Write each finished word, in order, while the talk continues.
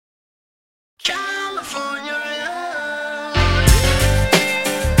California.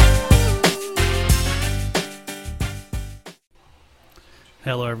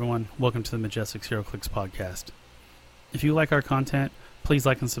 Hello, everyone. Welcome to the Majestics HeroClix podcast. If you like our content, please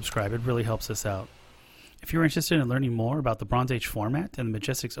like and subscribe. It really helps us out. If you're interested in learning more about the Bronze Age format and the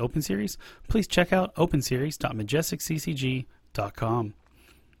Majestics Open Series, please check out openseries.majesticsccg.com.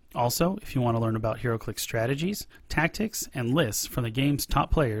 Also, if you want to learn about HeroClix strategies, tactics, and lists from the game's top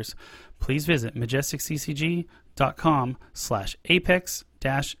players, please visit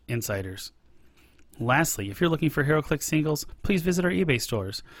majesticcg.com/apex-insiders. Lastly, if you're looking for HeroClix singles, please visit our eBay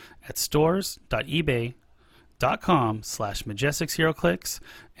stores at stores.ebay.com/MajesticsHeroClix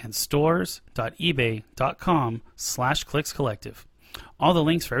and stores.ebay.com/ClicksCollective. All the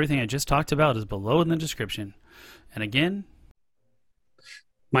links for everything I just talked about is below in the description. And again,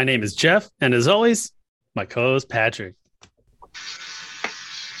 my name is Jeff, and as always, my co-host Patrick.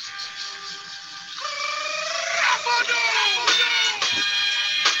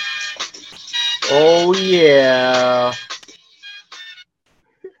 Oh, yeah.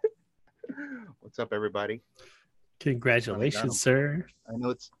 What's up, everybody? Congratulations, sir. I know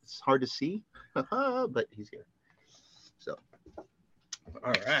it's hard to see, but he's here. So,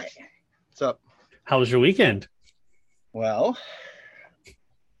 all right. What's up? How was your weekend? Well, I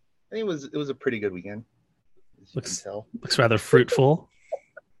think it was a pretty good weekend. As you can tell. Looks rather fruitful.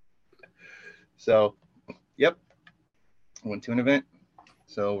 So, yep. Went to an event.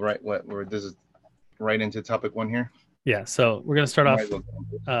 So, this is right into topic one here. Yeah, so we're going to start off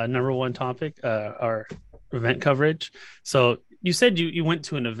number one topic, our event coverage. So you said you went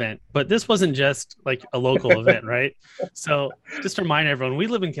to an event, but this wasn't just like a local event, right? So just to remind everyone, we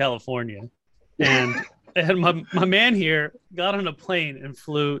live in California, and my man here got on a plane and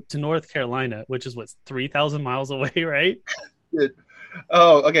flew to North Carolina, which is 3,000 miles away, right?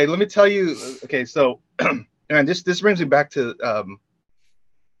 Oh, okay. Let me tell you. Okay, so and this brings me back to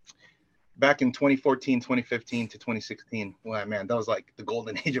back in 2014, 2015 to 2016. Wow, man, that was like the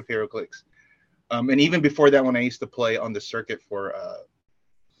golden age of HeroClix. And even before that, when I used to play on the circuit for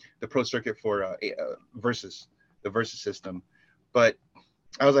the pro circuit for Versus, the Versus system. But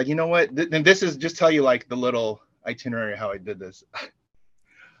I was like, you know what? And this is just tell you like the little itinerary how I did this.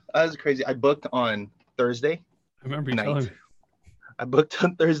 That was crazy. I booked on Thursday. I remember you telling me. I booked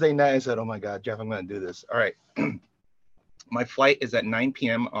on Thursday night. I said, oh my God, Jeff, I'm going to do this. All right. My flight is at 9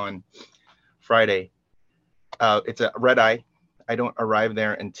 p.m. on Friday. It's a red eye. I don't arrive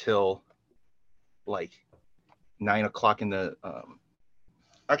there until like 9 o'clock in the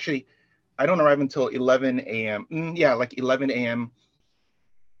actually I don't arrive until 11 a.m. Like 11 a.m.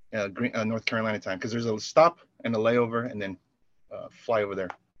 North Carolina time, because there's a stop and a layover and then fly over there.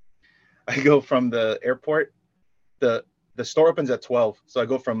 I go from the airport. The store opens at 12, so I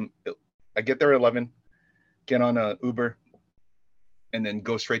get there at 11, get on a Uber, and then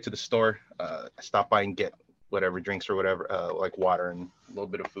go straight to the store, stop by and get whatever drinks or whatever, like water and a little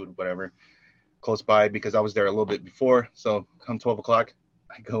bit of food, whatever, close by, because I was there a little bit before. So come 12 o'clock,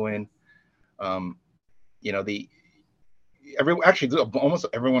 I go in. Almost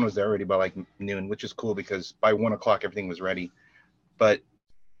everyone was there already by like noon, which is cool because by 1 o'clock everything was ready. And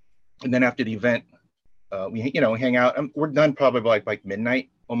then after the event, we hang out. We're done probably by like midnight,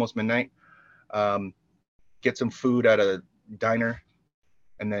 almost midnight. Get some food at a diner,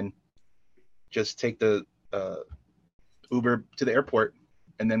 and then just take the Uber to the airport.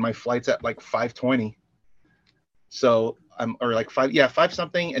 And then my flight's at like 5:20. So I'm 5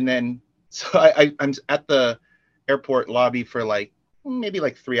 something. And then so I'm at the airport lobby for like maybe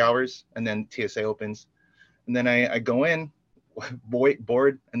like 3 hours, and then TSA opens, and then I go in,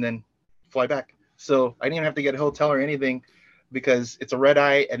 board, and then fly back. So I didn't even have to get a hotel or anything because it's a red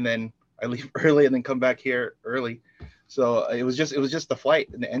eye, and then I leave early and then come back here early. So it was just the flight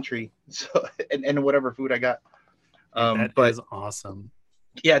and the entry. So and whatever food I got. That is awesome.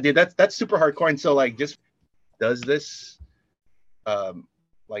 Yeah, dude, that's super hardcore. And so like just does this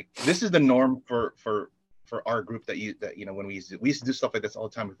like this is the norm for our group that when we used to do stuff like this all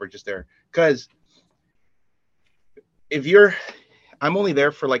the time if we're just there. Because I'm only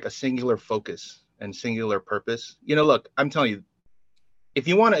there for like a singular focus and singular purpose. Look, I'm telling you, if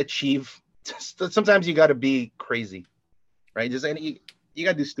you want to achieve, sometimes you got to be crazy, right? You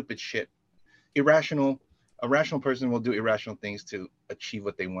got to do stupid shit. A rational person will do irrational things to achieve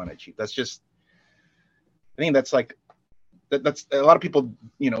what they want to achieve. I think that's like, that's a lot of people,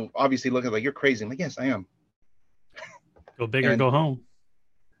 obviously look at like, you're crazy. I'm like, yes, I am. Go big or go home.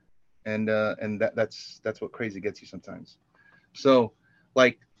 And that's what crazy gets you sometimes. So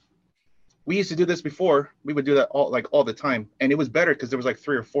like we used to do this before. We would do that all the time, and it was better because there was like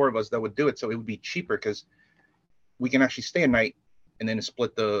 3 or 4 of us that would do it, so it would be cheaper because we can actually stay a night and then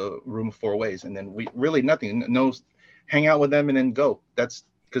split the room 4 ways, and then we really nothing, no, hang out with them and then go. That's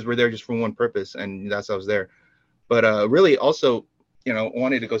because we're there just for one purpose, and that's how I was there. But really, also,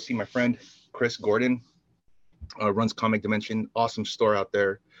 wanted to go see my friend Chris Gordon. Runs Comic Dimension, awesome store out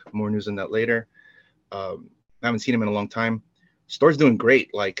there. More news on that later. I haven't seen him in a long time. Store's doing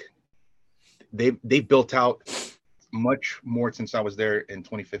great. Like they built out much more since I was there in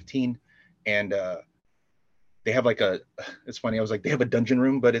 2015, and they have like it's funny, I was like, they have a dungeon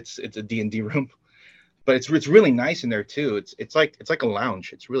room, but it's a D&D room, but it's really nice in there too. It's like a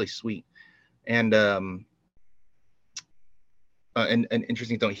lounge. It's really sweet. And an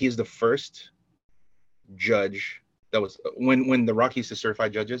interesting thing, he's the first judge that was when the Rock used to certify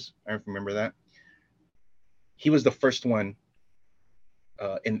judges. I remember that. He was the first one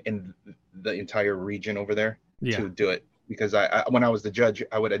in the entire region over there to do it, because I when I was the judge,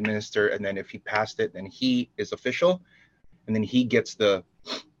 I would administer, and then if he passed it, then he is official, and then he gets the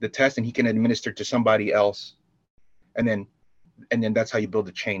test, and he can administer to somebody else, and then that's how you build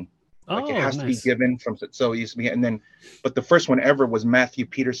a chain. Like it has to be given from, so it used to be, and then, but the first one ever was Matthew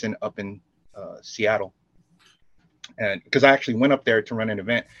Peterson up in Seattle, and because I actually went up there to run an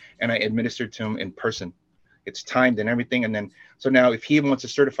event, and I administered to him in person. It's timed and everything, and then so now if he wants to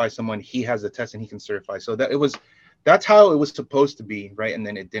certify someone, he has the test and he can certify. So that's how it was supposed to be, right? And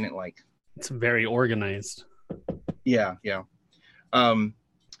then it didn't, like, it's very organized. Yeah.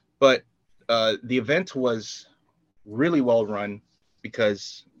 But the event was really well run,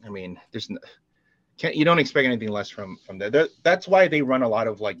 because I mean, you don't expect anything less from there. That's why they run a lot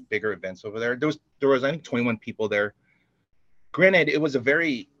of like bigger events over there. There was I think 21 people there. Granted, it was a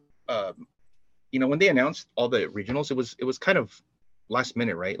very when they announced all the regionals, it was kind of last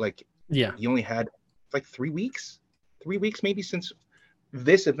minute, right? Like, you only had like 3 weeks maybe since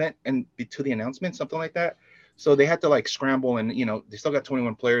this event and to the announcement, something like that. So they had to like scramble, and they still got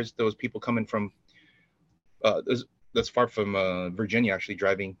 21 players. Those people coming from that's far from Virginia, actually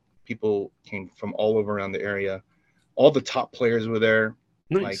driving. People came from all over around the area. All the top players were there.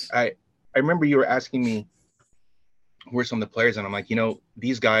 Nice. Like I remember you were asking me who are some of the players, and I'm like,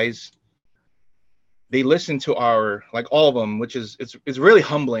 these guys, they listen to our, like, all of them, which is it's really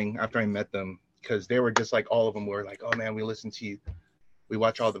humbling after I met them, because they were just like, all of them were like, oh man, we listen to you, we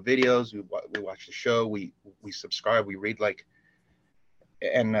watch all the videos, we watch the show, we subscribe, we read, like,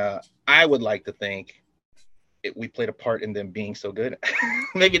 and I would like to think we played a part in them being so good.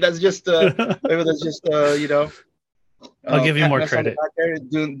 Maybe that's just I'll give you more credit. Back there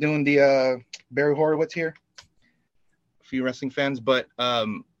doing the Barry Horowitz here, a few wrestling fans, but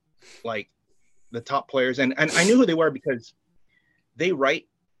like the top players, and I knew who they were because they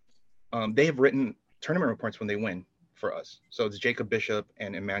have written tournament reports when they win for us. So it's Jacob Bishop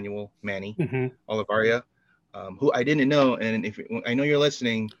and Emmanuel Manny Olivaria, who I didn't know. And if I know you're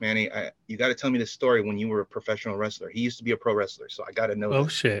listening, Manny, you got to tell me this story when you were a professional wrestler. He used to be a pro wrestler, so I got to know. Oh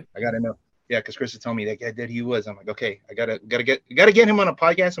shit! I got to know. Yeah, because Chris is telling me that guy did. He was. I'm like, okay, I gotta get him on a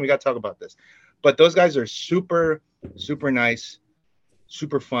podcast, and we got to talk about this. But those guys are super, super nice,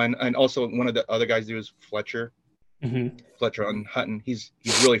 super fun. And also one of the other guys there was Fletcher. Fletcher on Hutton. He's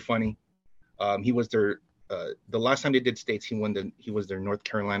really funny. He was their the last time they did states, he was their North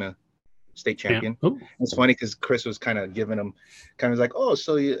Carolina state champion. Yeah. It's funny because Chris was kind of giving him like, oh,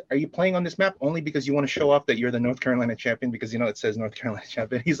 so are you playing on this map only because you want to show off that you're the North Carolina champion, because it says North Carolina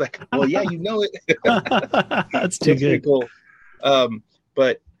champion. He's like, well, yeah, it. That's too good. Cool.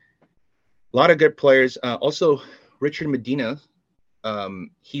 But a lot of good players. Also Richard Medina.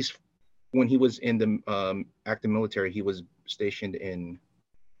 When he was in the active military, he was stationed in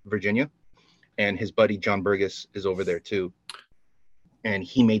Virginia, and his buddy John Burgess is over there too. And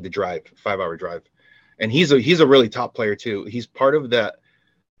he made the drive, 5-hour drive. And he's a really top player too. He's part of the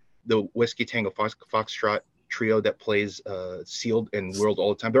Whiskey Tango Foxtrot trio that plays Sealed and World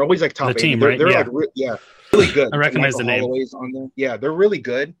all the time. They're always like top 8. Team, they're, right? they're like really good. I recognize the name. On them. Yeah, they're really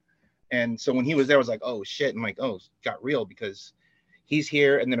good. And so when he was there, I was like, oh shit. I'm like, oh, it got real, because he's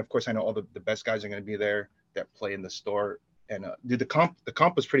here. And then of course I know all the best guys are going to be there that play in the store. And dude, the comp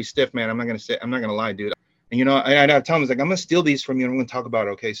was pretty stiff, man. I'm not gonna lie, dude. And I tell him, like, I'm gonna steal these from you and I'm gonna talk about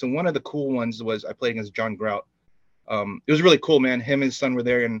it. Okay. So one of the cool ones was I played against John Grout. It was really cool, man. Him and his son were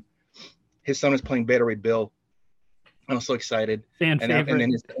there, and his son was playing Beta Ray Bill. I was so excited. And then I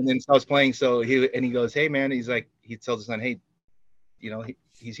was playing, so he goes, hey man, he's like, he tells his son, hey,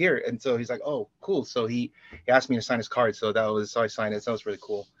 he's here. And so he's like, oh, cool. So he asked me to sign his card. So I signed it. So that was really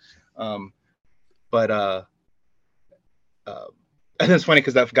cool. And it's funny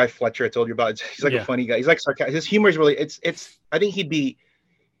because that guy Fletcher I told you about, he's like a funny guy. He's like sarcastic. His humor is really it's. I think he'd be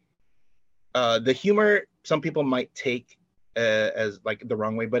the humor. Some people might take as like the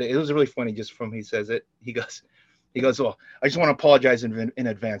wrong way, but it was really funny just from he says it. He goes, well, I just want to apologize in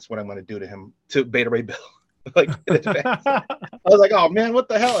advance what I'm going to do to him, to Beta Ray Bill. Like in advance. I was like, oh man, what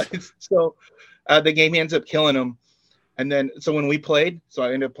the hell? So the game, he ends up killing him. And then, so when we played, so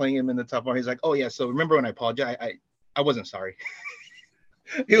I ended up playing him in the top one. He's like, oh yeah, so remember when I apologized? I wasn't sorry.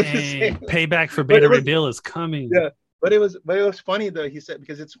 Payback for Beta Ray Bill is coming. Yeah, but it was funny though. He said,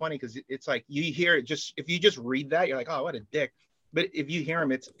 because it's funny because it's like you hear it, just if you just read that, you're like, oh, what a dick. But if you hear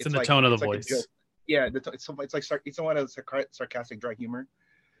him, it's in the like, tone of the voice. Yeah, it's like somewhat of sarcastic, dry humor.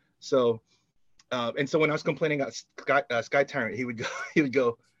 So, and so when I was complaining about Sky Tyrant, he would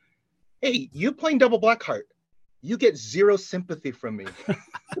go, hey, you playing double Blackheart, you get zero sympathy from me.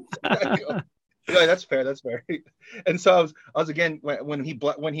 Yeah, that's fair. And so I was again when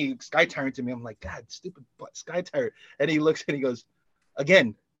he Sky Tyrant to me, I'm like, God, stupid Sky Tyrant. And he looks and he goes,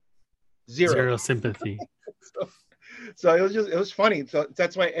 again, zero sympathy. So it was funny. So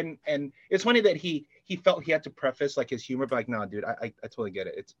that's why, and it's funny that he felt he had to preface like his humor, but like, no, dude, I totally get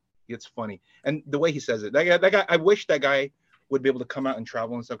it. It's funny, and the way he says it, that guy, I wish that guy would be able to come out and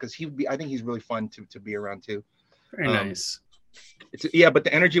travel and stuff, because I think he's really fun to be around too. Very nice. But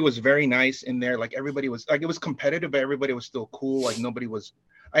the energy was very nice in there. Like everybody was like, it was competitive, but everybody was still cool. Like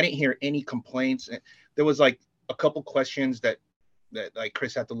I didn't hear any complaints. There was like a couple questions that like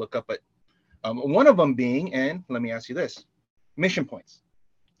Chris had to look up, but one of them being, and let me ask you this, mission points.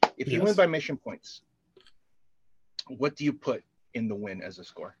 If you win by mission points, what do you put in the win as a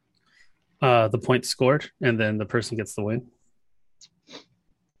score? The points scored, and then the person gets the win.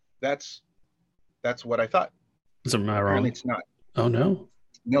 That's what I thought. Am I wrong? Apparently it's not. Oh, no.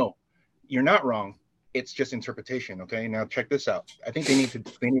 No, you're not wrong. It's just interpretation. Okay, now check this out. I think they need to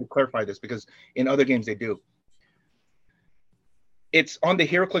clarify this, because in other games they do. It's on the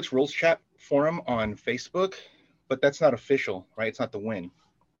HeroClix rules chat forum on Facebook, but that's not official, right? It's not the win.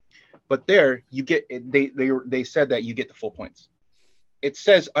 But there you get they said that you get the full points. It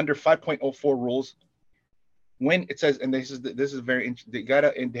says under 5.04 rules, when it says, and this is very interesting.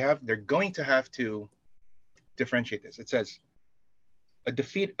 They're going to have to differentiate this. It says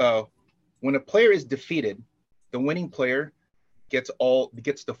when a player is defeated, the winning player gets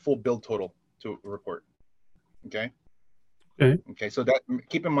the full build total to report. Okay. So that,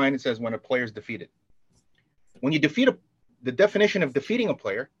 keep in mind, it says when a player is defeated. When you defeat the definition of defeating a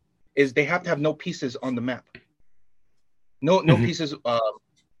player is they have to have no pieces on the map. No pieces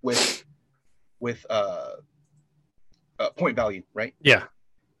with point value, right? Yeah.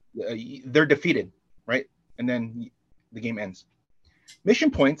 They're defeated, right? And then the game ends. Mission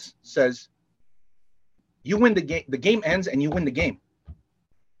points says you win the game. The game ends and you win the game.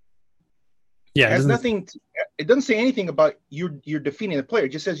 Yeah, it has nothing. It doesn't say anything about you're defeating the player. It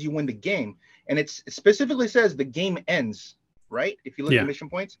just says you win the game, and it specifically says the game ends. Right? If you look at mission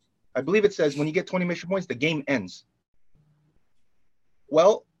points, I believe it says when you get 20 mission points, the game ends.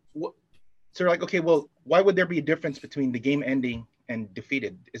 Well, so you're like, okay, well, why would there be a difference between the game ending and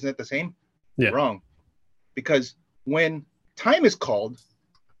defeated? Isn't it the same? Yeah. Wrong. Because when time is called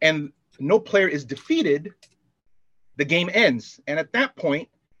and no player is defeated, the game ends. And at that point,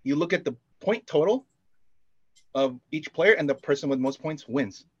 you look at the point total of each player, and the person with most points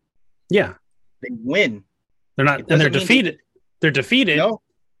wins. Yeah. They win. They're not, and they're defeated. They're defeated. No.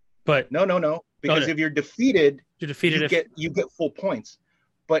 But no. Because if you're defeated, you get full points.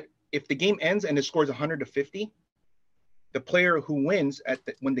 But if the game ends and it scores 100 to 50, the player who wins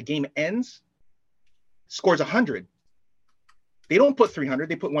when the game ends scores 100. They don't put 300,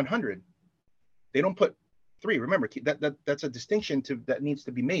 they put 100. They don't put 3. Remember, that's a distinction that needs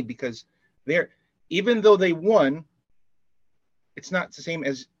to be made, because even though they won, it's not the same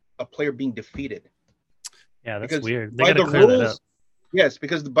as a player being defeated. Yeah, that's weird. They got to clear that up. Yes,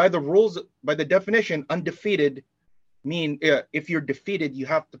 because by the rules, by the definition, undefeated mean if you're defeated, you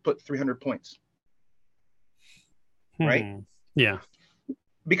have to put 300 points. Right? Yeah.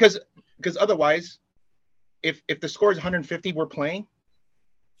 Because otherwise, if the score is 150, we're playing,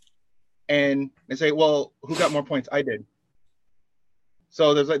 and they say, well, who got more points? I did.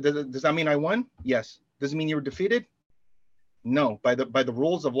 So does that mean I won? Yes. Does it mean you were defeated? No. By the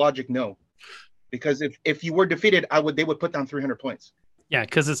rules of logic, no. Because if you were defeated, they would put down 300 points. Yeah,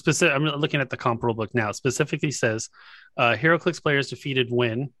 because it's specific. I'm looking at the comp rule book now. It specifically says HeroClix players defeated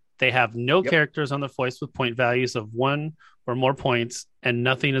win. They have no characters on the voice with point values of 1 or more points, and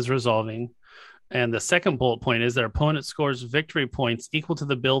nothing is resolving. And the second bullet point is their opponent scores victory points equal to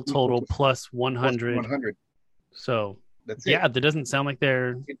the build total plus 100. 100. So That's Yeah, it. that doesn't sound like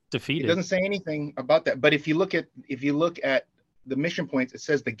they're It defeated. doesn't say anything about that. But if you look at the mission points, it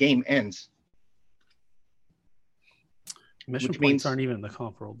says the game ends, Mission which points means aren't even in the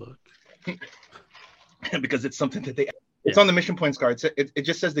comp rule book. because it's something that it's on the mission points card. It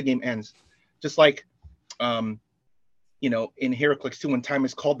just says the game ends, just like in HeroClix 2 when time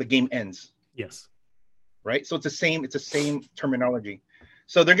is called, the game ends. Yes. Right. So it's the same terminology.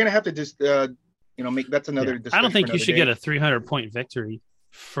 So they're gonna have to just make that's another. Yeah. I don't think you should get a 300-point victory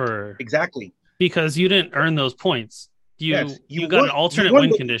for exactly because you didn't earn those points. You got won, an alternate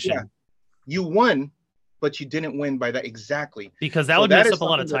win condition. Yeah, you won, but you didn't win by that exactly. Because that would mess up a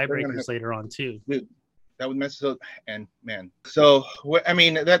lot of tiebreakers later on too. That would mess up, and man. So I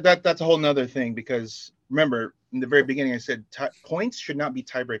mean that's a whole nother thing, because remember in the very beginning I said points should not be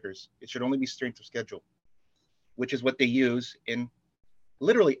tiebreakers. It should only be strength of schedule, which is what they use in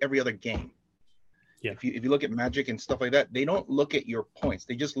literally every other game. Yeah. If you look at Magic and stuff like that, they don't look at your points.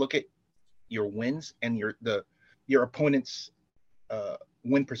 They just look at your wins and your opponent's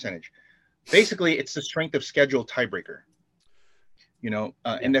win percentage. Basically, it's the strength of schedule tiebreaker.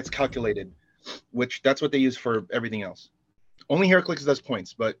 And that's calculated, which that's what they use for everything else. Only HeroClix does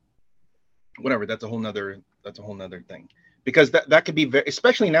points, but whatever. That's a whole nother thing. Because that could be very,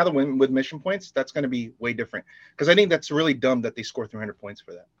 especially now that with mission points, that's going to be way different. Because I think that's really dumb that they score 300 points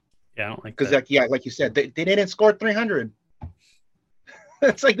for that. Yeah, I don't like that. Because like you said, they didn't score 300.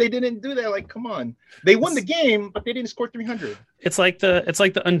 It's like they didn't do that. Like, come on, they won the game, but they didn't score 300. It's like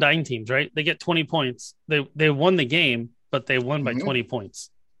the Undying teams, right? They get 20 points. They won the game, but they won by 20 points.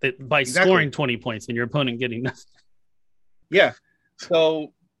 By scoring 20 points, and your opponent getting nothing. Yeah.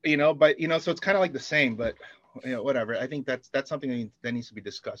 So so it's kind of like the same, but whatever. I think that's something that needs to be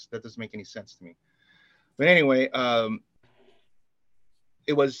discussed. That doesn't make any sense to me. But anyway,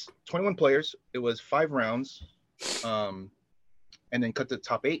 it was 21 players. It was 5 rounds, and then cut to the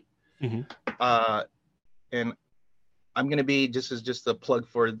top 8. Mm-hmm. And I'm going to be, just a plug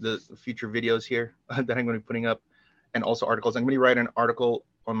for the future videos here that I'm going to be putting up, and also articles. I'm going to be writing an article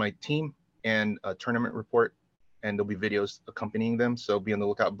on my team and a tournament report, and there'll be videos accompanying them. So be on the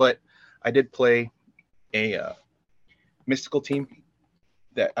lookout. But I did play a mystical team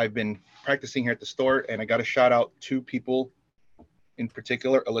that I've been practicing here at the store, and I got to shout out 2 people in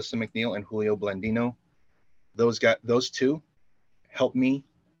particular, Alyssa McNeil and Julio Blandino. Those 2 helped me,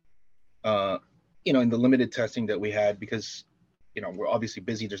 in the limited testing that we had, because, we're obviously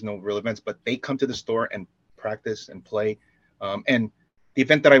busy. There's no real events, but they come to the store and practice and play. And the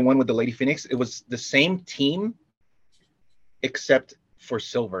event that I won with the Lady Phoenix, it was the same team, except for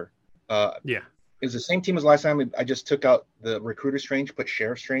silver. It was the same team as last time. I just took out the Recruiter Strange, put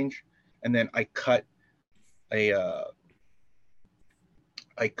Sheriff Strange, and then I cut what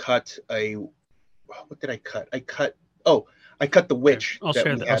did I cut? I cut the Witch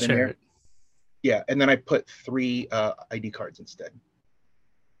that we had in there. Yeah, and then I put 3 ID cards instead.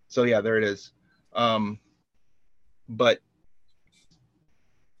 So yeah, there it is. But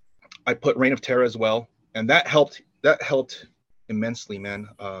I put Reign of Terror as well, and that helped immensely, man.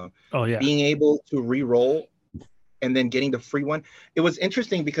 Being able to re-roll and then getting the free one. It was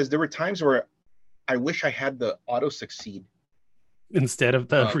interesting because there were times where I wish I had the auto succeed instead of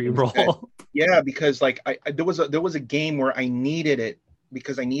the re-roll. Yeah, because like there was a game where I needed it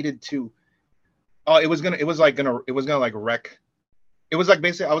because I needed to. It was gonna wreck. It was like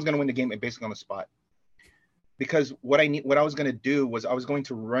basically I was gonna win the game basically on the spot. Because what I was gonna do was I was going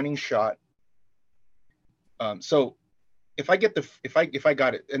to running shot. So if I got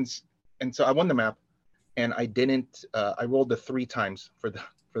it, and so I won the map, and I didn't. I rolled the 3 times for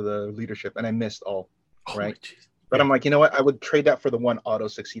the leadership, and I missed all. Right. But I'm like, you know what? I would trade that for the 1 auto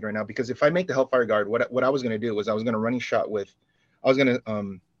succeed right now, because if I make the Hellfire Guard, what I was going to do was I was going to running shot with, I was going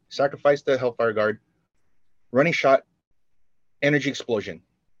to sacrifice the Hellfire Guard, running shot, energy explosion.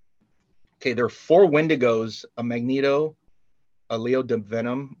 Okay, there are 4 Wendigos, a Magneto, a Leo de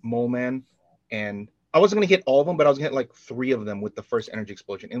Venom, Mole Man, and I wasn't going to hit all of them, but I was going to hit like 3 of them with the first energy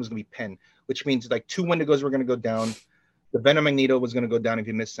explosion. It was going to be Pen, which means like 2 Wendigos were going to go down. The Venom Magneto was going to go down if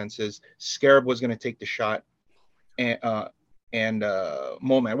he missed senses. Scarab was going to take the shot. And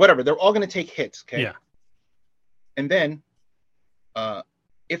Mole Man, whatever, they're all going to take hits. Okay. Yeah. And then,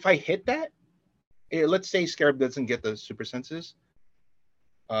 if I hit that, let's say Scarab doesn't get the super senses.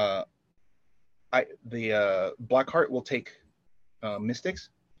 The Blackheart will take Mystics,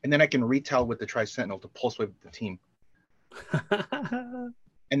 and then I can retell with the Tri-Sentinel to pulse wave the team.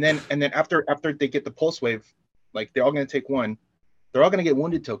 and then after they get the pulse wave, like they're all going to take 1. They're all going to get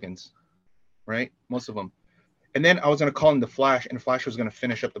wounded tokens, right? Most of them. And then I was going to call in the Flash, and Flash was going to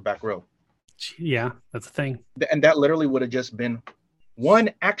finish up the back row. Yeah, that's the thing. And that literally would have just been one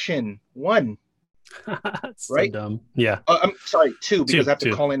action, one, So right? dumb. Yeah. I'm sorry, two, because Two, I have to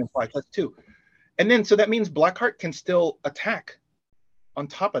two. call in and fly. That's two. And then, so that means Blackheart can still attack on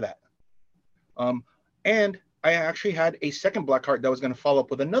top of that. And I actually had a second Blackheart that was going to follow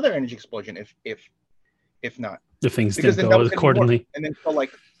up with another energy explosion if not. If things Because didn't then that go was going to be more. accordingly. And then so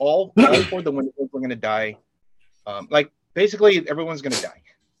like all four the Windows were going to die. Like basically everyone's going to die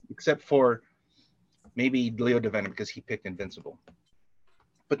except for maybe Leo DeVenom because he picked Invincible.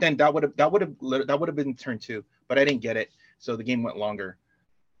 But then that would have been turn 2, but I didn't get it, so the game went longer.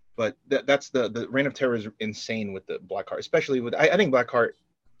 But that's the Reign of Terror is insane with the Blackheart, especially with I think Blackheart,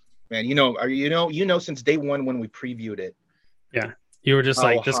 man. You know, since day one when we previewed it. Yeah, you were just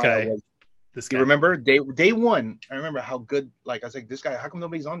like this guy. This guy. You remember day one? I remember how good. Like I was like, this guy. How come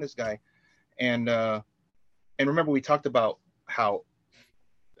nobody's on this guy? And remember we talked about how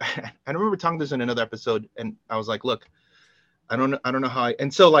I remember talking this in another episode, and I was like, look, I don't know how.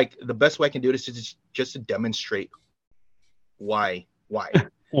 And so like the best way I can do this is just to demonstrate why.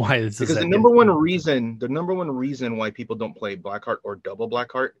 Why this because the number one reason why people don't play Blackheart or double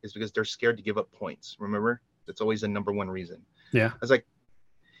Blackheart is because they're scared to give up points. Remember, that's always the number one reason. Yeah, I was like,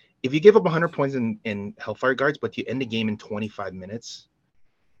 if you give up 100 points in Hellfire Guards, but you end the game in 25 minutes,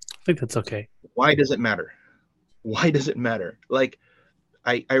 I think that's okay. Why does it matter? Like,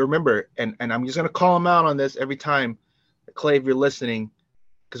 I remember, and I'm just gonna call him out on this every time, Clay, if you're listening,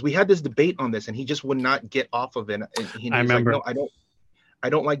 because we had this debate on this, and he just would not get off of it. And I remember. Like, no, I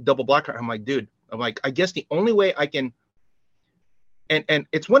don't like double Blackheart. I'm like, dude, I guess the only way I can, and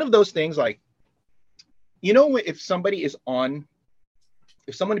it's one of those things like, you know, if somebody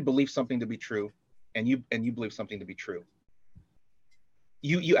believes something to be true, and you believe something to be true,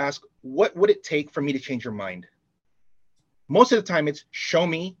 you ask, what would it take for me to change your mind? Most of the time it's show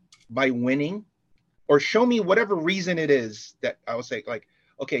me by winning, or show me whatever reason it is that I would say, like,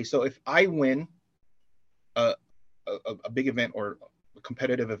 okay, so if I win a big event or a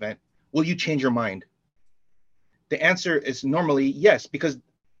competitive event, will you change your mind? The answer is normally yes, because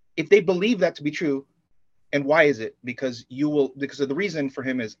if they believe that to be true, and why is it? Because of the reason for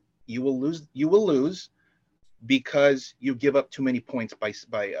him is you will lose because you give up too many points by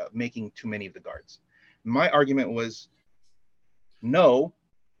making too many of the guards. My argument was no,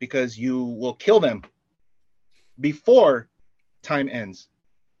 because you will kill them before time ends.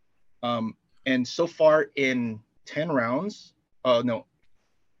 And so far in 10 rounds, no,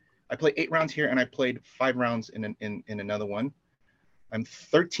 I played 8 rounds here, and I played 5 rounds in another one. I'm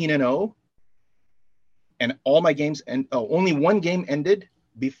 13-0, and all my games only one game ended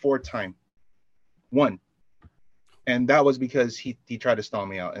before time. One. And that was because he tried to stall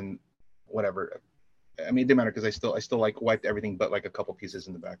me out and whatever. I mean, it didn't matter because I still like wiped everything but like a couple pieces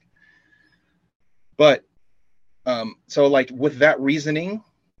in the back. But so like with that reasoning,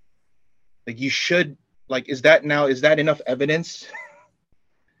 like you should, like, is that enough evidence?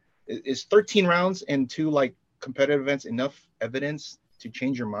 Is 13 rounds and 2 like competitive events enough evidence to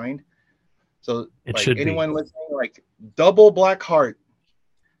change your mind? So it like should anyone be. listening, like double Blackheart,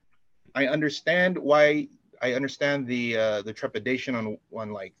 I understand the trepidation on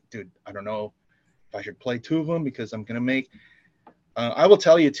like, dude, I don't know if I should play 2 of them because I'm gonna make. I will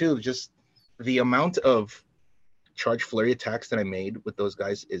tell you too, just the amount of charge flurry attacks that I made with those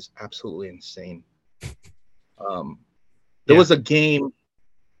guys is absolutely insane. There was a game,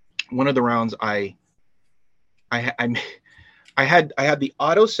 one of the rounds I had the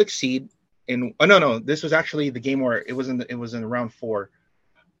auto succeed in. Oh no, this was actually the game where it was in round 4.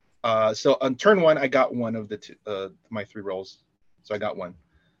 So on turn 1, I got one of the my 3 rolls, so I got one.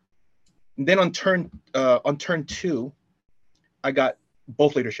 And then on turn 2, I got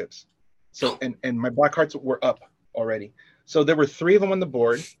both leaderships. So and my Blackhearts were up already. So there were 3 of them on the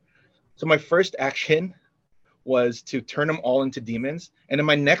board. So my first action was to turn them all into demons, and then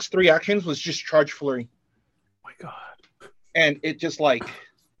my next 3 actions was just charge flurry. Oh my god! And it just like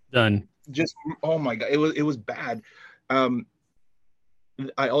done. Just oh my god, it was bad. I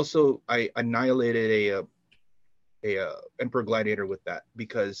annihilated a Emperor Gladiator with that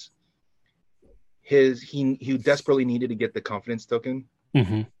because he desperately needed to get the confidence token,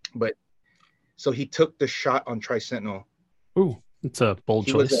 but so he took the shot on Tri-Sentinel. Ooh, it's a bold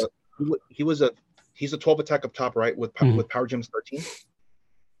choice. He's a 12 attack up top, right, with Power Gems 13.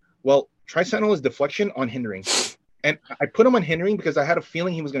 Well, Tri-Sentinel is deflection on hindering, and I put him on hindering because I had a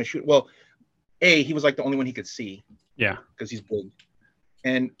feeling he was going to shoot. Well, he was like the only one he could see. Yeah, because he's big.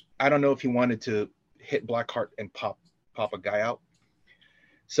 And I don't know if he wanted to hit Blackheart and pop a guy out.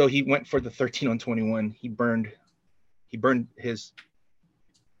 So he went for the 13 on 21. He burned his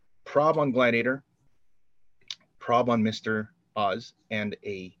prob on Gladiator, prob on Mr. Oz, and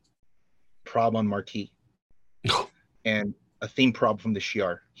a prob on Marquis, and a theme prob from the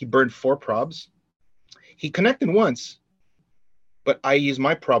Shi'ar. He burned 4 probs. He connected once, but I used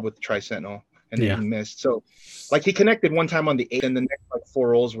my prob with Tri-Sentinel, and then he missed. So, like, he connected one time on the 8, and the next, like,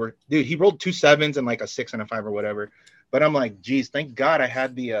 4 rolls were, dude, he rolled 2 7s and, like, a 6 and a 5 or whatever. But I'm like, geez, thank God I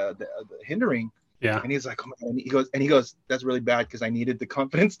had the hindering. Yeah. And he's like, oh my God. And he goes, that's really bad because I needed the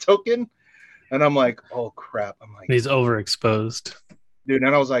confidence token. And I'm like, oh crap. I'm like, he's overexposed. Dude,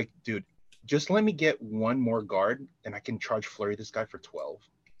 and I was like, dude, just let me get one more guard and I can charge Flurry this guy for 12.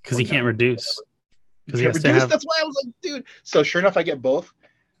 Because he can't reduce. Because he has to have... That's why I was like, dude. So sure enough, I get both.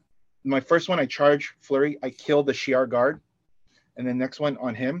 My first one, I charge Flurry. I kill the Shi'ar guard. And then next one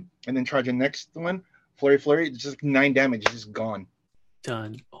on him. And then charge the next one. Flurry, just 9 damage, just gone.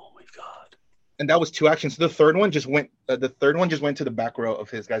 Done. Oh my God. And that was 2 actions. So the third one just went. The third one just went to the back row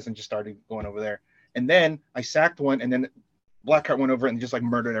of his guys and just started going over there. And then I sacked one, and then Blackheart went over and just like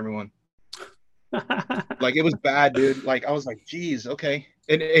murdered everyone. Like it was bad, dude. Like I was like, geez, okay.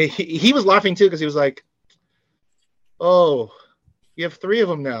 And he was laughing too because he was like, "Oh, you have 3 of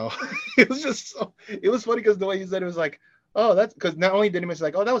them now." It was just so. It was funny because the way he said it was like, "Oh, that's because not only did he miss,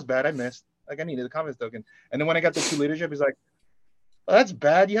 like, oh, that was bad, I missed." Like I needed the confidence token, and then when I got the 2 leadership, he's like, "Oh, that's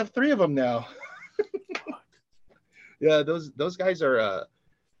bad. You have 3 of them now." Yeah, those guys are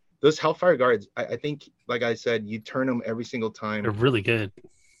those Hellfire guards. I think, like I said, you turn them every single time. They're really good.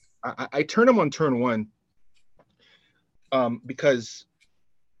 I turn them on turn 1, because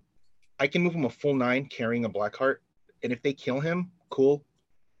I can move him a full 9 carrying a Blackheart, and if they kill him, cool.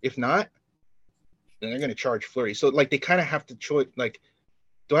 If not, then they're gonna charge Flurry. So like they kind of have to choose like.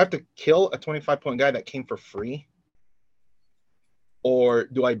 Do I have to kill a 25-point guy that came for free? Or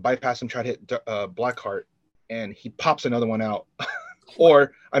do I bypass him, try to hit Blackheart, and he pops another one out?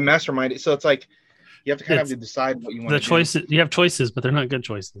 Or I mastermind it. So it's like you have to kind of have to decide what you want to do. You have choices, but they're not good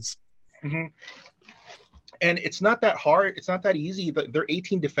choices. Mm-hmm. And it's not that hard. It's not that easy. But they're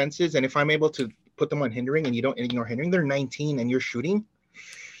 18 defenses, and if I'm able to put them on hindering and you don't ignore hindering, they're 19 and you're shooting.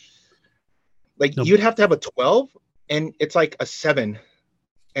 Like you'd have to have a 12, and it's like a 7.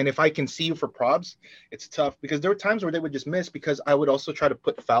 And if I can see you for probs, it's tough because there were times where they would just miss because I would also try to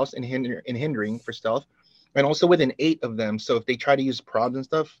put Faust in hindering for stealth, and also within 8 of them. So if they try to use probs and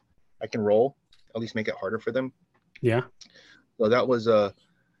stuff, I can roll, at least make it harder for them. Yeah. So that was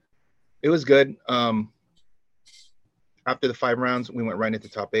it was good. After the 5 rounds, we went right into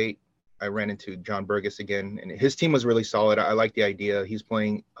top 8. I ran into John Burgess again, and his team was really solid. I like the idea. He's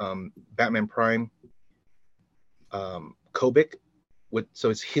playing Batman Prime, Kobik. So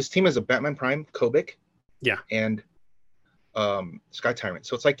his team is a Batman Prime, Kobik, and Sky Tyrant.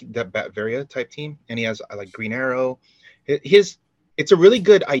 So it's like that Batvaria type team, and he has like Green Arrow. It's a really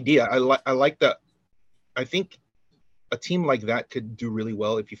good idea. I like that. I think a team like that could do really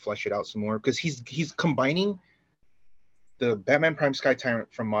well if you flesh it out some more because he's combining the Batman Prime Sky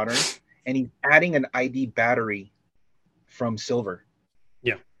Tyrant from Modern, and he's adding an ID battery from Silver.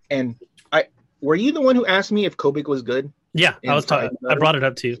 Yeah. And were you the one who asked me if Kobik was good? Yeah, I was talking. I brought it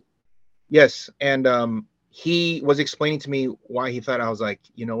up to you. Yes, and he was explaining to me why he thought. I was like,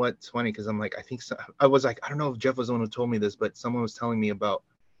 you know what? It's funny because I'm like, I think so. I was like, I don't know if Jeff was the one who told me this, but someone was telling me about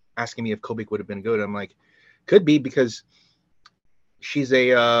asking me if Kobik would have been good. I'm like, could be because she's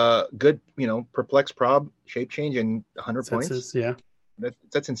a good, perplex prob, shape change, and 100 points. Yeah,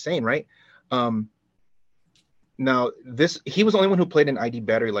 that's insane, right? Now he was the only one who played an ID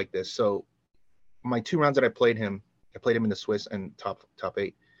battery like this. So my 2 rounds that I played him in the Swiss and top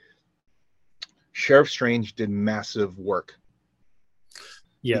 8. Sheriff Strange did massive work.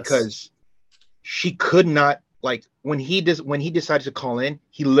 Yes. Because she could not, like, when he decides to call in,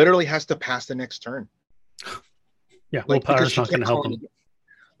 he literally has to pass the next turn. Yeah, well, power's not going to help him.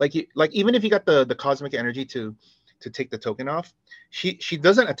 Like even if you got the cosmic energy to take the token off, she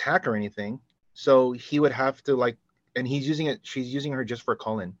doesn't attack or anything. So he would have to and she's using her just for a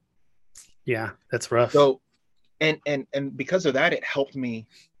call in. Yeah, that's rough. So and because of that, it helped me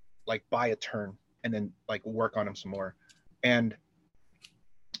buy a turn and then work on him some more. And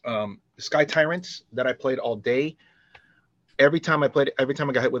the Sky Tyrants that I played all day, every time I got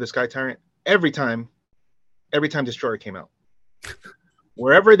hit with a Sky Tyrant, every time Destroyer came out.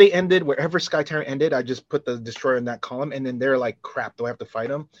 Wherever Sky Tyrant ended, I just put the Destroyer in that column, and then they're like, crap, do I have to fight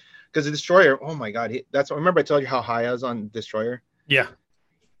him? Because the Destroyer, oh my god, remember I told you how high I was on Destroyer? Yeah.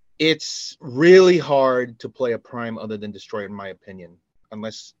 It's really hard to play a Prime other than Destroyer, in my opinion.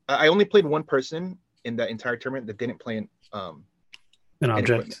 Unless I only played one person in that entire tournament that didn't play an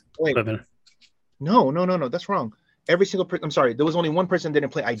object. Wait, no, that's wrong. every single person. I'm sorry, there was only one person that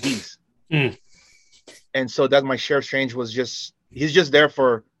didn't play IDs, and so that my Sheriff Strange was he's just there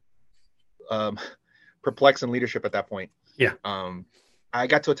for perplex and leadership at that point. Yeah. I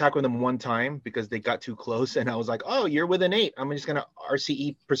got to attack with them one time because they got too close, and I was like, "Oh, you're within 8. I'm just gonna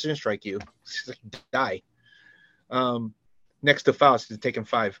RCE precision strike you, die." Next to Faust is taking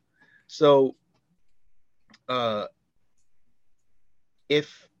 5. So,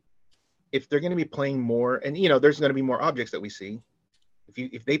 if they're going to be playing more, and there's going to be more objects that we see.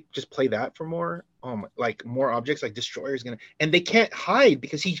 If they just play that for more, like more objects, like Destroyer is going to, and they can't hide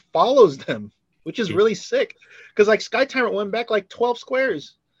because he follows them, which is really sick. Because like Sky Tyrant went back like 12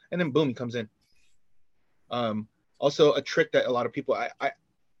 squares, and then boom, he comes in. Also a trick that a lot of people,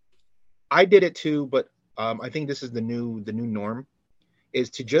 I did it too, but I think this is the new norm, is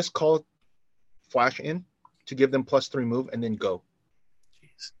to just call Flash in to give them +3 move and then go.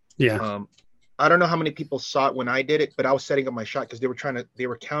 Yeah. I don't know how many people saw it when I did it, but I was setting up my shot because they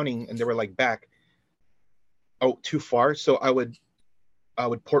were counting and they were like back too far. So I would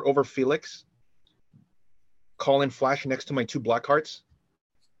port over Felix, call in Flash next to my 2 black hearts,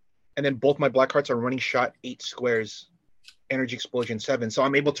 and then both my black hearts are running shot 8 squares, energy explosion 7. So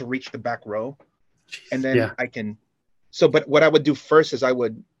I'm able to reach the back row, and then I can. So, but what I would do first is I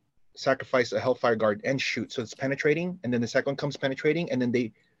would sacrifice a Hellfire Guard and shoot, so it's penetrating, and then the second one comes penetrating, and then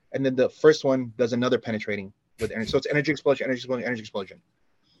the first one does another penetrating with energy. So it's energy explosion, energy explosion, energy explosion.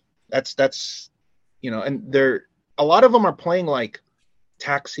 That's and a lot of them are playing like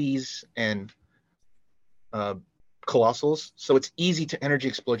taxis and colossals, so it's easy to energy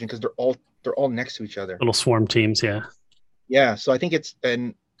explosion because they're all next to each other. Little swarm teams, yeah. So I think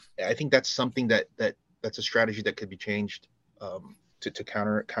that's something that's a strategy that could be changed to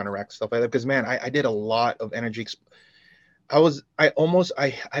counteract stuff like that. Because man, I did a lot of energy. I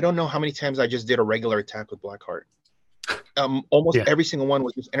don't know how many times I just did a regular attack with Blackheart. Almost every single one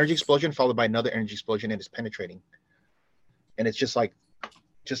was just energy explosion followed by another energy explosion, and it's penetrating, and it's just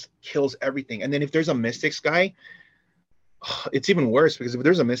kills everything. And then if there's a Mystics guy, it's even worse, because if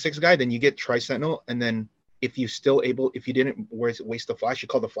there's a Mystics guy, then you get Tri-Sentinel, and then if you didn't waste the Flash, you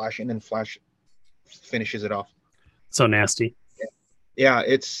call the Flash in, and Flash finishes it off. So nasty. Yeah,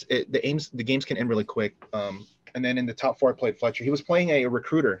 the games can end really quick. And then in the top 4, I played Fletcher. He was playing a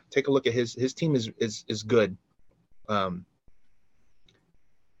recruiter. Take a look at his team is good.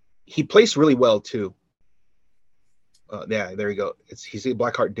 He plays really well too. Yeah, there you go. He's a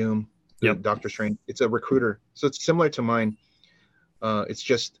Blackheart Doom, Doctor Strange. It's a recruiter, so it's similar to mine. It's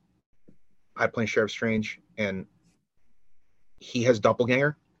just I play Sheriff Strange, and he has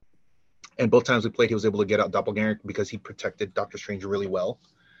Doppelganger. And both times we played, he was able to get out Doppelganger because he protected Doctor Strange really well.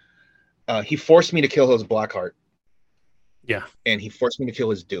 He forced me to kill his Blackheart. Yeah. And he forced me to kill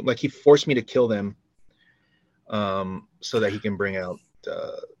his Doom. Like, he forced me to kill them so that he can bring out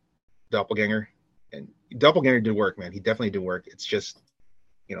Doppelganger. And Doppelganger did work, man. He definitely did work. It's just,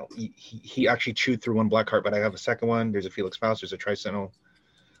 he actually chewed through one Blackheart, but I have a second one. There's a Felix Faust. There's a Tri-Sentinel.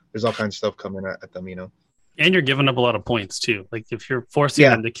 There's all kinds of stuff coming at them, And you're giving up a lot of points too. Like if you're forcing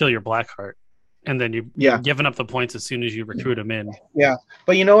them to kill your Blackheart, and then you're giving up the points as soon as you recruit them in. Yeah,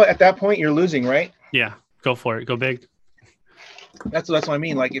 but at that point you're losing, right? Yeah, go for it. Go big. That's what I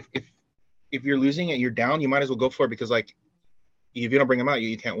mean. Like if you're losing and you're down, you might as well go for it, because like if you don't bring him out,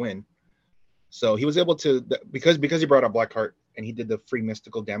 you can't win. So he was able to, because he brought out Blackheart and he did the free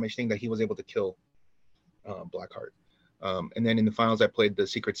mystical damage thing, that he was able to kill Blackheart. And then in the finals, I played the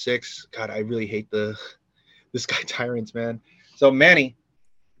Secret Six. God, I really hate the Sky Tyrants, man. So Manny,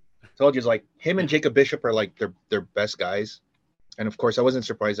 I told you, like him and Jacob Bishop are like their best guys, and of course I wasn't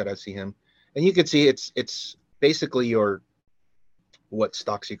surprised that I'd see him. And you could see it's basically your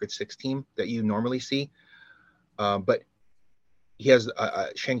stock Secret Six team that you normally see, but he has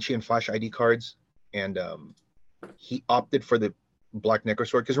Shang-Chi and Flash ID cards, and he opted for the Black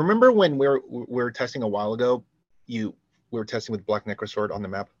Necrosword. Because remember when we were testing a while ago, we were testing with Black Necrosword on the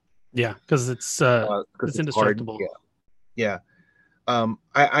map. Yeah, because it's indestructible. Hard. Yeah.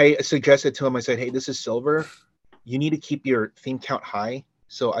 I suggested to him, I said, hey, this is silver. You need to keep your theme count high.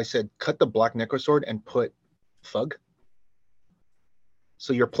 So I said, cut the Black Necrosword and put Thug.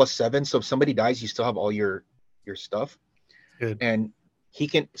 So you're +7. So if somebody dies, you still have all your stuff. Good. And he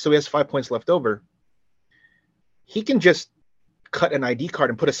has 5 points left over. He can just cut an ID card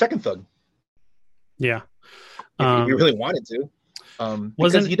and put a second Thug. Yeah. If you really wanted to.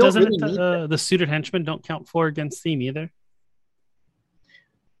 The suited henchmen don't count for against theme either?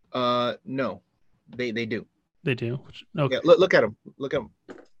 No, they do. They do. Okay. Yeah, look at them. Look at them.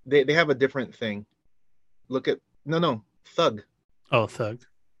 They have a different thing. Look at Thug. Oh, Thug.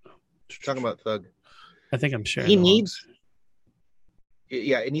 Talking about Thug. I think I'm sharing. He needs.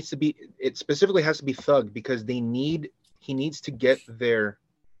 Yeah, it needs to be. It specifically has to be Thug because he needs to get their.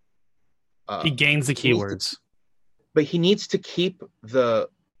 He gains the keywords, but he needs to keep the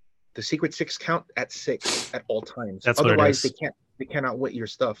secret 6 count at 6 at all times. That's otherwise they can't outwit your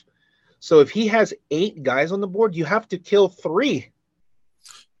stuff. So if he has 8 guys on the board, you have to kill 3.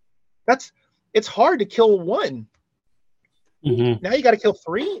 It's hard to kill 1. Mm-hmm. Now you got to kill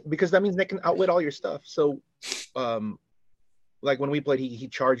 3 because that means they can outwit all your stuff. So, like when we played, he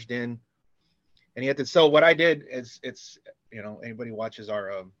charged in, and he had to. So what I did is, it's anybody watches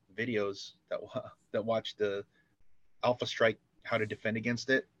our videos that watch the Alpha Strike, how to defend against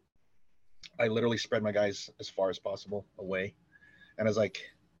it. I literally spread my guys as far as possible away, and I was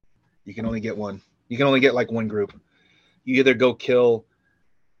like, you can only get one. You can only get like one group. You either go kill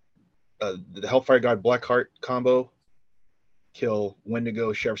the Hellfire God Blackheart combo, kill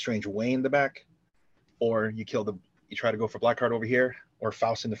Wendigo Sheriff Strange way in the back, or you try to go for Blackheart over here, or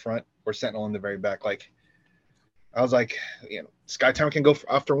Faust in the front, or Sentinel in the very back. Like, I was like, Sky Tyrant can go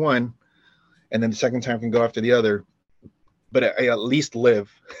after one, and then the second time can go after the other, but I at least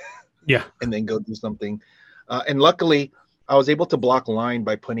live. Yeah. And then go do something. And luckily, I was able to block line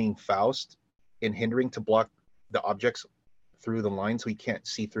by putting Faust in hindering to block the objects through the line so he can't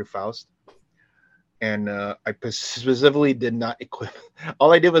see through Faust. And I specifically did not equip.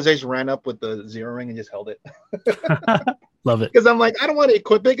 All I did was I just ran up with the 0 ring and just held it. Love it. Because I'm like, I don't want to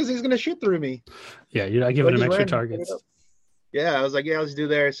equip it because he's going to shoot through me. Yeah, you're not giving him extra targets. Yeah, I was like, yeah, let's do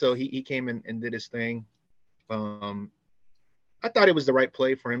there. So he came in and did his thing. I thought it was the right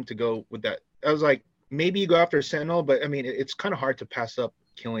play for him to go with that. I was like, maybe you go after Sentinel, but I mean, it's kind of hard to pass up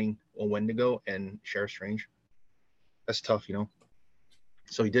killing a Wendigo and Sheriff Strange. That's tough,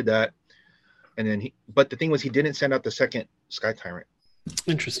 So he did that. And then but the thing was, he didn't send out the second Sky Tyrant.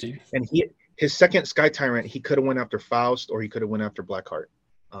 Interesting. And his second Sky Tyrant, he could have went after Faust or he could have went after Blackheart.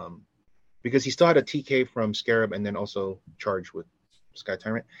 Because he still had a TK from Scarab and then also charged with Sky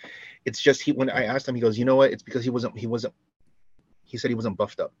Tyrant. It's just when I asked him, he goes, you know what? It's because he said he wasn't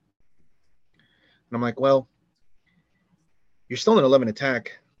buffed up. And I'm like, well, you're still an 11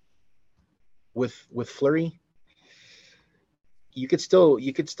 attack with Flurry. You could still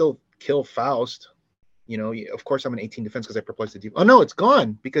kill Faust. Of course I'm an 18 defense because I perplexed the deep. Oh no, it's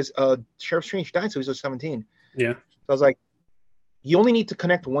gone because Sheriff Strange died, so he's a 17. Yeah. So I was like, you only need to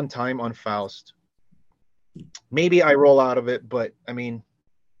connect one time on Faust. Maybe I roll out of it, but I mean,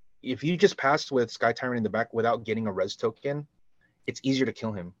 if you just pass with Sky Tyrant in the back without getting a res token, it's easier to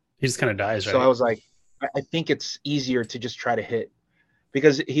kill him. He just kind of dies, right? So I was like, I think it's easier to just try to hit,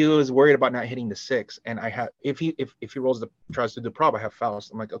 because he was worried about not hitting the 6. And I have, if he tries to do prob, I have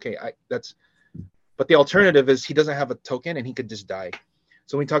Faust. I'm like, okay, but the alternative is he doesn't have a token and he could just die.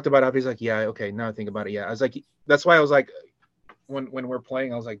 So when we talked about it, he's like, yeah, okay, now I think about it. Yeah, I was like, that's why I was like, when we're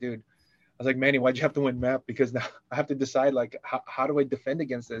playing, I was like, dude, Manny, why'd you have to win map? Because now I have to decide, like, how do I defend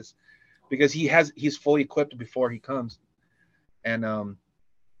against this? Because he's fully equipped before he comes. And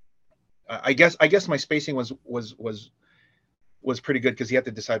I guess my spacing was pretty good because he had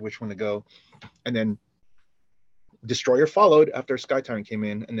to decide which one to go. And then Destroyer followed after Sky Tyrant came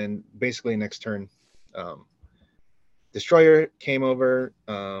in, and then basically next turn, Destroyer came over,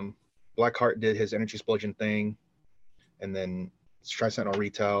 Blackheart did his energy explosion thing, and then Tri-Sentinel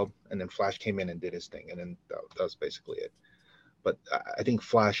retail, and then Flash came in and did his thing, and then that was basically it. But I think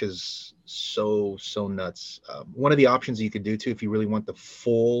Flash is so nuts. One of the options you could do too, if you really want the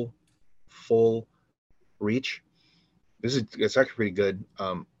full reach, it's actually pretty good.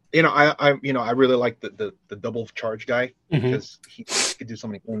 I really like the double charge guy because he could do so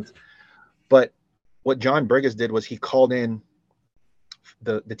many things. But what John Burgess did was he called in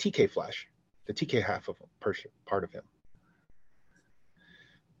the TK Flash, the TK half of part of him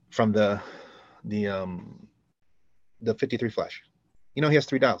from the 53 Flash. He has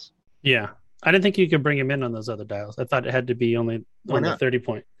 3 dials. Yeah. I didn't think you could bring him in on those other dials. I thought it had to be only on the 30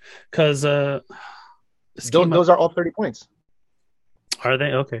 point. Because those are all 30 points. Are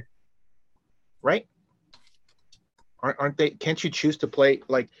they? Okay. Right? Aren't they? Can't you choose to play,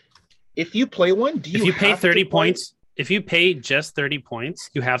 like, if you play one, do you if you pay 30 points, if you pay just 30 points,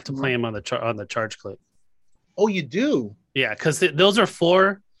 you have to play him on the charge clip. Oh, you do? Yeah, because those are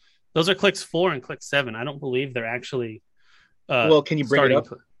clicks 4 and click 7. I don't believe they're actually well, can you bring it up?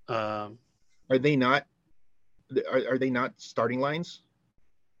 Are they not starting lines?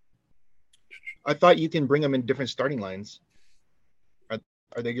 I thought you can bring them in different starting lines.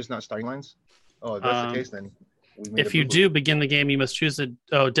 Are they just not starting lines? Oh, if that's the case, then if you do begin the game, you must choose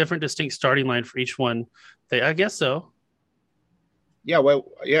a different distinct starting line for each one. I guess so. Yeah, well,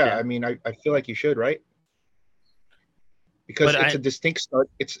 yeah. I mean, I feel like you should, right? because it's a distinct start.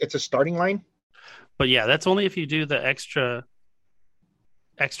 It's a starting line. But yeah, that's only if you do the extra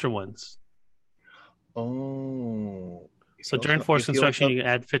ones. Oh. So during Force Construction, you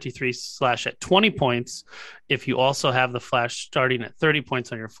add 53 slash at 20 points if you also have the Flash starting at 30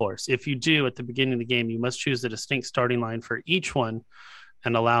 points on your Force. If you do at the beginning of the game, you must choose a distinct starting line for each one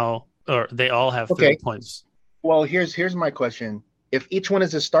and allow, or they all have 30 points. Well, here's my question. If each one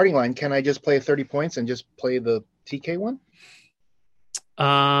is a starting line, can I just play 30 points and just play the TK one?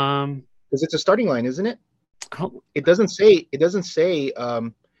 Because it's a starting line, isn't it? It doesn't say,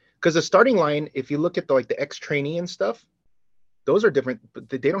 because the starting line, if you look at the X trainee and stuff, those are different, but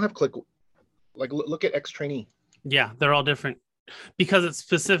they don't have click. Like, look at X trainee. Yeah, they're all different because it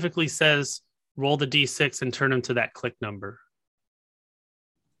specifically says roll the D6 and turn them to that click number.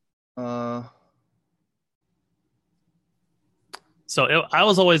 So I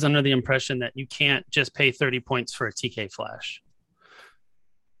was always under the impression that you can't just pay 30 points for a TK Flash.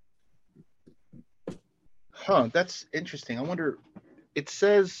 Huh, that's interesting. I wonder, it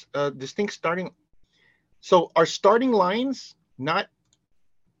says distinct starting. So are starting lines not...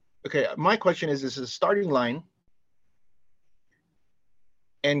 Okay, my question is a starting line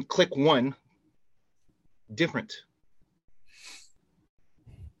and click one different?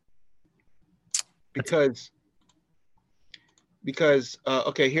 Because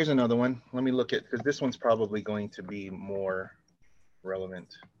okay, here's another one. Let me look at, because this one's probably going to be more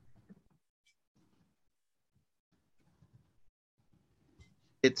relevant.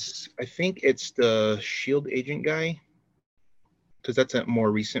 I think it's the Shield Agent guy, because that's a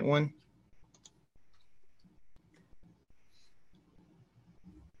more recent one.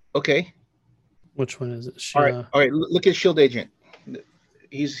 Okay. Which one is it? All right. Look at Shield Agent.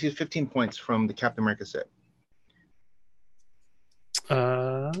 He's 15 points from the Captain America set.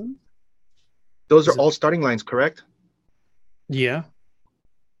 Those are all starting lines, correct? Yeah.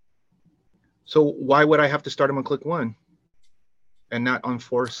 So why would I have to start him on click one and not on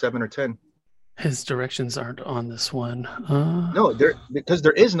 4, 7, or 10? His directions aren't on this one. No, because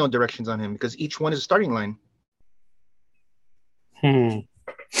there is no directions on him, because each one is a starting line. I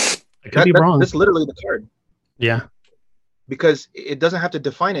could be wrong. That's literally the card. Yeah. Because it doesn't have to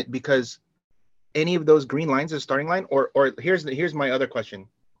define it, because any of those green lines is a starting line. Or here's my other question.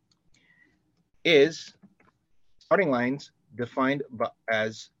 Is starting lines defined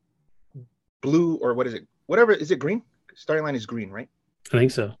as blue, or what is it? Whatever, is it green? Starting line is green, right? I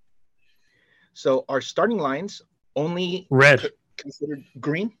think so. So are starting lines only red considered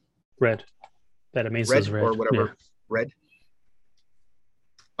green? Red. That Amaze is red. Or whatever. Yeah. Red.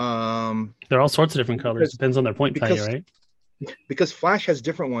 There are all sorts of different colors. Depends on their point value, right? Because Flash has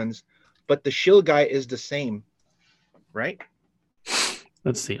different ones, but the Shield guy is the same, right?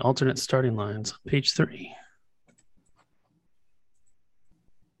 Let's see. Alternate starting lines. Page 3.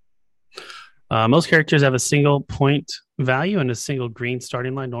 Most characters have a single point value and a single green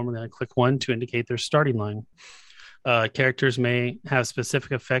starting line. Normally, I click 1 to indicate their starting line. Characters may have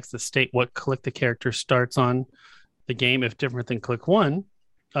specific effects that state what click the character starts on the game. If different than click 1,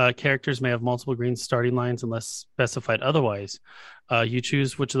 characters may have multiple green starting lines unless specified otherwise. You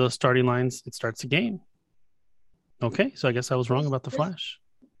choose which of those starting lines it starts the game. Okay, so I guess I was wrong about the Flash.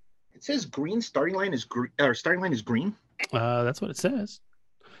 It says green starting line is green, or starting line is green. That's what it says.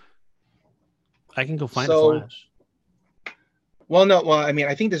 I can go find a Flash. Well, no. Well, I mean,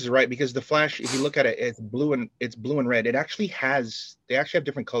 I think this is right, because the Flash, if you look at it, it's blue and red. They actually have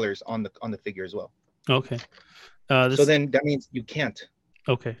different colors on the figure as well. Okay. So then that means you can't.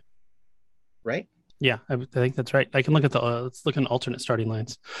 Okay. Right? Yeah, I think that's right. I can look at let's look at alternate starting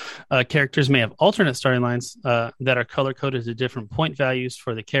lines. Characters may have alternate starting lines that are color coded to different point values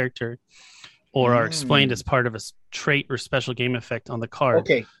for the character, or are explained as part of a trait or special game effect on the card.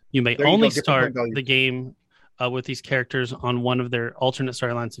 Okay. You may only start the game with these characters on one of their alternate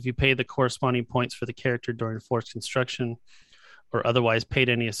starting lines if you pay the corresponding points for the character during Force Construction, or otherwise paid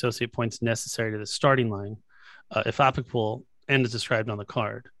any associate points necessary to the starting line, if applicable, and is described on the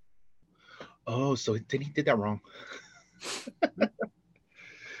card. Oh, so he did that wrong.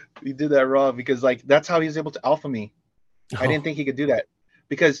 He did that wrong, because that's how he was able to alpha me. I didn't think he could do that,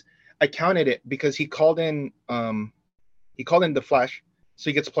 because I counted it, because he called in the Flash, so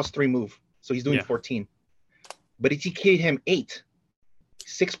he gets +3 move. So he's doing 14. But he TK'd him 8.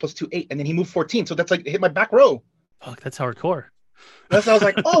 6 + 2, 8, and then he moved 14. So that's hit my back row. Fuck, that's hardcore. I was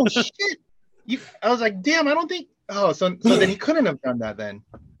like, oh shit. I was like, damn, I don't think. Oh, so then he couldn't have done that then.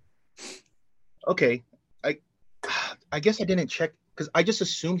 Okay. I guess I didn't check, because I just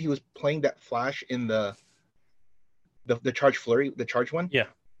assumed he was playing that Flash in the charge flurry, the charge one. Yeah.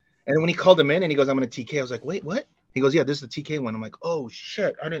 And then when he called him in and he goes, I'm going to TK, I was like, wait, what? He goes, yeah, this is the TK one. I'm like, oh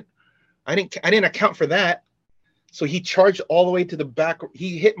shit, I didn't account for that. So he charged all the way to the back.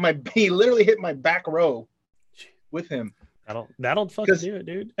 He literally hit my back row with him. That'll fucking do it,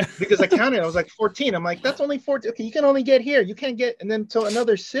 dude. Because I counted, I was like 14. I'm like, that's only 14. Okay, you can only get here. You can't get, and then till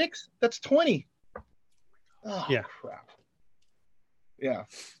another 6. That's 20. Oh yeah, crap. Yeah,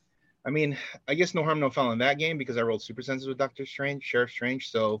 I mean, I guess no harm, no foul in that game because I rolled super senses with Sheriff Strange.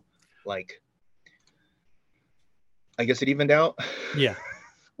 So, like, I guess it evened out. Yeah.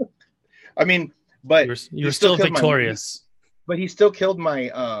 I mean, but you were still victorious. But he still killed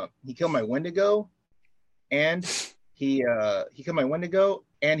my he killed my Wendigo, and he killed my Wendigo,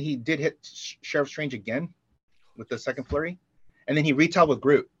 and he did hit Sheriff Strange again with the second flurry, and then he retailed with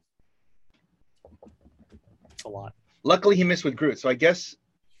Groot. That's a lot. Luckily, he missed with Groot, so I guess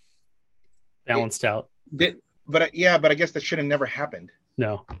balanced out. But I guess that should have never happened.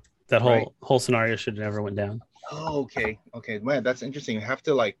 No, that whole scenario should have never went down. Oh, okay, man, that's interesting. You have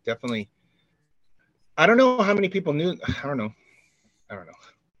to like definitely. I don't know how many people knew. I don't know.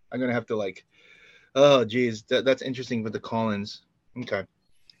 I'm gonna have to like. Oh, geez, that's interesting with the Collins. Okay,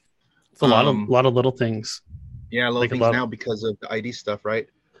 it's a lot of little things. Yeah, little things now because of the ID stuff, right?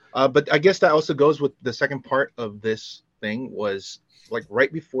 But I guess that also goes with the second part of this thing was like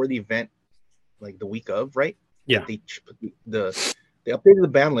right before the event, like the week of, right? Yeah. They updated the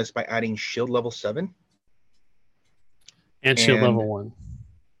ban list by adding Shield level 7 and Shield level 1.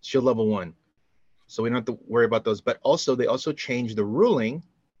 Shield level 1. So we don't have to worry about those. But also they also changed the ruling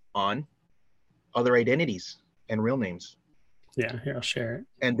on other identities and real names. Yeah, here I'll share it.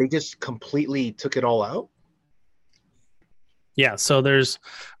 And they just completely took it all out. Yeah, so there's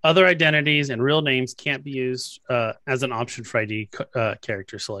other identities and real names can't be used as an option for ID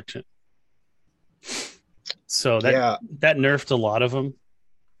character selection. So that nerfed a lot of them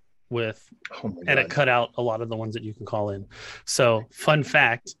and it cut out a lot of the ones that you can call in. So fun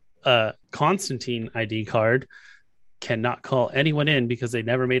fact, Constantine ID card cannot call anyone in because they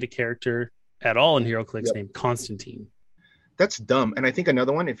never made a character at all in HeroClix named Constantine. That's dumb. And I think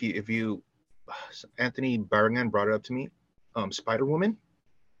another one, if you Anthony Barangan brought it up to me, Spider-Woman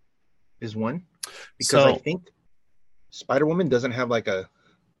is one because I think Spider-Woman doesn't have like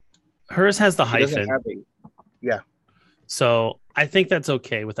hers has the hyphen. Yeah. So I think that's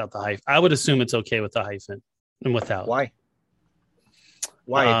okay without the hyphen. I would assume it's okay with the hyphen and without. Why?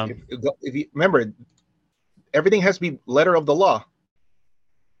 If you remember, everything has to be letter of the law.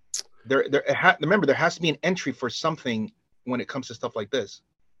 Remember, there has to be an entry for something when it comes to stuff like this.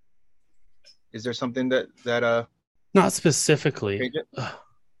 Is there something that not specifically.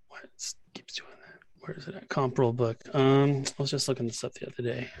 What keeps doing that? Where is it at? Comp rule book. I was just looking this up the other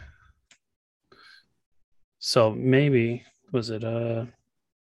day. So maybe was it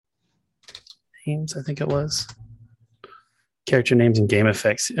names? I think it was character names and game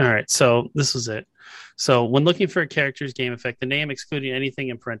effects. All right, so this was it. So when looking for a character's game effect, the name excluding anything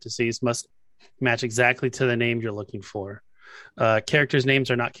in parentheses must match exactly to the name you're looking for. Characters'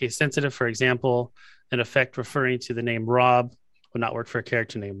 names are not case sensitive. For example, an effect referring to the name Rob would not work for a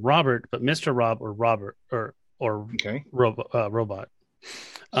character named Robert, but Mr. Rob or Robert or robot.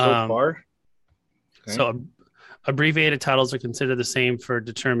 So far. Okay. So abbreviated titles are considered the same for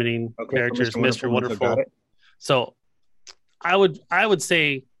determining characters. Mr. Wonderful. So I would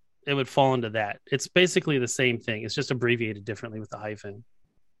say it would fall into that. It's basically the same thing. It's just abbreviated differently with the hyphen.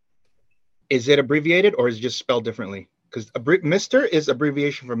 Is it abbreviated or is it just spelled differently? Because Mr. is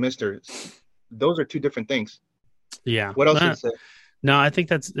abbreviation for Mr. Those are two different things. Yeah. What else did it say? No, I think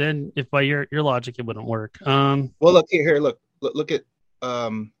that's then. If by your logic, it wouldn't work. Well, look here. Look at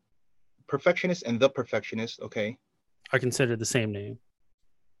Perfectionist and the Perfectionist. Okay. Are considered the same name.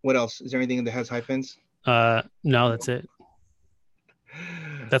 What else? Is there anything that has hyphens? No, that's it.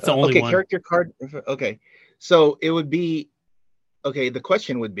 That's the only one. Character card. Okay. So it would be. Okay. The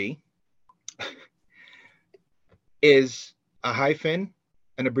question would be. Is a hyphen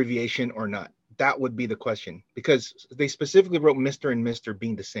an abbreviation or not? That would be the question because they specifically wrote Mr. and Mr.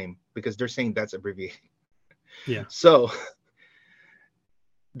 being the same because they're saying that's abbreviation. Yeah. So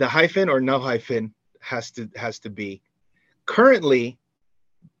the hyphen or no hyphen has to be currently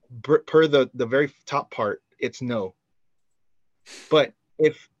per the very top part. It's no. But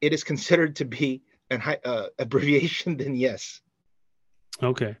if it is considered to be an abbreviation, then yes.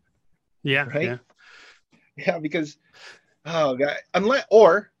 Okay. Yeah. Right. Yeah. Yeah, because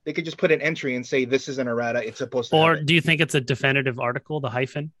or they could just put an entry and say this is an errata. It's supposed to. Or do you think it's a definitive article? The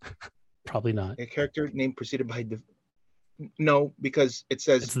hyphen? Probably not. A character name preceded by no, because it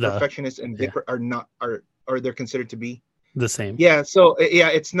says Perfectionist and Vicar are they're considered to be the same. Yeah. So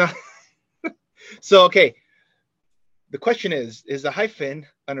it's not. So okay, the question is a hyphen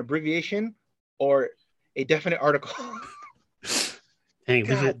an abbreviation or a definite article? Hey,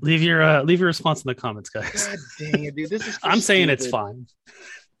 leave your response in the comments, guys. God dang it, dude. This is I'm saying stupid. it's fine.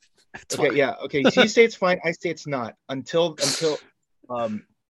 It's okay, fine. Yeah, okay. So you say it's fine, I say it's not until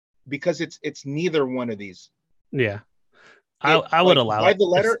because it's neither one of these. Yeah. I would allow by the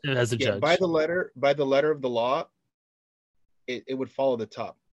letter as a judge. By the letter of the law, it would follow the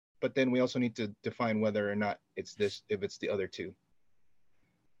top. But then we also need to define whether or not it's this, if it's the other two.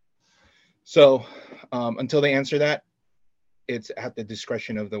 So until they answer that, it's at the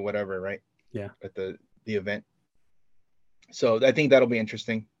discretion of the whatever, right? Yeah. At the event. So I think that'll be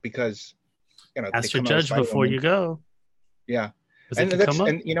interesting because ask your judge before you go. Yeah. And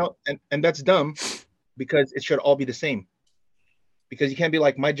that's dumb because it should all be the same. Because you can't be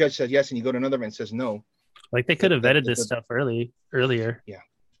like, my judge says yes and you go to another event and says no. Like they could have vetted this stuff earlier. Yeah.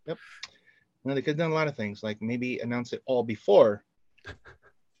 Yep. No, they could have done a lot of things, like maybe announce it all before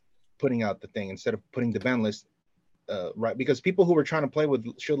putting out the thing instead of putting the ban list right, because people who were trying to play with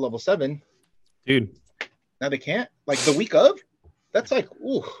Shield level 7, dude, now they can't. Like the week of, that's like,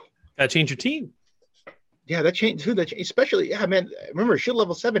 ooh, gotta change your team. Yeah, that changed too. Especially, yeah, man. Remember, Shield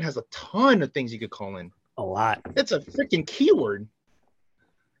level 7 has a ton of things you could call in. A lot. It's a freaking keyword.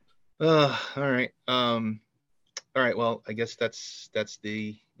 All right. All right. Well, I guess that's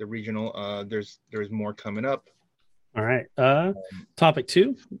the regional. There's more coming up. All right. Topic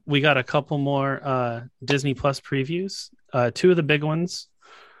 2. We got a couple more Disney Plus previews. 2 of the big ones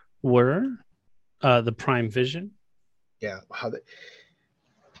were the Prime Vision. Yeah. Wow.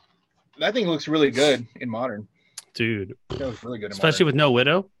 That thing looks really good in Modern. Dude. That looks really good. Especially with no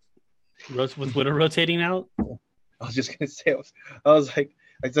Widow. With Widow rotating out. I was just gonna say. I was like,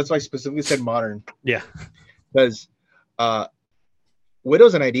 that's why I specifically said Modern. Yeah. Because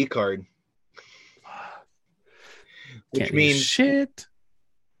Widow's an ID card. Which means shit.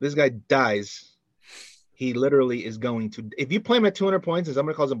 This guy dies. He literally is going to. If you play him at 200 points and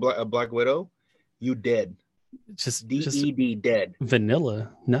somebody calls a Black Widow, you dead. Just D-E-D, dead.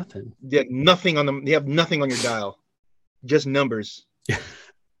 Vanilla, nothing. Yeah, nothing on them. You have nothing on your dial, just numbers. Yeah.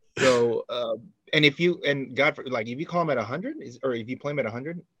 So, and if you if you call him at 100, or if you play him at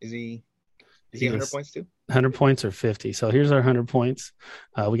 100, is he 100 points too? 100 points or 50. So here's our 100 points.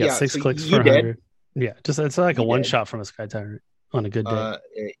 We got 6 clicks for 100. Yeah, just it's like a one shot from a Sky Tyrant on a good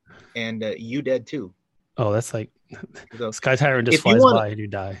day. And you dead too. Oh, that's like Sky Tyrant just flies by and you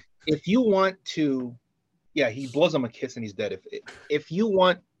die. If you want to, yeah, he blows him a kiss and he's dead. If you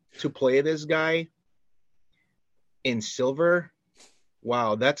want to play this guy in silver,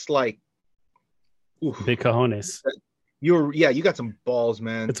 wow, that's like big cojones. You got some balls,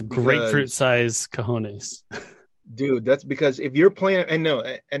 man. It's grapefruit size cojones. Dude, that's because if you're playing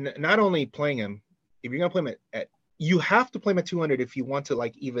and not only playing him, if you're gonna play him at you have to play him at 200 if you want to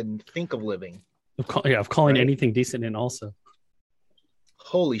like even think of living. Of calling anything decent in also.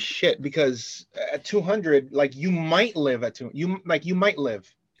 Holy shit! Because at 200, like you might live at 2. You might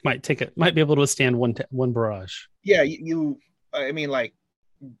live. Might be able to withstand one barrage. Yeah, I mean, like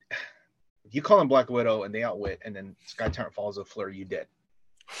if you call him Black Widow and they outwit, and then Sky Tyrant follows a flurry, you dead.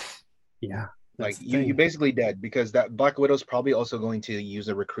 Yeah. Like you basically dead because that Black Widow's probably also going to use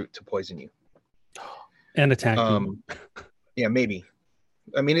a recruit to poison you and attack you. Yeah, maybe.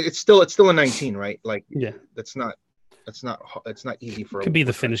 I mean, it's still a 19, right? Like, yeah, that's not easy for. It could be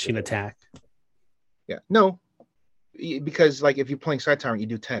the finishing attack. Yeah, no, because like if you're playing Sky Tyrant, you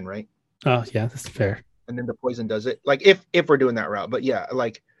do 10, right? Oh yeah, that's fair. And then the poison does it. Like if we're doing that route, but yeah,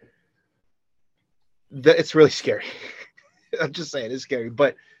 like it's really scary. I'm just saying it's scary,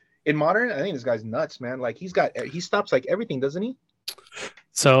 but. In Modern, I think this guy's nuts, man. Like he stops like everything, doesn't he?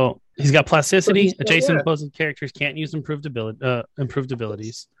 So he's got plasticity. Adjacent opposing characters can't use improved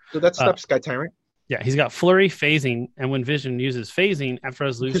abilities. So that stops Sky Tyrant. Yeah, he's got flurry, phasing, and when Vision uses phasing after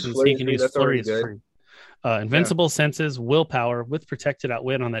resolutions, he can use flurry as free. Invincible senses, willpower with protected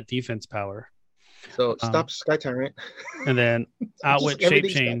outwit on that defense power. So stops Sky Tyrant. And then outwit shape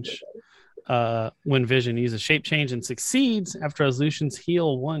change. When Vision uses shape change and succeeds after resolutions,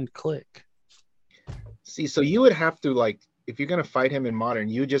 heal 1 click. See, so you would have to like if you're gonna fight him in Modern,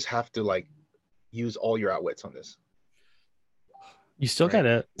 you just have to like use all your outwits on this. You still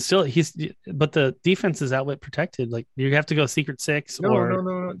gotta but the defense is outwit protected. Like you have to go Secret 6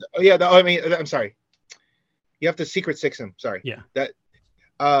 No. Oh, yeah, I mean, I'm sorry. You have to Secret 6 him. Sorry. Yeah. That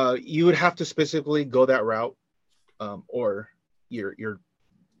you would have to specifically go that route, or you're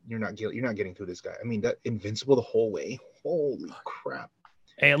not getting through this guy. I mean, that invincible the whole way. Holy crap!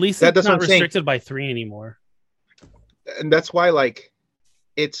 Hey, at least it's not restricted by 3 anymore. And that's why, like,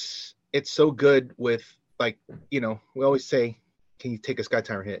 it's so good with like, we always say, can you take a Sky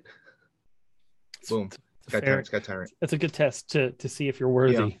Tyrant hit? Boom. Sky Tyrant. That's a good test to see if you're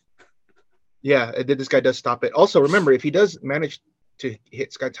worthy. Yeah, this guy does stop it. Also, remember, if he does manage to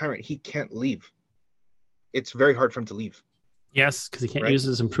hit Sky Tyrant, he can't leave. It's very hard for him to leave. Yes, because he can't use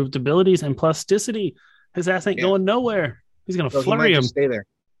his improved abilities and plasticity. His ass ain't going nowhere. He's going to flurry him. Just stay there.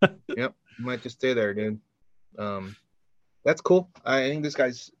 Yep, he might just stay there, dude. That's cool. I think this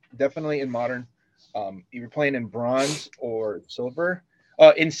guy's definitely in modern. You're playing in bronze or silver.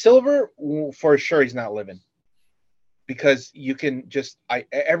 In silver, for sure, he's not living. Because you can just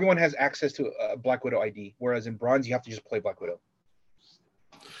everyone has access to a Black Widow ID, whereas in bronze you have to just play Black Widow.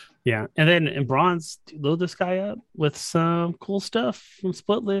 Yeah, and then in bronze, load this guy up with some cool stuff from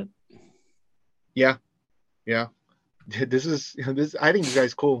Split Lip. Yeah. This. I think this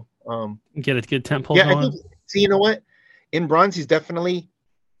guy's cool. Get a good tempo. Yeah, I think. See, you know what? In bronze, he's definitely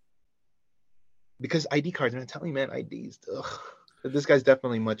because ID cards. I'm telling you, man, IDs. Ugh. This guy's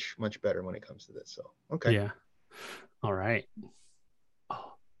definitely much better when it comes to this. So okay. Yeah. All right.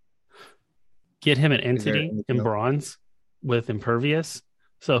 Oh. Get him an entity in bronze with impervious,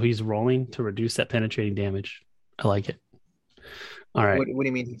 so he's rolling to reduce that penetrating damage. I like it. All right. What do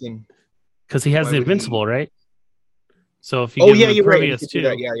you mean he can? Because he has the invincible, right? So if you give him impervious too,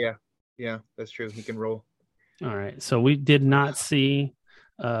 yeah, that's true. He can roll. All right. So we did not see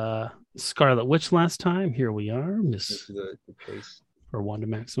Scarlet Witch last time. Here we are, Miss the case for Wanda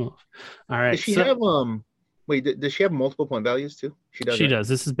Maximoff. All right. Does she have Wait, does she have multiple point values too? She does. She does.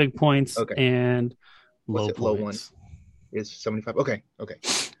 This is big points and low points. Low one is 75. Okay.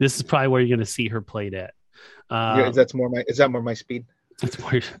 This is probably where you're going to see her played at. Is that more my speed? That's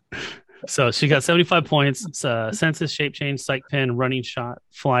more. So she got 75 points. Senses, shape change, psych pen, running shot,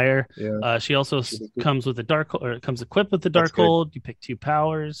 flyer. Yeah. She also comes with comes equipped with the dark hold. You pick 2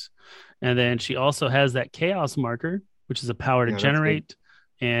 powers, and then she also has that chaos marker, which is a power to generate,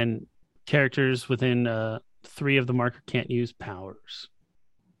 and characters within 3 of the marker can't use powers.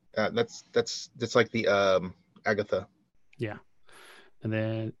 That's like the Agatha. Yeah. And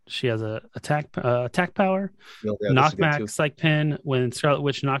then she has a attack power, knockback, psych pen. When Scarlet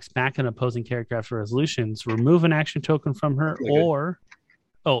Witch knocks back an opposing character after resolutions, remove an action token from her, or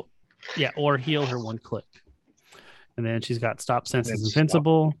heal her 1 click. And then she's got stop senses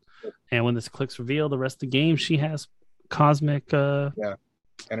invincible. And when this click's revealed, the rest of the game she has cosmic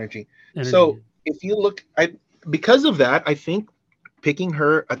energy. So if you look, because of that, I think picking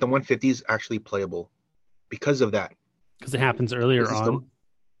her at the 150 is actually playable. Because of that. Because it happens earlier on.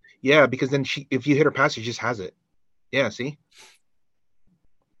 Because then if you hit her pass, she just has it. Yeah, see?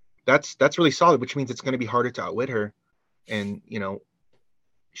 That's really solid, which means it's going to be harder to outwit her. And,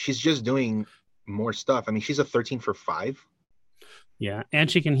 she's just doing more stuff. I mean, she's a 13 for 5. Yeah, and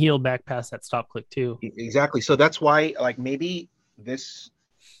she can heal back past that stop click too. Exactly. So that's why, maybe the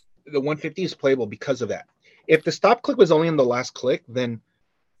 150 is playable because of that. If the stop click was only on the last click, then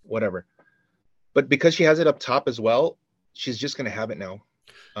whatever. But because she has it up top as well, she's just going to have it now.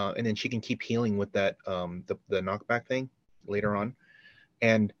 And then she can keep healing with that, the knockback thing later on.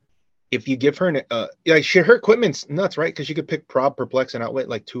 And if you give her her equipment's nuts, right? Because she could pick prob, perplex, and outwit,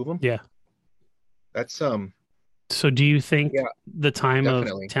 2 of them. Yeah. That's, So do you think the time of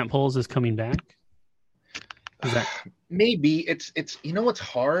temples is coming back? Maybe it's what's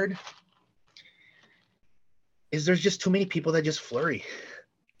hard is there's just too many people that just flurry.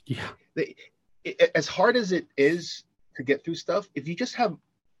 Yeah. As hard as it is to get through stuff, if you just have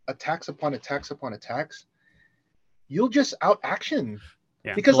attacks upon attacks upon attacks, you'll just out action.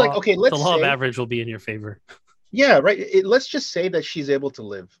 Yeah. Because let's the law of average will be in your favor. Yeah, right. Let's just say that she's able to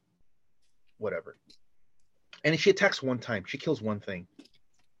live, whatever. And if she attacks 1 time, she kills 1 thing.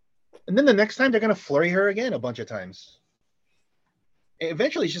 And then the next time they're gonna flurry her again a bunch of times. And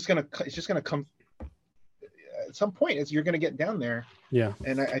eventually, it's just gonna come. At some point, you're gonna get down there. Yeah.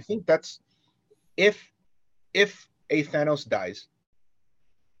 And I think that's if a Thanos dies,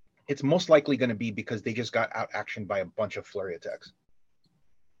 it's most likely going to be because they just got out actioned by a bunch of flurry attacks.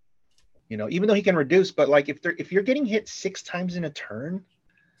 Even though he can reduce, but if you're getting hit 6 times in a turn,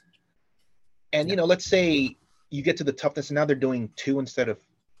 and let's say you get to the toughness and now they're doing 2 instead of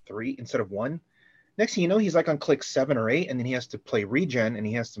 3 instead of 1. Next thing you know, he's on click 7 or 8, and then he has to play regen and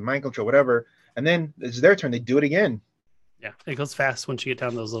he has to mind control, whatever. And then it's their turn. They do it again. Yeah, it goes fast once you get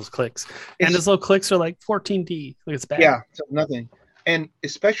down those clicks. And those little clicks are 14D. It's bad. Yeah, so nothing. And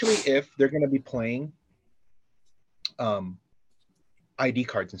especially if they're going to be playing ID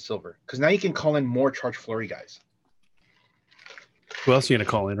cards in silver. Because now you can call in more charge flurry guys. Who else are you going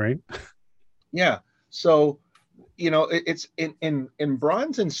to call in, right? Yeah. So it's in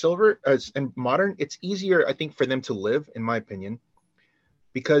bronze and silver as in modern, it's easier, I think, for them to live, in my opinion,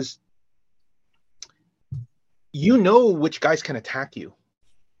 because which guys can attack you.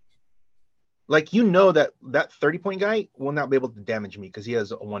 Like, that 30-point guy will not be able to damage me because he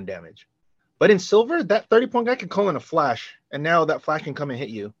has a 1 damage. But in silver, that 30-point guy can call in a flash, and now that flash can come and hit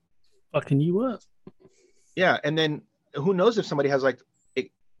you. Fucking you up. Yeah, and then who knows if somebody has like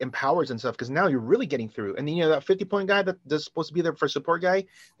empowers and stuff, because now you're really getting through. And then that 50-point guy that's supposed to be there for support guy,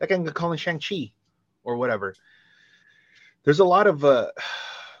 that guy can call in Shang-Chi or whatever. There's a lot of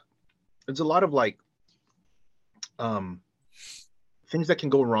like things that can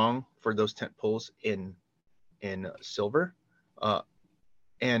go wrong for those tent poles in silver.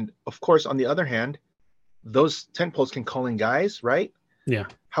 And of course, on the other hand, those tent poles can call in guys, right? Yeah.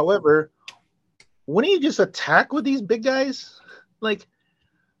 However, wouldn't you just attack with these big guys? Like,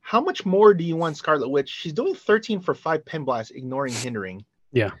 how much more do you want Scarlet Witch? She's doing 13 for 5 pen blasts, ignoring hindering.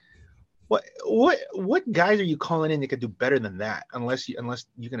 Yeah. What guys are you calling in that could do better than that? Unless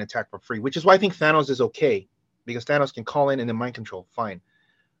you can attack for free, which is why I think Thanos is okay, because Thanos can call in and then mind control, fine.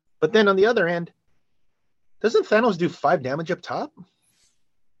 But then on the other end, doesn't Thanos do 5 damage up top?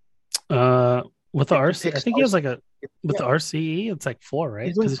 With the RC, I think he has like the RCE, it's like 4, right?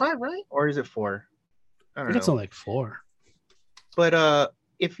 He's doing 5, right? Or is it 4? I don't know. It's only like 4. But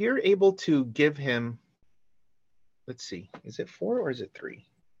if you're able to give him, let's see, is it 4 or is it 3?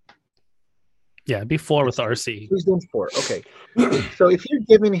 Yeah, it'd be 4 with the RCE. He's doing 4. Okay. So if you're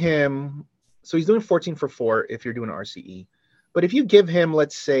giving him, so he's doing 14 for 4 if you're doing RCE. But if you give him,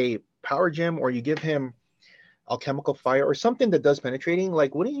 let's say, Power Gem, or you give him Alchemical Fire or something that does penetrating,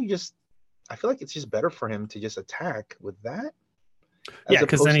 like, wouldn't you just, I feel like it's just better for him to just attack with that. Yeah,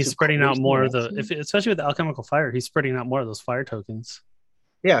 because then he's spreading out more of especially with the Alchemical Fire, he's spreading out more of those fire tokens.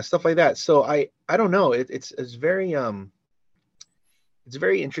 Yeah, stuff like that. So I don't know. It's very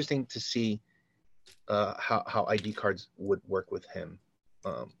interesting to see how ID cards would work with him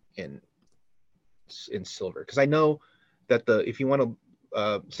in silver, because I know that if you want to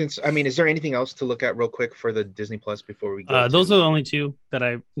is there anything else to look at real quick for the Disney Plus before we go? Those are the only 2 that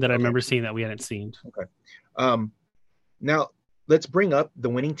I remember seeing that we hadn't seen. Okay. Now let's bring up the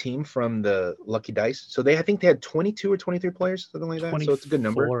winning team from the Lucky Dice. So I think they had 22 or 23 players, something like that. So it's a good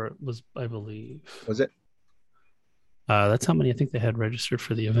number. Was, I believe. Was it? That's how many I think they had registered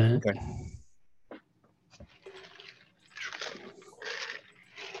for the event. Okay.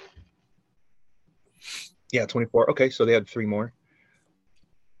 Yeah, 24. Okay, so they had 3 more.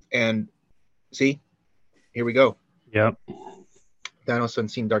 And see, here we go. Yep. Thanos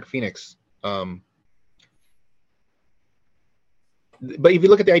Unseen Dark Phoenix. But if you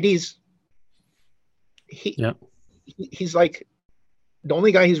look at the IDs, he's like, the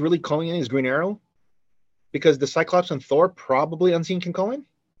only guy he's really calling in is Green Arrow, because the Cyclops and Thor probably Unseen can call in.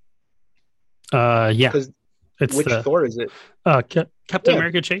 Yeah. Which Thor is it? Captain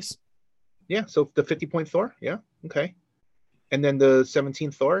America Chase. Yeah, so the 50-point Thor. Yeah, okay. And then the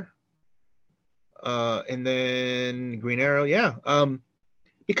 17th Thor. And then Green Arrow. Yeah.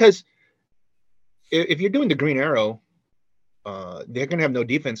 Because if you're doing the Green Arrow, they're going to have no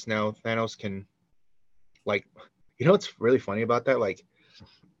defense now. Thanos can, like, what's really funny about that? Like,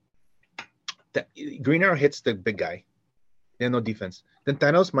 that Green Arrow hits the big guy. They have no defense. Then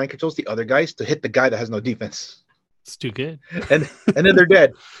Thanos mind controls the other guys to hit the guy that has no defense. It's too good. And then they're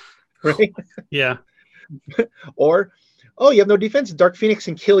dead. Right? Yeah. Or, you have no defense. Dark Phoenix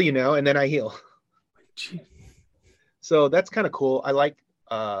can kill you now, and then I heal. Gee. So that's kind of cool. I like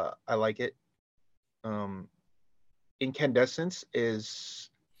it. Incandescence is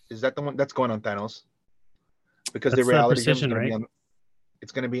that the one that's going on Thanos? Because that's the reality precision, is right?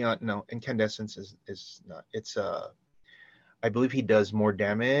 It's going to be on. No, Incandescence is not. It's I believe he does more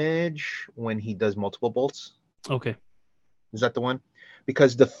damage when he does multiple bolts. Okay. Is that the one?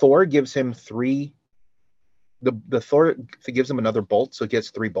 Because the Thor gives him 3. The Thor gives him another bolt, so he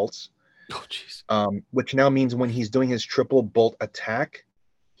gets 3 bolts. Oh, jeez. Which now means when he's doing his triple bolt attack,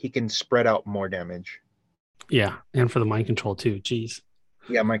 he can spread out more damage. Yeah, and for the mind control too. Jeez.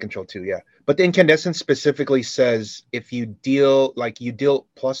 Yeah, mind control too. Yeah, but the Incandescence specifically says if you deal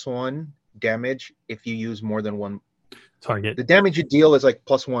 +1 damage if you use more than 1 target. The damage you deal is like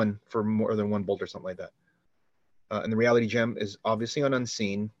 +1 for more than 1 bolt or something like that. And the Reality Gem is obviously on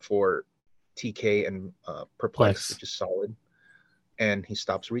Unseen for TK and Perplex, which is solid. And he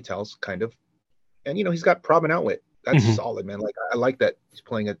stops retells, kind of. And, he's got Prob and Outwit. That's solid, man. Like, I like that he's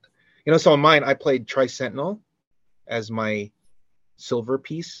playing it. So on mine, I played Tri-Sentinel as my silver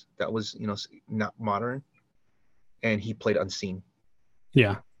piece. That was, not modern. And he played Unseen.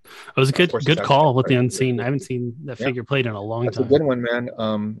 Yeah. It was a Of course, it's good out call with the there. unseen. I haven't seen that Yeah, figure played in a long that's a time. good one, man.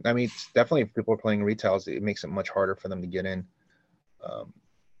 I mean, it's definitely if people are playing retails, it makes it much harder for them to get in. Um,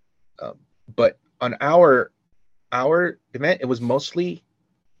 but on our event, it was mostly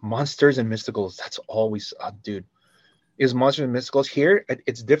monsters and mysticals. That's all we saw, dude. It was monsters and mysticals. Here,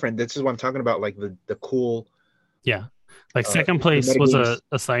 it's different. This is what I'm talking about, like the cool. Yeah. Like second The place was metagames.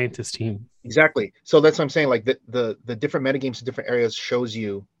 a scientist team. Exactly. So that's what I'm saying. Like the different metagames in different areas shows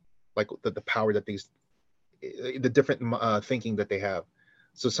you like the power that the different thinking that they have.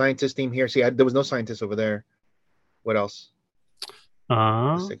 So scientist team here. See, there was no scientist over there. What else?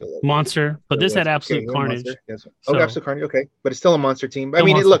 Monster, but this had absolute carnage. Yes. Oh, So, absolute carnage. Okay, but it's still a monster team. I Still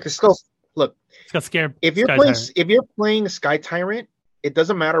mean, monster. look, it's still look. it's got scared. If you're Sky playing, Tyrant. if you're playing Sky Tyrant, it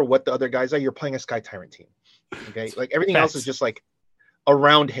doesn't matter what the other guys are. You're playing a Sky Tyrant team. Okay, like everything else is Facts. just like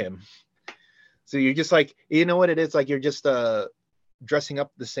around him. So you're just like, you know what it is? Like you're just dressing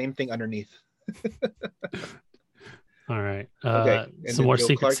up the same thing underneath. All right. Okay. And Some then more Joe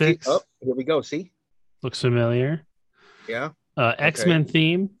Secret Clark. Six. Oh, here we go. See? Looks familiar. Yeah. X-Men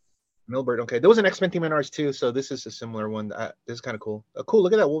theme. Milbert. Okay. There was an X-Men team in ours too. So this is a similar one. This is kind of cool. Cool.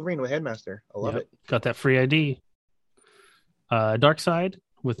 Look at that Wolverine with Headmaster. I love it. Got that free ID. Dark Side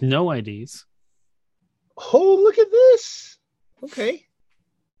with no IDs. Oh, look at this. Okay.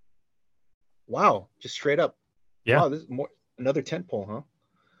 Wow. Just straight up. Yeah. Wow. This is another tent pole, huh?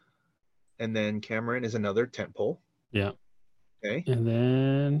 And then Cameron is another tent pole. Yeah. Okay. And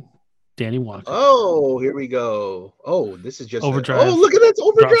then Danny Walker. Oh, here we go. Oh, this is just Overdrive. Oh, look at that. It's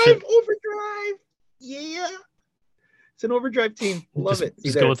Overdrive. Dropship. Overdrive. Yeah. It's an Overdrive team. Love it.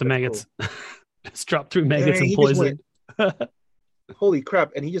 Just go with the maggots. Cool. Just drop through maggots Yeah, and poison. Holy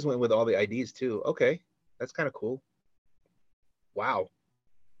crap. And he just went with all the IDs too. Okay. That's kind of cool. Wow.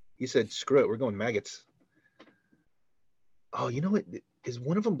 He said, screw it. We're going maggots. Oh, you know what? Is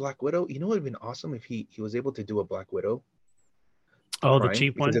one of them Black Widow? You know what would have been awesome if he was able to do a Black Widow? Oh, the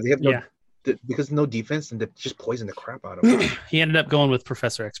cheap one? They have because no defense and they just poison the crap out of him. He ended up going with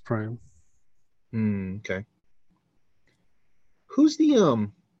Professor X Prime. Okay. Who's the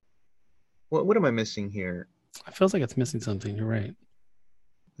what am I missing here? It feels like it's missing something. You're right.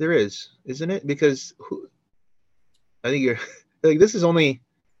 There is, isn't it? Because I think you're like this is only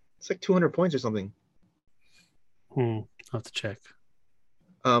it's like 200 points or something. I'll have to check.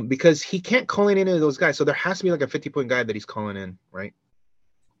 Because he can't call in any of those guys, so there has to be like a 50-point guy that he's calling in, right?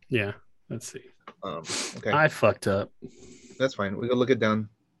 Yeah. Let's see. Okay. I fucked up. That's fine. We can look it down.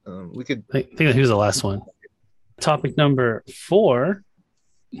 We could. I think that he was the last one. Topic number 4.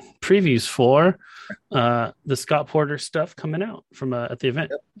 Previews for the Scott Porter stuff coming out from at the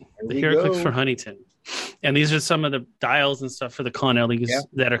event. Yep. The HeroClix for Huntington. And these are some of the dials and stuff for the Con Ellies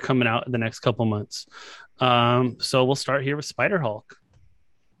that are coming out in the next couple months. So we'll start here with Spider Hulk.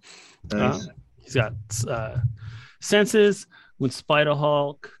 Nice. He's got senses. When Spider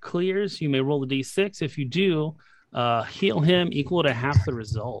Hulk clears, you may roll a d6. If you do, heal him equal to half the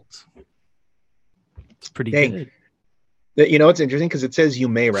result. It's pretty good. You know, it's interesting because it says you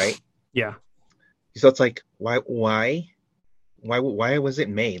may, right? Yeah. So it's like, why was it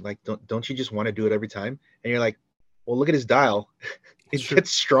may? Like, don't you just want to do it every time? And you're like, well, look at his dial. It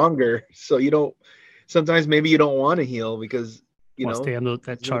gets stronger. So you don't. Sometimes maybe you don't want to heal because you know stay on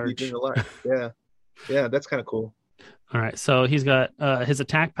that charge. Yeah, that's kind of cool. All right, so he's got his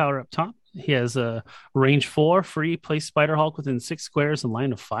attack power up top. He has a range 4, free, place Spider Hulk within 6 squares in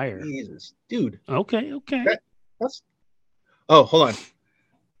line of fire. Jesus, dude. Okay. That's. Oh, hold on.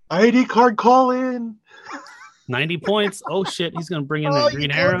 ID card call in. 90 points. Oh shit, he's gonna bring in the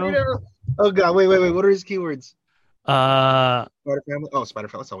Green Arrow. Oh god, wait. What are his keywords? Spider Family. Oh, Spider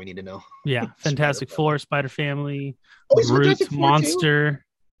Family. That's all we need to know. Yeah, Fantastic Four, Spider Family, Brute, Monster,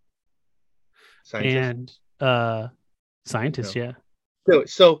 Scientist. and Scientist. No. Yeah.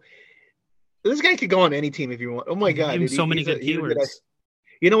 So this guy could go on any team if you want. Oh my god, so many good keywords.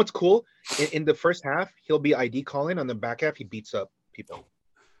 You know what's cool? In the first half, he'll be ID calling. On the back half, he beats up people.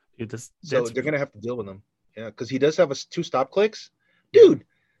 Dude, so they're gonna have to deal with him. Yeah, because he does have 2 stop clicks. Dude,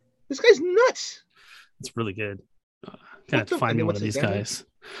 this guy's nuts. It's really good. Kind of find one of these guys.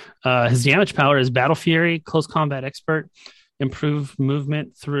 His damage power is Battle Fury, Close Combat Expert, improved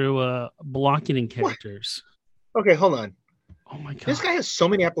movement through blocking in characters. What? Okay, hold on. Oh my god, this guy has so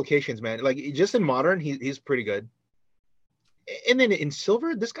many applications, man. Like just in modern, he's pretty good. And then in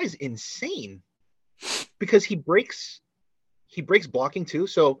silver, this guy's insane because he breaks blocking too.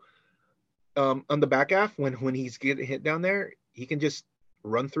 So on the back half, when he's getting hit down there, he can just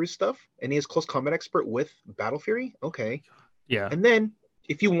run through stuff, and he has Close Combat Expert with Battle Fury. Okay. Yeah. And then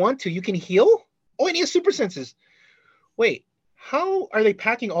if you want to, you can heal. Oh, and he has super senses. Wait, How are they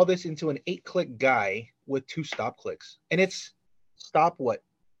packing all this into an 8-click guy with 2 stop clicks? And it's stop what?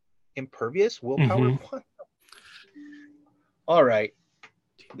 Impervious? Willpower? Mm-hmm. What? All right.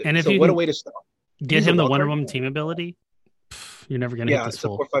 And if so you what a way to stop. get him the Wonder Woman team ability, you're never gonna hit this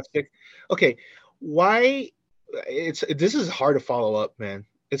full. 4, 5, 6. Okay. Why this is hard to follow up, man.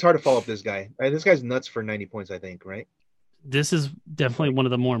 It's hard to follow up this guy. This guy's nuts for 90 points, I think, right? This is definitely one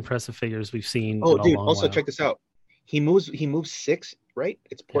of the more impressive figures we've seen. Oh, dude, also check this out. He moves 6, right?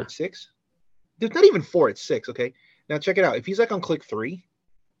 It's port 6. There's not even 4, it's 6, okay? Now check it out. If he's like on click 3,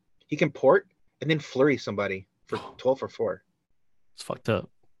 he can port and then flurry somebody for 12 for 4. It's fucked up.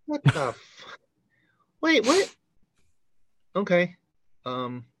 What the Wait, what? Okay.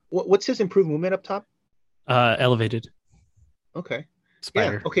 What's his improved movement up top? Elevated. Okay.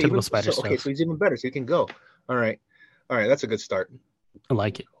 Spider. Yeah, okay. Typical spider stuff. Okay, so he's even better. So he can go. All right. That's a good start. I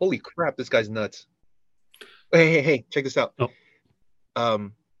like it. Holy crap, this guy's nuts. Hey, check this out. Oh.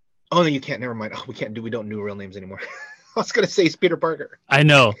 No, you can't. Never mind. Oh, we don't do real names anymore. I was gonna say it's Peter Parker. I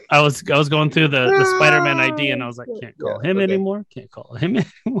know. I was going through the Spider-Man ID, and I was like, can't call him anymore. Can't call him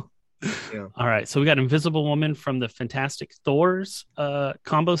anymore. Yeah. All right. So we got Invisible Woman from the Fantastic Thor's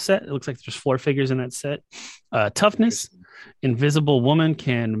combo set. It looks like there's 4 figures in that set. Toughness. Invisible Woman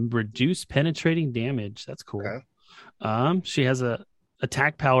can reduce penetrating damage. That's cool. Okay. She has a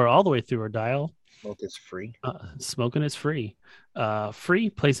attack power all the way through her dial. Smoke is free. Smoking is free. Free.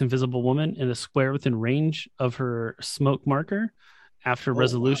 Place Invisible Woman in a square within range of her smoke marker. After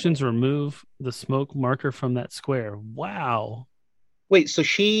resolutions, remove the smoke marker from that square. Wow. Wait, so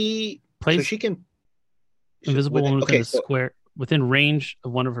she can Invisible Woman within a square within range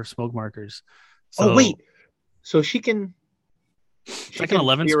of one of her smoke markers. So, wait. So she can. It's like an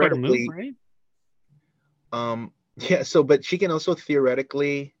 11 square move, right? Yeah. So, but she can also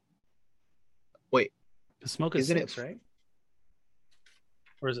theoretically. Wait. The smoke is 6, right?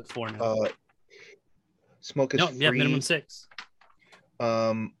 Or is it 4 now? Smoke is free. Yeah, minimum 6.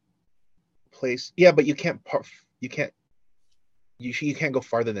 Place. Yeah, but you can't. You can't go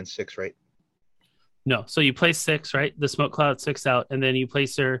farther than 6, right? No. So you place 6, right? The smoke cloud 6 out, and then you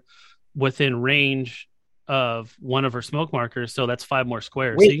place her within range of one of her smoke markers. So that's 5 more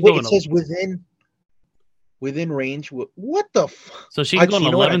squares. Wait, so it says within range. What the? So she can go in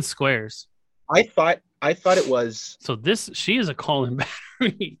 11 squares. I thought it was. So she is a call-in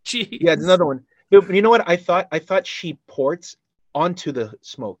battery. Jeez. Yeah, there's another one. But you know what? I thought she ports onto the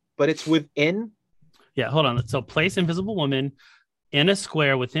smoke, but it's within. Yeah, hold on. So place Invisible Woman in a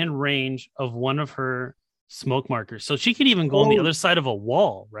square within range of one of her smoke markers. So she could even go on the other side of a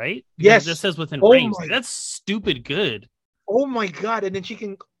wall, right? Because yes. It just says within range. That's stupid good. Oh my God. And then she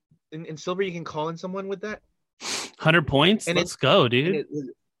can, in Silver, you can call in someone with that? 100 points? Let's go, dude.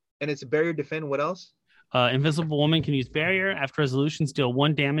 And it's a barrier defend. What else? Invisible Woman can use barrier. After resolutions, deal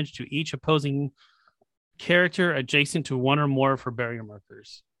 1 damage to each opposing character adjacent to one or more of her barrier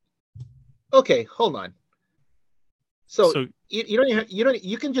markers. Okay, hold on. So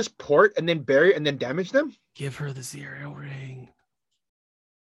you can just port and then barrier and then damage them? Give her the Zero ring.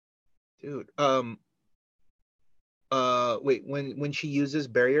 Dude, wait, when she uses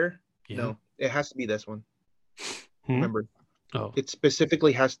barrier? Yeah. No, it has to be this one. Remember. Oh. It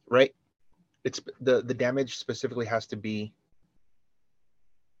specifically has, right? It's the damage specifically has to be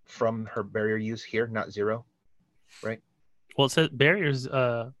from her barrier use here, not 0, right? Well, it says barriers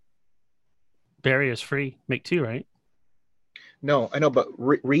free. Make 2, right? No, I know, but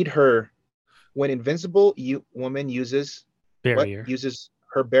read her. When Invincible Woman uses barrier, uses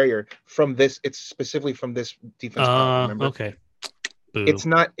her barrier from this. It's specifically from this defense. Remember? Okay. Boo. It's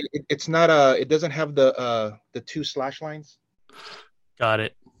not. It's not. It doesn't have the 2 slash lines. Got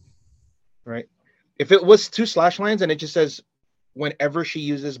it. Right. If it was 2 slash lines and it just says whenever she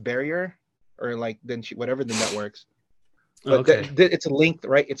uses barrier, or like then she whatever, then that works. But okay. It's linked,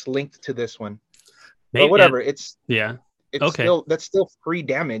 right? It's linked to this one. Maybe, but whatever. It's okay. That's still free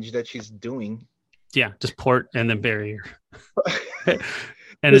damage that she's doing. Yeah, just port and then barrier.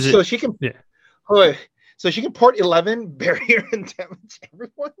 And she can. Yeah. Oh, so she can port 11 barrier and damage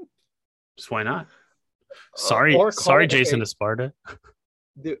everyone. Just why not? Sorry, Jason to Sparta.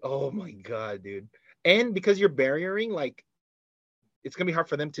 Dude, oh my God, dude! And because you're barriering, like, it's gonna be hard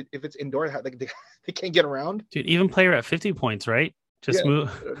for them to if it's indoor. Like they can't get around. Dude, even play her at 50 points, right? Just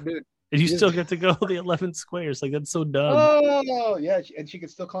move. Dude, and you still get to go the 11 squares. Like, that's so dumb. Oh yeah, and she can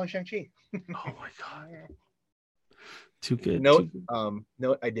still call in Shang-Chi. Oh my God. Too good. No,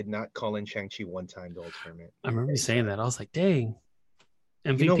 no, I did not call in Shang-Chi one time the whole tournament. I remember you saying that. I was like, dang.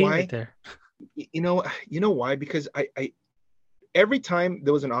 MVP you know why? right there. You know why? Because I every time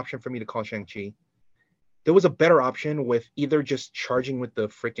there was an option for me to call Shang-Chi, there was a better option with either just charging with the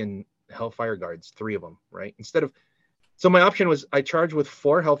freaking Hellfire Guards, 3 of them, right? So my option was I charge with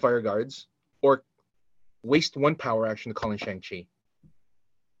 4 Hellfire Guards or waste 1 power action to call in Shang-Chi.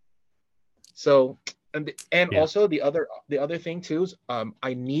 So, and also the other thing too is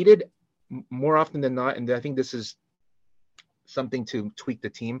I needed more often than not, and I think this is something to tweak the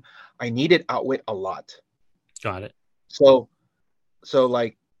team. I needed Outwit a lot. Got it. So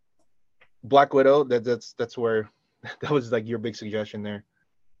like Black Widow, that's where that was like your big suggestion there.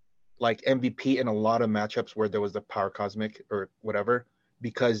 Like MVP in a lot of matchups where there was the Power Cosmic or whatever,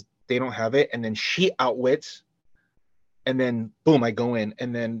 because they don't have it, and then she outwits, and then boom, I go in.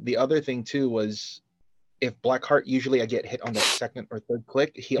 And then the other thing too was if Blackheart, usually I get hit on the second or third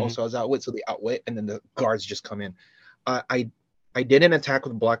click, he also has outwit, so the outwit, and then the guards just come in. I didn't attack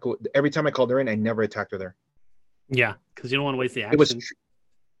with Blackwood. Every time I called her in, I never attacked her there. Yeah, because you don't want to waste the action.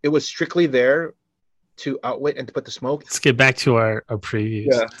 It was strictly there to outwit and to put the smoke. Let's get back to our previews.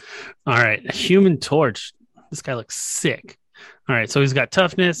 Yeah. All right. Human Torch. This guy looks sick. All right. So he's got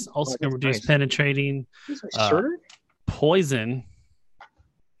toughness, also can reduce penetrating, poison.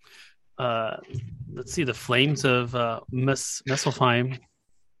 Let's see, the flames of Messelheim.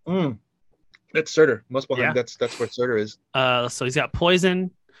 That's Surtur. Muspelheim. That's where Surtur is. So he's got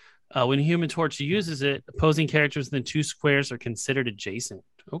poison. When Human Torch uses it, opposing characters within 2 squares are considered adjacent.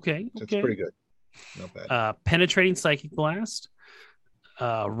 Okay. That's pretty good. Not bad. Penetrating Psychic Blast.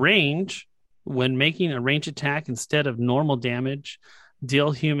 Range. When making a range attack instead of normal damage,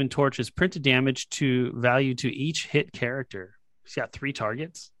 deal Human Torch's printed damage to value to each hit character. He's got 3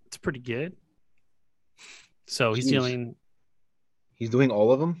 targets. It's pretty good. So he's dealing. He's doing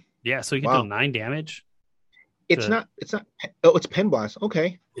all of them? Yeah, so he can deal 9 damage. It's not. Oh, it's Pen Blast.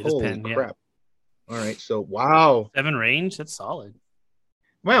 Okay. Holy crap. All right. So, wow. 7 range. That's solid.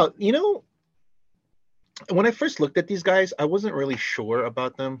 Wow. When I first looked at these guys, I wasn't really sure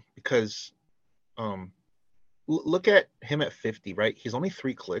about them because look at him at 50, right? He's only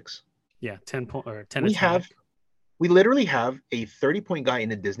 3 clicks. Yeah, 10 attack. We literally have a 30-point guy in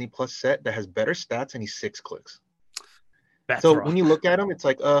the Disney Plus set that has better stats and he's 6 clicks. That's so rough. When you look at him, it's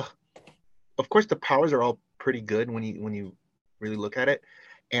like, of course the powers are all pretty good when you really look at it,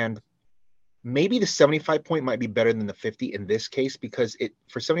 and maybe the 75 point might be better than the 50 in this case, because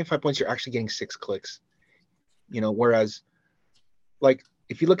for 75 points you're actually getting 6 clicks, whereas like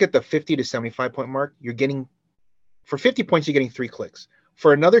if you look at the 50 to 75 point mark, you're getting, for 50 points you're getting 3 clicks,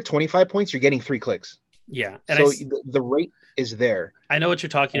 for another 25 points you're getting 3 clicks. Yeah, and so the rate is there. I know what you're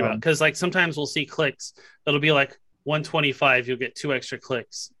talking about, because like sometimes we'll see clicks, it'll be like 125, you'll get 2 extra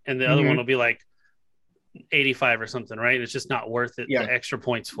clicks, and the other one will be like 85 or something, right? It's just not worth it, the extra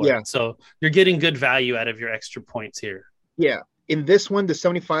points for it. So you're getting good value out of your extra points here. Yeah. In this one, the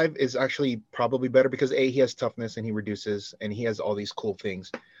 75 is actually probably better because he has toughness and he reduces and he has all these cool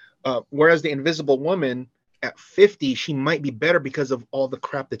things. Whereas the Invisible Woman at 50, she might be better because of all the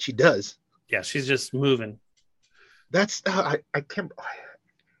crap that she does. Yeah, she's just moving. That's I can't.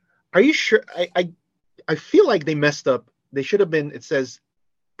 Are you sure? I feel like they messed up. They should have been. It says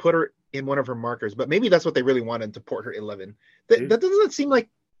put her in one of her markers, but maybe that's what they really wanted, to port her 11. That doesn't seem like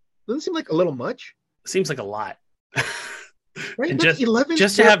a little much. Seems like a lot. Right? And just 11,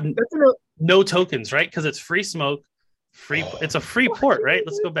 just to have no tokens, right? Because it's free smoke, it's a free port, right?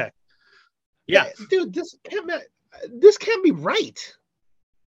 Let's go back. Yeah, dude, this can't be right.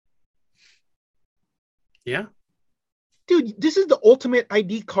 Yeah, dude, this is the ultimate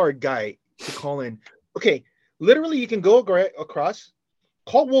ID card guy to call in. Okay, literally, you can go across,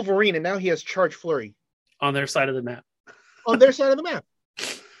 call Wolverine, and now he has Charge Flurry on their side of the map. Let's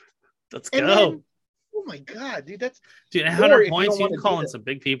go. Then, oh my god, dude, that's 100 points. You can call in some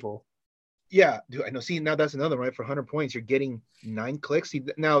big people. Yeah, dude, I know. See, now that's another right. For 100 points, you're getting 9 clicks.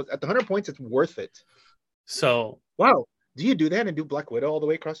 Now at the 100 points, it's worth it. So wow, do you do that and do Black Widow all the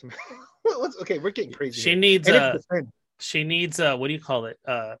way across the map? Okay, we're getting crazy. She needs what do you call it?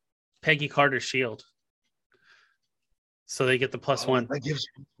 Peggy Carter's shield. So they get the +1. That gives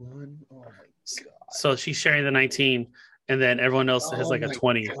you 1. Oh my god. So she's sharing the 19, and then everyone else has like a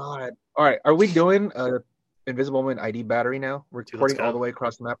 20. God. All right, are we doing Invisible Woman ID battery now? We're porting all the way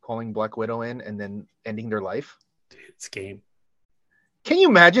across the map, calling Black Widow in, and then ending their life. Dude, it's game. Can you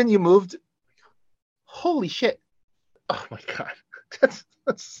imagine you moved? Holy shit! Oh my god, that's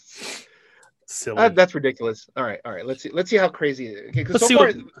silly. That's ridiculous. All right. Let's see how crazy it is. Okay, because so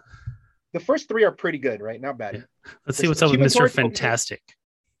far the first 3 are pretty good, right? Not bad. Yeah. Let's see what's up with Mr. Fantastic.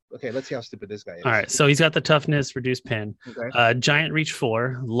 Okay, let's see how stupid this guy is. All right, so he's got the toughness, reduced pen, giant reach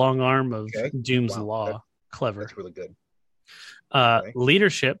 4, long arm of Doom's Law. Clever. That's really good.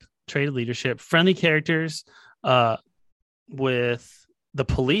 Leadership, Trait leadership. Friendly characters with the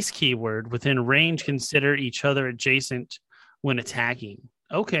police keyword within range consider each other adjacent when attacking.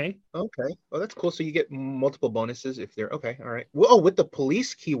 Okay. Okay. Oh, that's cool. So you get multiple bonuses if they're okay. All right. Well, with the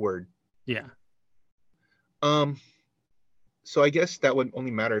police keyword. Yeah. So I guess that would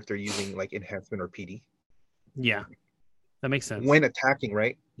only matter if they're using like enhancement or PD. Yeah. That makes sense. When attacking,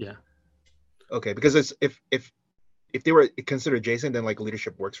 right? Yeah. Okay, because it's if they were considered adjacent, then like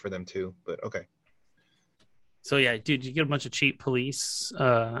leadership works for them too. But okay. So yeah, dude, you get a bunch of cheap police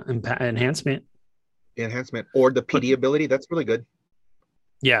enhancement. Enhancement or the PD ability, that's really good.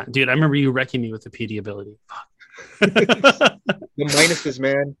 Yeah, dude, I remember you wrecking me with the PD ability. The minuses,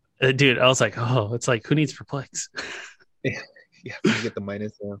 man. Dude, I was like, oh, it's like, who needs perplex? Yeah, you get the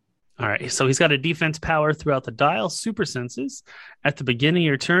minus. Yeah. All right, so he's got a defense power throughout the dial, super senses. At the beginning of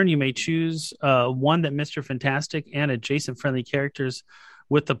your turn, you may choose one that Mr. Fantastic and adjacent friendly characters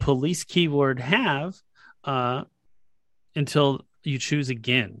with the police keyword have until you choose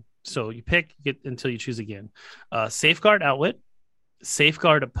again. So you pick until you choose again. Safeguard Outwit,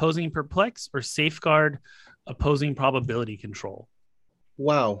 Safeguard Opposing Perplex, or Safeguard Opposing Probability Control.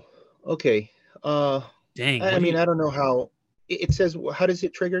 Wow. Okay. Dang. I mean, I don't know how it says. How does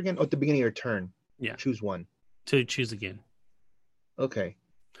it trigger again? Oh, at the beginning of your turn. Yeah. Choose one. To choose again. Okay.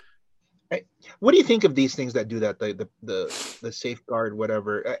 What do you think of these things that do that? The safeguard,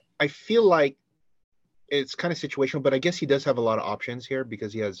 whatever. I feel like it's kind of situational, but I guess he does have a lot of options here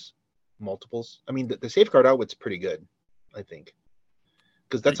because he has multiples. I mean, the safeguard outwit's pretty good, I think,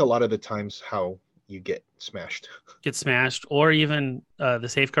 because that's a lot of the times how you get smashed. Get smashed, or even the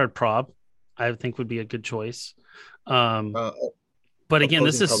safeguard prob, I think would be a good choice. But again,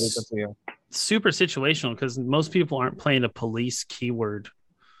 this is super situational because most people aren't playing a police keyword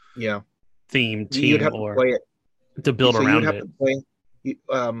theme team you'd have or to, play it. To build so around you'd have it. To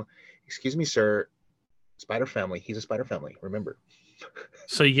play, excuse me, sir. Spider Family. He's a Spider Family. Remember.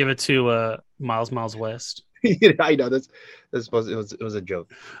 So you give it to Miles West. I know that's supposed. It was a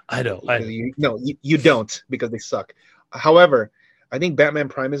joke. I know. You don't because they suck. However, I think Batman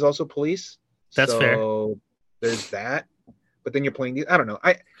Prime is also police. That's fair. There's that. But then you're playing these. I don't know.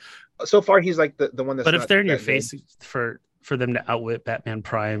 So far he's like the one that's. But if they're in your face for them to outwit Batman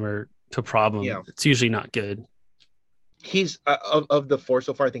Prime or to problem, it's usually not good. He's of the four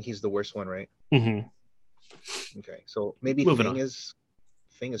so far. I think he's the worst one, right? Mm-hmm. Okay, so maybe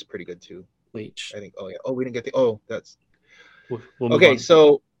Thing is pretty good too. Leech. I think. Oh yeah. Oh, we didn't get the. Oh, that's. We'll okay,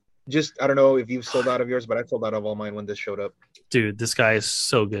 so just I don't know if you've sold out of yours, but I sold out of all mine when this showed up. Dude, this guy is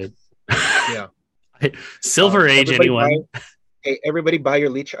so good. Yeah. Silver Age, anyone? Everybody buy your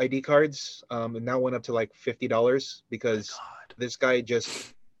Leech ID cards. It now went up to like $50 because this guy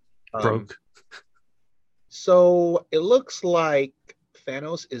just broke. So it looks like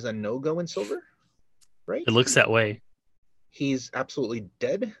Thanos is a no-go in Silver, right? It looks that way. He's absolutely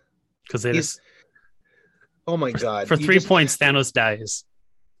dead. Because it is. Oh my God! For 3 points, Thanos dies.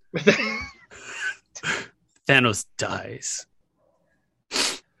 Thanos dies.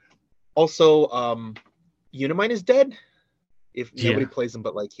 Also, Unimind is dead. If nobody plays him,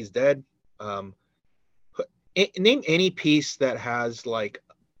 but like he's dead. Name any piece that has like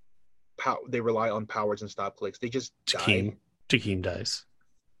they rely on powers and stop clicks. They just die. Jakeem dies.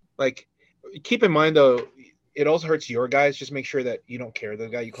 Like, keep in mind though, it also hurts your guys. Just make sure that you don't care the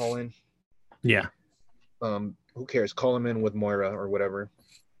guy you call in. Yeah. Who cares? Call him in with Moira or whatever.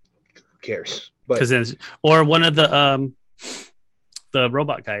 Who cares? But or one of the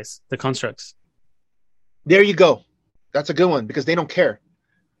robot guys, the constructs. There you go. That's a good one because they don't care.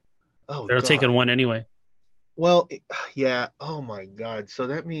 Oh, they're taking one anyway. Well, yeah. Oh my God. So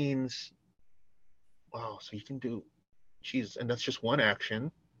that means, wow. So you can do, geez, and that's just one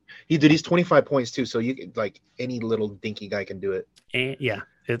action. He's 25 points too. So you can, like, any little dinky guy can do it. And yeah,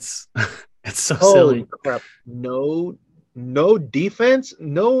 it's so silly. Crap. No defense.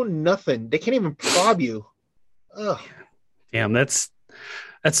 No nothing. They can't even prob you. Ugh. Damn, that's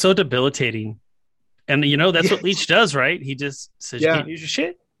so debilitating. And that's what Leech does, right? He just says you can't use your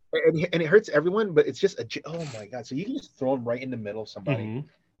shit. And it hurts everyone, but it's just oh my God. So you can just throw him right in the middle of somebody.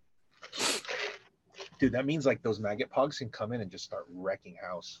 Mm-hmm. Dude, that means like those maggot pogs can come in and just start wrecking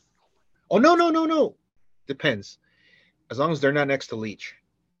house. Oh, no. Depends. As long as they're not next to Leech.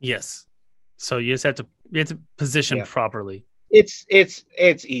 Yes. So you have to position properly. It's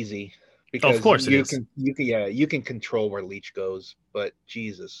easy. Because of course you can control where Leech goes, but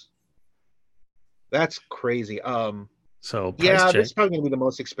Jesus. That's crazy. So this is probably gonna be the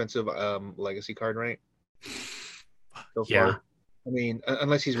most expensive legacy card, right? So far. I mean,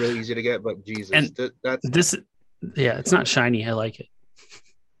 unless he's really easy to get, but Jesus, and it's not shiny. I like it.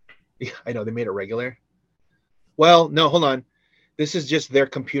 Yeah, I know they made it regular. Well, no, hold on. This is just their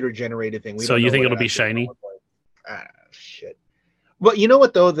computer generated thing. So you think it'll be shiny? Ah, shit. Well, you know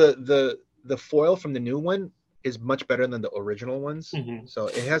what though, the foil from the new one is much better than the original ones. Mhm. So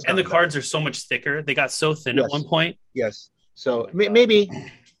it has. And the cards are so much thicker. They got so thin at one point. Yes. So maybe,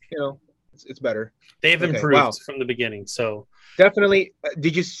 you know, it's better. They've improved from the beginning. So definitely.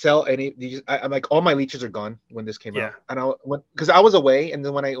 Did you sell any? I'm like, all my leeches are gone when this came out, and because I was away, and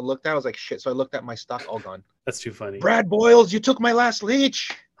then when I looked at, I was like, shit. So I looked at my stock, all gone. That's too funny. Brad Boyles, you took my last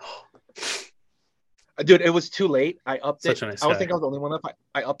leech. Dude, it was too late. I upped it. Nice I was thinking I was the only one up.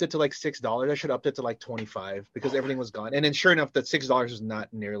 I upped it to like $6. I should have upped it to like 25 because everything was gone. And then sure enough, that $6 was not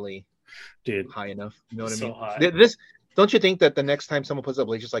nearly high enough. You know what I mean? High. This don't you think that the next time someone puts up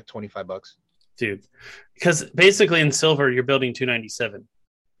leech is like $25? Dude. Because basically in silver you're building 297.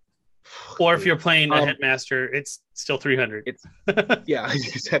 Or if you're playing a Headmaster, it's still 300. It's yeah,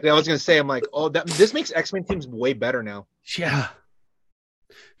 I was gonna say, I'm like, this makes X-Men teams way better now. Yeah.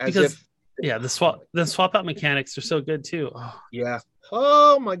 The swap out mechanics are so good too. Oh. Yeah.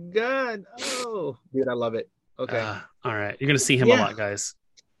 Oh my god. Oh, dude, I love it. Okay. All right. You're gonna see him a lot, guys.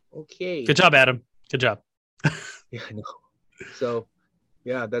 Okay. Good job, Adam. Good job. Yeah, I know. So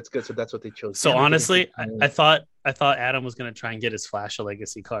yeah, that's good. So that's what they chose. So honestly, I thought Adam was gonna try and get his Flash a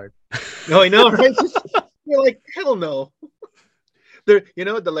legacy card. No, I know, right? You're like, hell no. You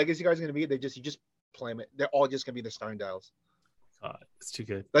know what the legacy card is gonna be? You just play them. They're all just gonna be the Starring Dials. God, it's too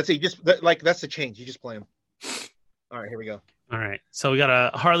good. Let's see, that's the change. You just play them. All right, here we go. All right, so we got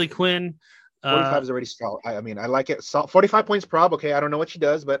a Harley Quinn. 45 is already solid. I mean, I like it. 45 points prob. Okay, I don't know what she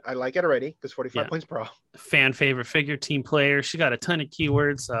does, but I like it already because 45 points prob. Fan favorite figure, team player. She got a ton of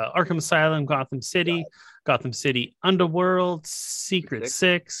keywords: Arkham Asylum, Gotham City Underworld, Secret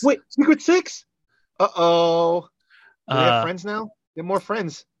Six. Wait, Secret Six? Uh-oh. Do they have friends now? They have more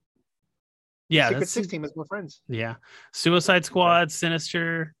friends. Yeah, Secret Six team has more friends. Yeah, Suicide Squad,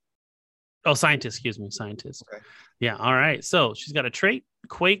 Sinister. Oh, Scientist. Okay. Yeah. All right. So she's got a trait,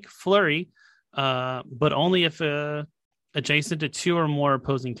 Quake, Flurry, but only if adjacent to 2 or more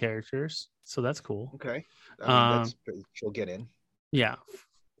opposing characters. So that's cool. Okay. That's she'll get in. Yeah.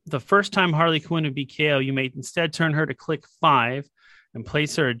 The first time Harley Quinn would be KO, you may instead turn her to click 5 and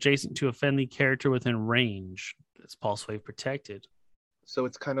place her adjacent to a friendly character within range. That's pulse wave protected. So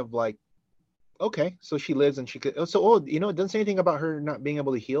it's kind of like. Okay, so she lives and she could. So, it doesn't say anything about her not being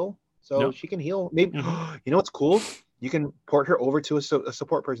able to heal. So she can heal. Maybe you know what's cool? You can port her over to a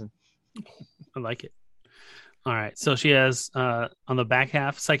support person. I like it. All right, so she has on the back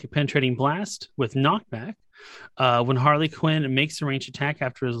half Psychic Penetrating Blast with knockback. When Harley Quinn makes a ranged attack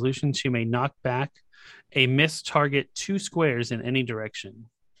after resolution, she may knock back a missed target 2 squares in any direction.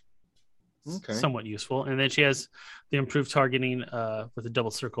 Okay, somewhat useful. And then she has the improved targeting with a double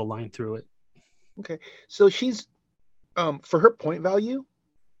circle line through it. Okay, so she's for her point value,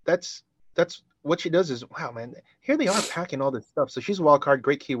 that's what she does is, wow, man, here they are packing all this stuff. So she's wild card,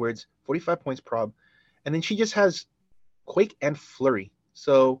 great keywords, 45 points prob, and then she just has Quake and Flurry.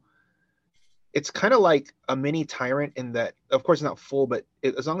 So it's kind of like a mini Tyrant in that, of course, not full, but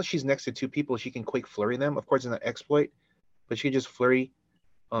as long as she's next to 2 people, she can Quake Flurry them. Of course, it's not exploit, but she can just Flurry.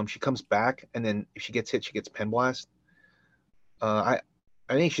 She comes back, and then if she gets hit, she gets Pen Blast. I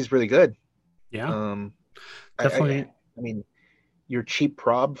think she's really good. Yeah. Definitely. I mean, your cheap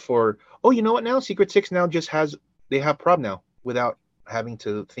prob for you know what now? Secret Six now they have prob now without having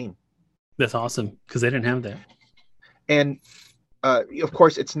to theme. That's awesome because they didn't have that. And of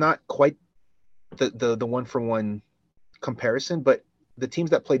course, it's not quite the 1-for-1 comparison, but the teams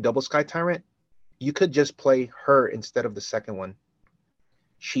that play Double Sky Tyrant, you could just play her instead of the second one.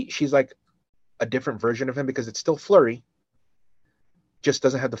 She's like a different version of him because it's still Flurry. Just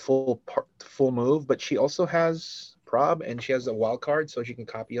doesn't have the full move, but she also has prob and she has a wild card, so she can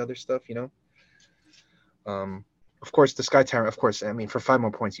copy other stuff. Of course, the Sky Tyrant. Of course, I mean, for 5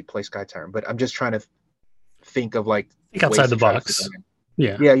 more points, you play Sky Tyrant. But I'm just trying to think of think outside the box.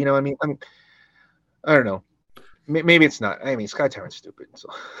 Yeah, yeah. You know, I mean, I don't know. Maybe it's not. I mean, Sky Tyrant's stupid. So,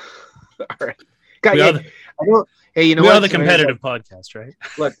 all right. Hey, you know we what? We are the competitive podcast, right?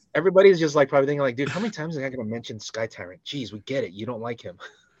 Look, everybody's just probably thinking dude, how many times am I going to mention Sky Tyrant? Jeez, we get it. You don't like him.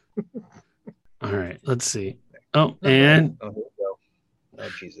 All right, let's see. Oh, and here we go. Oh,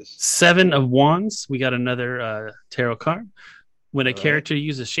 Jesus. 7 of Wands. We got another tarot card. When a character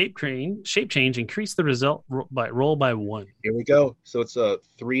uses shape change, increase the result roll by 1. Here we go. So it's a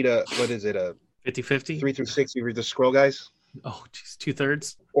 3 to, what is it? A 50-50? 3 through 6. You read the scroll, guys. Oh, geez,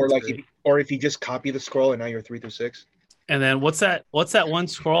 2/3. Or if you just copy the scroll and now you're 3 through 6. And then what's that one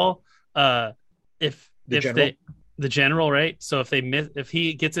scroll? If the the general, right? So if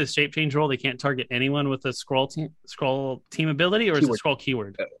he gets his shape change roll, they can't target anyone with a scroll team ability, or is it scroll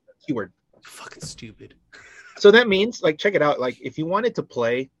keyword? Keyword. Fucking stupid. So that means, like, check it out. Like, if you wanted to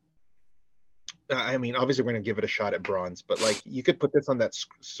play, I mean, obviously we're gonna give it a shot at bronze, but like, you could put this on that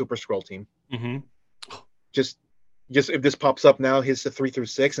super scroll team. Mm-hmm. Just if this pops up now, he's the 3 through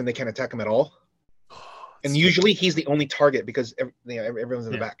 6, and they can't attack him at all. And usually he's the only target because everyone's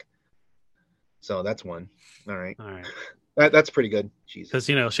in the back. So that's one. All right. That's pretty good. Because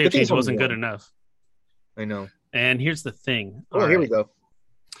shape change wasn't good enough. I know. And here's the thing. Here we go.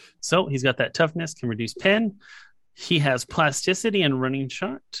 So he's got that toughness, can reduce pen. He has plasticity and running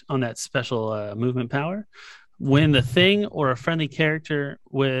shot on that special movement power. When the thing or a friendly character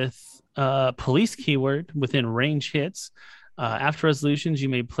with police keyword within range hits, after resolutions, you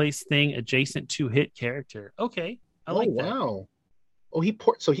may place thing adjacent to hit character. Okay, I like that. Wow. Oh,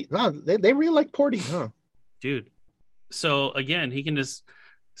 they really like porting, huh? Dude. So again, he can just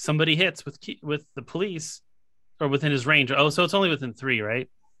somebody hits with the police or within his range. Oh, so it's only within 3, right?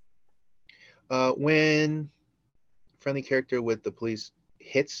 When friendly character with the police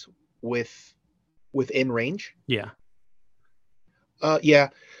hits within range. Yeah. Yeah.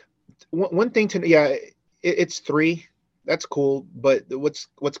 One thing it's 3. That's cool, but what's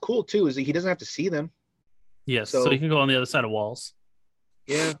cool too is that he doesn't have to see them. Yes, so he can go on the other side of walls.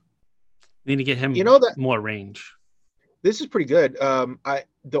 Yeah, we need to get him more range. This is pretty good.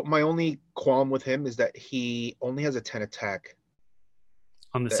 My only qualm with him is that he only has a 10 attack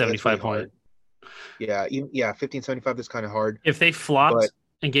on the 75 point. Yeah, 1575 is kind of hard. If they flopped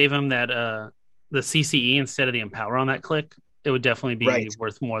and gave him that the CCE instead of the Empower on that click, it would definitely be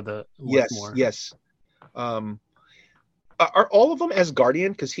worth more. Yes. Are all of them Asgardian?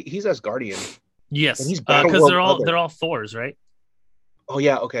 Because he's Asgardian. Yes, because they're all Thors, right? Oh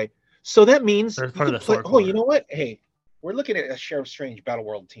yeah, okay. So that means you part of the Thor. You know what? Hey, we're looking at a Sheriff Strange Battle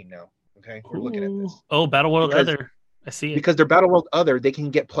World team now. Okay, we're looking at this. Oh, Battle World Other. I see it. Because they're Battle World Other, they can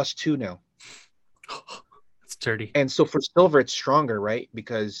get +2 now. It's dirty. And so for silver, it's stronger, right?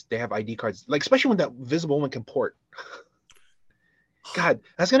 Because they have ID cards, like especially when that visible one can port. God,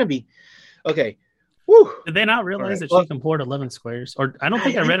 that's gonna be okay. Woo. Did they not realize that she can port 11 squares? Or I don't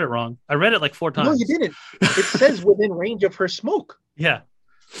think I read it wrong. I read it like 4 times. No, you didn't. It says within range of her smoke. Yeah.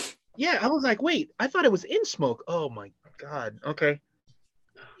 Yeah, I was like, wait, I thought it was in smoke. Oh my God. Okay.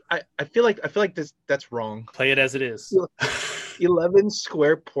 I feel like that's wrong. Play it as it is. 11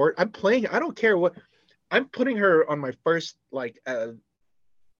 square port. I'm playing. I don't care what. I'm putting her on my first Battle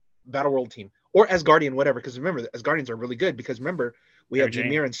World team or Asgardian, whatever. Because remember, the Asgardians are really good. Because remember, we have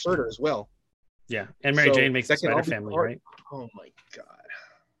Ymir and Surtur as well. Yeah, and Mary Jane makes the Spider Family, right? Oh my God!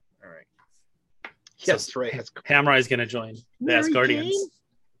 All right. Yes, that's right. Hammer is going to join the Asgardians.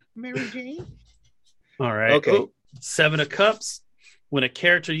 Mary Jane. All right. Okay. 7 of Cups. When a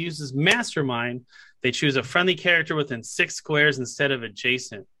character uses Mastermind, they choose a friendly character within 6 squares instead of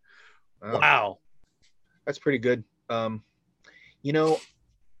adjacent. Wow. That's pretty good. To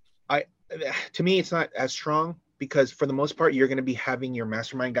me, it's not as strong. Because for the most part, you're going to be having your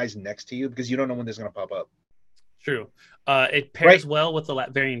Mastermind guys next to you because you don't know when this is going to pop up. True. It pairs well with the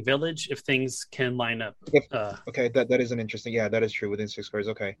Latvarian village if things can line up. Okay, that is an interesting. Yeah, that is true within 6 squares.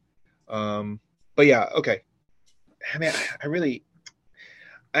 Okay, but yeah, okay. I mean,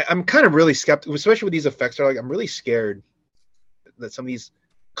 I'm kind of really skeptical, especially with these effects. I'm really scared that some of these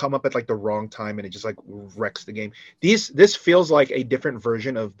come up at like the wrong time and it just like wrecks the game. This feels like a different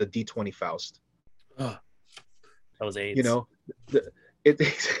version of the D20 Faust. Ugh. That was AIDS.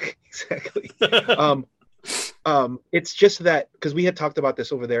 Exactly. It's just that because we had talked about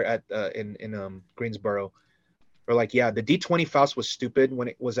this over there at in Greensboro, where the D20 Faust was stupid when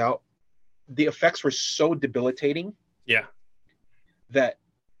it was out. The effects were so debilitating. Yeah. That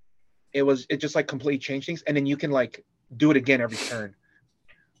it just like completely changed things, and then you can do it again every turn.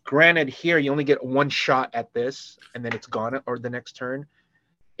 Granted, here you only get 1 shot at this, and then it's gone or the next turn.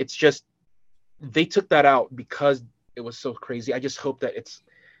 It's just. They took that out because it was so crazy. I just hope that it's.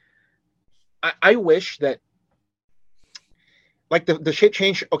 I wish that, the shape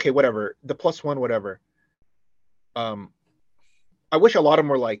change. Okay, whatever. The +1, whatever. I wish a lot of them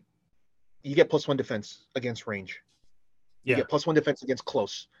were you get +1 defense against range. You get +1 defense against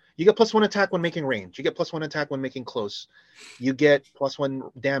close. You get +1 attack when making range. You get +1 attack when making close. You get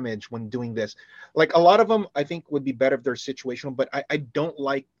 +1 damage when doing this. A lot of them, I think, would be better if they're situational. But I don't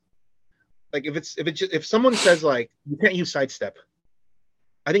like. If someone says you can't use sidestep,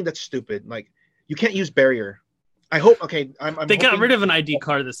 I think that's stupid. You can't use barrier. I hope. Okay, they got rid of an ID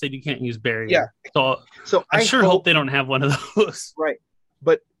card that said you can't use barrier. Yeah. So I sure hope they don't have one of those. Right,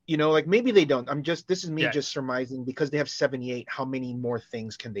 but like maybe they don't. This is me Yeah. just surmising because they have 78. How many more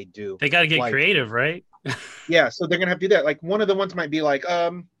things can they do? They got to get Like, creative, right? yeah, so they're gonna have to do that. Like one of the ones might be like,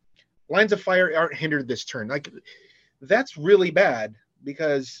 lines of fire aren't hindered this turn. Like that's really bad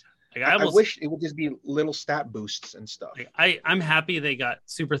because Like, I wish it would just be little stat boosts and stuff. Like, I'm happy they got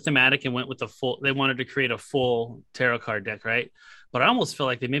super thematic and went with they wanted to create a full tarot card deck, right? But I almost feel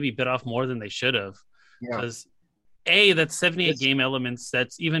like they maybe bit off more than they should have. Yeah. Because that's 78 game elements.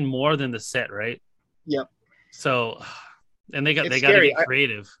 That's even more than the set, right? Yep. So, and they got to scary. get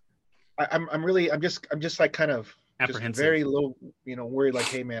creative. I'm just like kind of Apprehensive. just very low, worried. Like,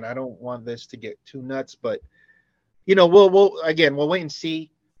 hey man, I don't want this to get too nuts, but we'll wait and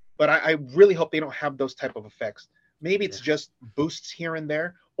see. But I really hope they don't have those type of effects. Maybe it's just boosts here and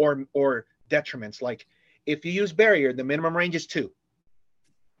there, or detriments. Like if you use barrier, the minimum range is 2.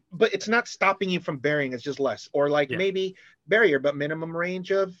 But it's not stopping you from burying, it's just less. Or like maybe barrier, but minimum range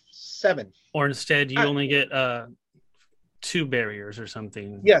of 7. Or instead you only get 2 barriers or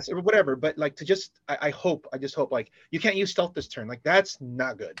something. Yes, or whatever. But like I just hope like you can't use stealth this turn. Like that's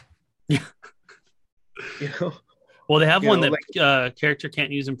not good. Yeah. Well, they have one that character can't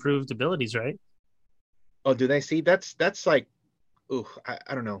use improved abilities, right? Oh, do they? See, that's like, ooh,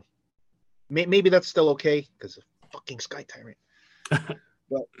 I don't know. Maybe that's still okay because of fucking Sky Tyrant.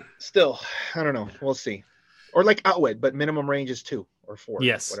 But still, I don't know. We'll see. Or like Outwit, but minimum range is 2 or 4.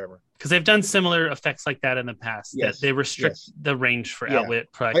 Yes, whatever. Because they've done similar effects like that in the past. Yes, that they restrict the range for Outwit.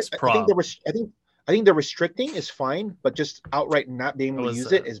 I think the restricting is fine, but just outright not being able to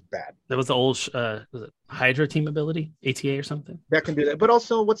use it is bad. That was the old was it Hydra team ability, ATA or something. That can do that, but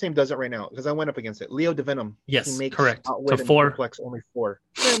also what's name does it right now? Because I went up against it. Leo Devenom. Yes, correct. Outwit to 4. Perplex only 4.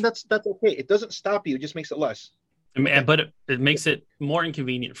 And that's okay. It doesn't stop you. It just makes it less. But it makes it more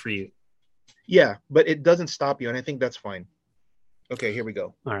inconvenient for you. Yeah, but it doesn't stop you, and I think that's fine. Okay, here we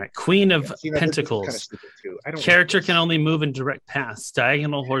go. All right, Queen of Pentacles. Character can only move in direct paths,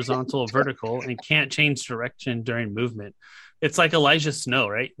 diagonal, horizontal, vertical, and can't change direction during movement. It's like Elijah Snow,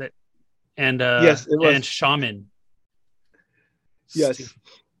 right? Yes, it was. And Shaman. Yes.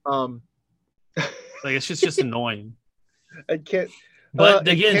 Like it's just annoying. I can't. But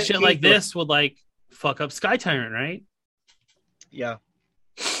again, shit like this would like fuck up Sky Tyrant, right? Yeah.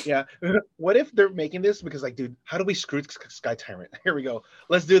 Yeah. What if they're making this because, like, dude, how do we screw Sky Tyrant? Here we go.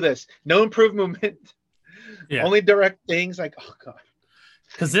 Let's do this. No improved movement. Yeah. Only direct things. Like, oh god.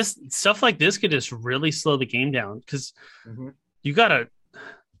 Because this stuff like this could just really slow the game down. Because you gotta.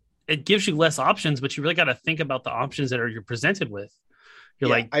 It gives you less options, but you really got to think about the options that you're presented with. You're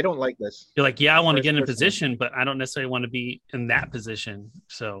like, I don't like this. You're like, I want to get in a position, but I don't necessarily want to be in that position.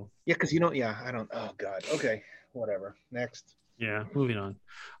 So because I don't. Oh god. Okay. Whatever. Next. Yeah, moving on.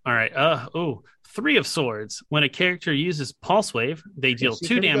 All right. 3 of Swords. When a character uses Pulse Wave, they deal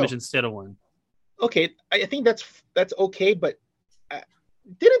 2 damage instead of 1. Okay, I think that's okay, but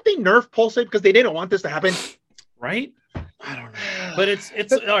didn't they nerf Pulse Wave because they didn't want this to happen? Right? I don't know. But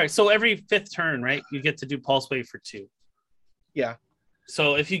it's all right. So every 5th turn, right, you get to do Pulse Wave for 2. Yeah.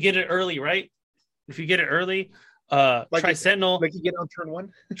 So if you get it early, right? If you get it early, Tri-Sentinel. Like you get on turn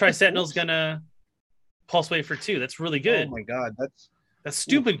 1? Tri-Sentinel's gonna Pulse Wave for 2. That's really good. Oh my god, that's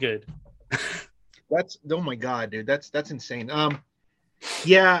stupid good. Oh my god, dude, that's insane.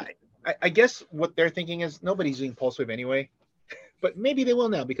 Yeah, I guess what they're thinking is nobody's using Pulse Wave anyway, but maybe they will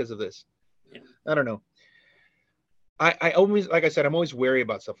now because of this. Yeah. I don't know. I always, like I said, I'm always wary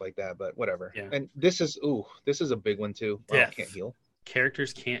about stuff like that, but whatever. Yeah. And this is a big one too. Wow, yeah, can't heal.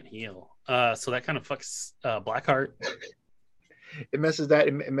 Characters can't heal. So that kind of fucks Blackheart. It messes that.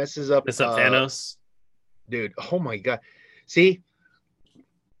 It messes up. It's up Thanos. Dude, oh my god. See,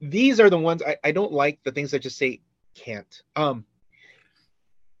 these are the ones I don't like, the things that just say can't.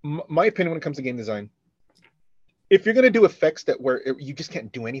 My opinion when it comes to game design, if you're going to do effects where you just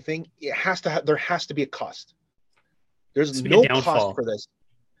can't do anything, there has to be a cost. There's no cost for this.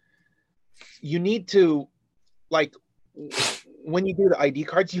 You need to, like, when you do the ID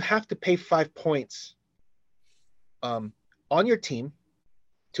cards, you have to pay 5 points on your team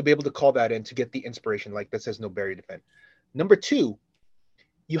to be able to call that in to get the inspiration, like that says no barrier defense. Number 2,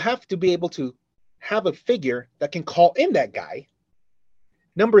 you have to be able to have a figure that can call in that guy.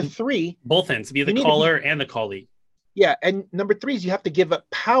 Number 3, both ends, be the caller and the callee. Yeah, and number 3 is you have to give a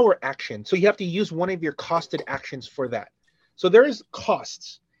power action, so you have to use one of your costed actions for that. So there's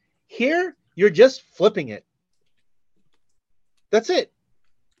costs. Here, you're just flipping it. That's it.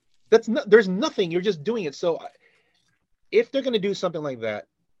 There's nothing. You're just doing it. So if they're going to do something like that,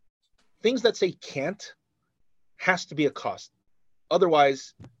 things that say can't has to be a cost.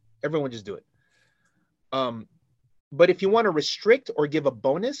 Otherwise, everyone just do it. But if you want to restrict or give a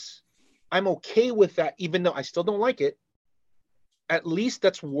bonus, I'm okay with that, even though I still don't like it. At least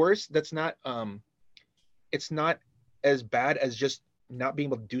that's worse. That's not it's not as bad as just not being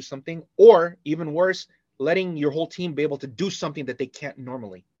able to do something, or even worse, letting your whole team be able to do something that they can't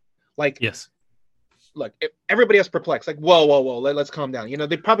normally. Like, yes, look, if everybody else perplexed, like, whoa, let's calm down. You know,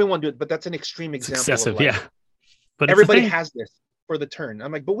 they probably won't do it, but that's an extreme it's example. excessive. Of like, Yeah, but everybody has this for the turn.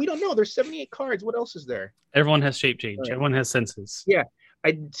 I'm like, but we don't know. There's 78 cards. What else is there? Everyone has shape change. Right. Everyone has senses. Yeah,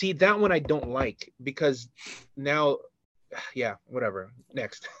 I see that one. I don't like because now, yeah, whatever.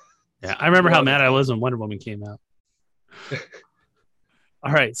 Next. Yeah, I remember how mad I was when Wonder Woman came out.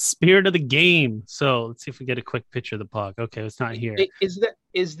 All right, spirit of the game. So let's see if we get a quick picture of the pug. Okay, it's not here.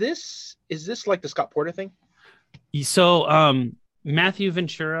 Is this like the Scott Porter thing? So Matthew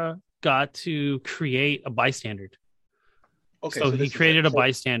Ventura got to create a bystander. Okay, so he created a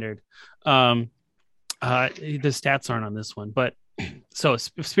bystander. The stats aren't on this one, but so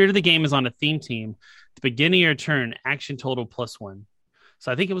spirit of the game is on a theme team. At the beginning of your turn, action total +1.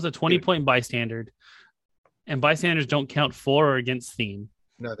 So I think it was a 20-point bystander, and bystanders don't count for or against theme.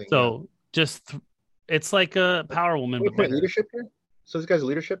 Nothing. So just it's like a power woman. 20-point leadership here. So this guy's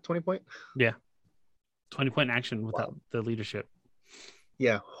leadership 20-point. Yeah, 20-point action without the leadership.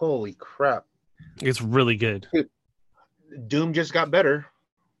 Yeah, holy crap! It's really good. Dude, Doom just got better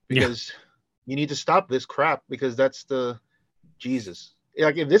because you need to stop this crap because that's the Jesus.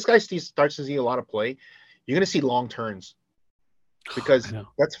 Like if this guy starts to see a lot of play, you're gonna see long turns. Because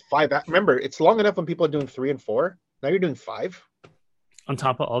that's 5. Remember, it's long enough when people are doing 3 and 4. Now you're doing 5. On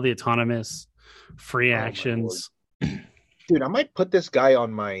top of all the autonomous free actions. Dude, I might put this guy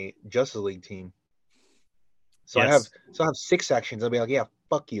on my Justice League team. So I have 6 actions. I'll be like, yeah,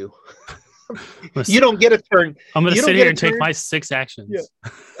 fuck you. You don't get a turn. I'm gonna sit here and take my 6 actions.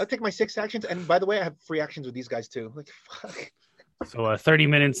 Yeah. I'll take my 6 actions. And by the way, I have free actions with these guys too. Like, fuck. So 30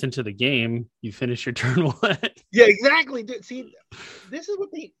 minutes into the game, you finish your turn 1. Yeah, exactly. Dude, see, this is what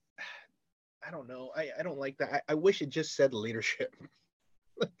I don't know. I don't like that. I wish it just said leadership.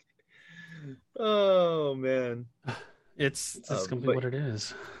 Oh, man. It's completely what it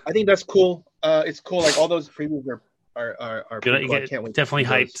is. I think that's cool. It's cool. Like all those previews are good. Cool. I can't wait. Definitely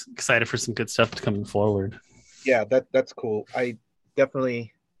hyped, excited for some good stuff coming forward. Yeah, that's cool. I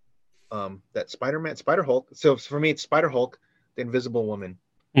definitely that Spider Hulk. So for me, it's Spider Hulk, the Invisible Woman,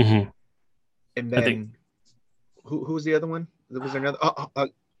 and then who was the other one? Was there another?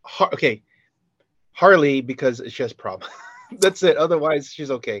 Okay, Harley because she has prob. That's it. Otherwise,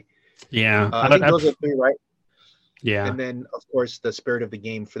 she's okay. Yeah, I think those are 3, right? Yeah, and then of course the Spirit of the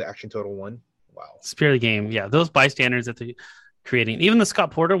Game for the action total 1. Wow, Spirit of the Game. Yeah, those bystanders that they're creating. Even the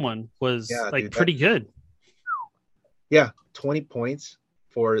Scott Porter one was pretty good. Yeah, 20 points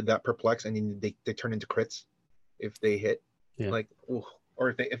for that perplex, and then they turn into crits if they hit. Yeah. Like, ooh,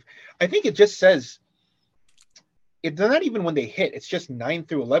 or if I think it just says it's not even when they hit. It's just 9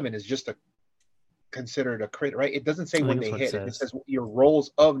 through 11 is just considered a crit, right? It doesn't say when they hit. It says your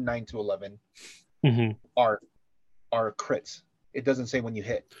rolls of 9 to 11 are crits. It doesn't say when you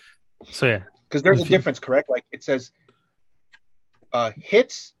hit. So yeah, because there's a difference, correct? Like it says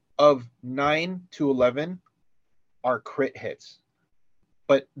hits of 9 to 11 are crit hits,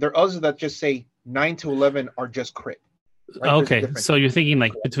 but there are others that just say 9 to 11 are just crit. Right? Okay, so you're thinking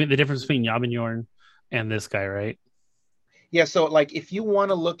like between the difference between Yabnyorn and this guy, right? Yeah, so like if you want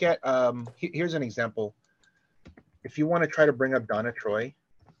to look at here's an example. If you want to try to bring up Donna Troy.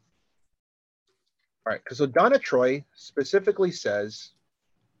 All right, because so Donna Troy specifically says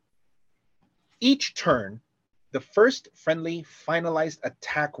each turn, the first friendly finalized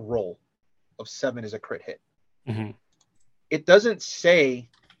attack roll of 7 is a crit hit. Mm-hmm. It doesn't say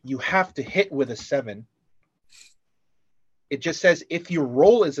you have to hit with a 7. It just says if your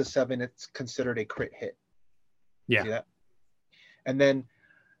roll is a 7, it's considered a crit hit. Yeah. See that? And then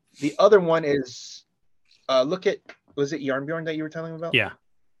the other one is look at, was it Yarnbjorn that you were telling me about? Yeah.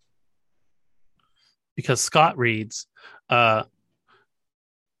 Because Scott reads so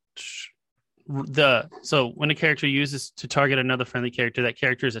when a character uses to target another friendly character, that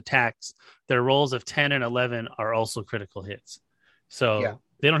character's attacks, their rolls of 10 and 11 are also critical hits. So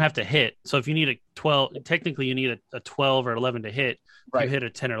they don't have to hit. So if you need a 12, technically you need a 12 or 11 to hit. Right. If you hit a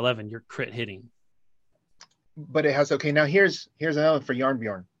 10 or 11, you're crit hitting. But it has, okay, now here's another one for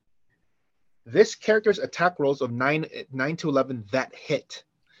Yarnbjorn. This character's attack rolls of 9 to 11 that hit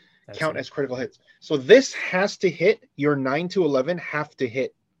count as critical hits. So this has to hit, your 9 to 11 have to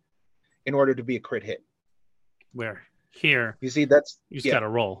hit in order to be a crit hit. Where here, you see that's you just got to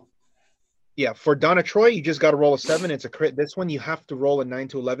roll. Yeah, for Donna Troy, you just got to roll a 7. It's a crit. This one, you have to roll a 9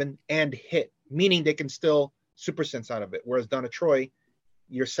 to 11 and hit, meaning they can still super sense out of it. Whereas Donna Troy,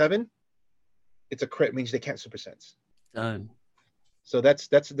 you're 7, it's a crit, means they can't super sense. Done. So that's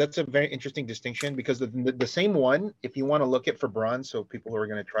a very interesting distinction, because the same one, if you want to look at for bronze, so people who are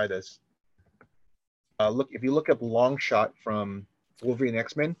going to try this, if you look up Longshot from Wolverine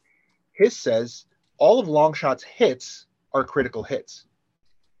X-Men, his says all of Longshot's hits are critical hits.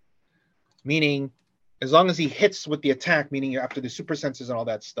 Meaning, as long as he hits with the attack, meaning after the super senses and all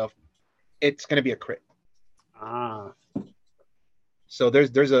that stuff, it's going to be a crit. Ah. So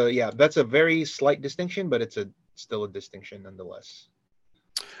there's a that's a very slight distinction, but it's still a distinction nonetheless.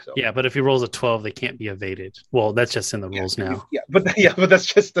 So. Yeah, but if he rolls a 12, they can't be evaded. Well, that's just in the rules now. But that's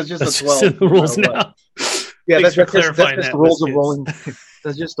just a 12. Just in the rules now. Yeah, that's just clarifying the rules of rolling.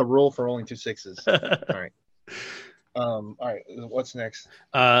 That's just the rule for rolling 2 6s. All right. What's next?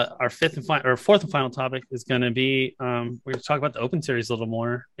 Our fourth and final topic is going to be we're going to talk about the Open Series a little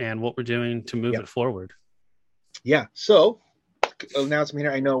more and what we're doing to move it forward. Yeah. So, announcement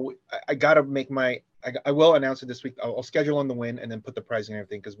here. I know I got to make I will announce it this week. I'll schedule on the win and then put the pricing and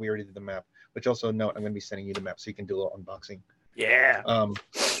everything, because we already did the map. Which also note, I'm going to be sending you the map so you can do a little unboxing. Yeah.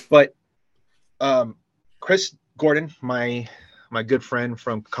 But Chris Gordon, my good friend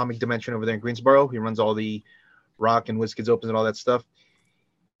from Comic Dimension over there in Greensboro, he runs all the Rock and WizKids Opens and all that stuff.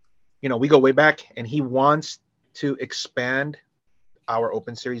 You know, we go way back, and he wants to expand our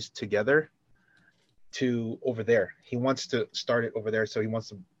Open Series together to over there. He wants to start it over there. So he wants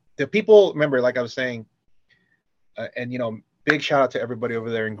to. The people, remember, like I was saying, and big shout out to everybody over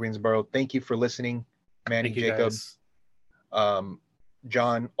there in Greensboro. Thank you for listening, Manny, Jacob,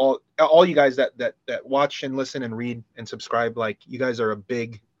 John, all you guys that watch and listen and read and subscribe. Like, you guys are a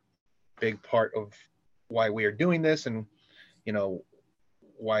big part of why we are doing this, and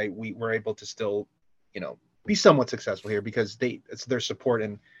why we were able to still be somewhat successful here, because it's their support,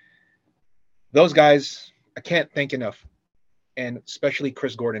 and those guys I can't thank enough. And especially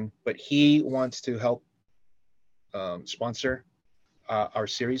Chris Gordon, but he wants to help sponsor our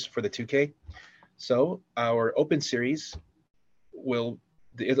series for the 2K. So our Open Series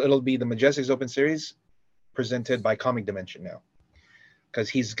it'll be the Majestics Open Series presented by Comic Dimension now, because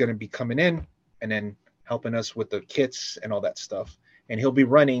he's going to be coming in and then helping us with the kits and all that stuff, and he'll be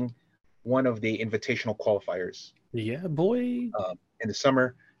running one of the invitational qualifiers. Yeah, boy. In the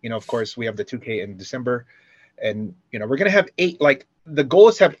summer, of course, we have the 2K in December. And we're gonna have 8. Like, the goal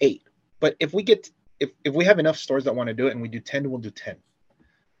is to have 8. But if we have enough stores that want to do it and we do 10, we'll do 10.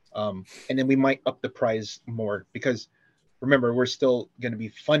 And then we might up the prize more, because remember, we're still gonna be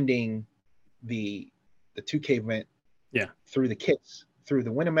funding the 2K event through the kits, through the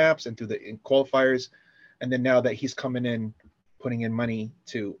Winamaps, and through the qualifiers. And then now that he's coming in, putting in money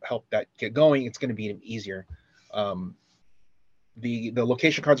to help that get going, it's gonna be even easier. The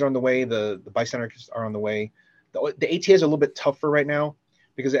location cards are on the way, the bystanders are on the way. The ATA is a little bit tougher right now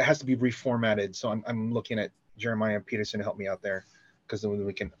because it has to be reformatted. So I'm looking at Jeremiah Peterson to help me out there, because then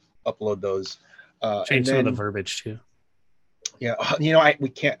we can upload those. Change some of the verbiage too. Yeah, we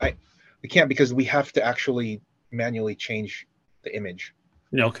can't because we have to actually manually change the image.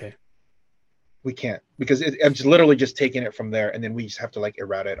 Okay. We can't, because I'm just literally just taking it from there, and then we just have to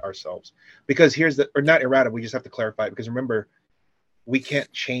errata it ourselves. Because not errata, we just have to clarify it, because remember, we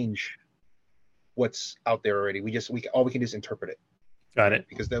can't change what's out there already. All we can do is interpret it. Got it.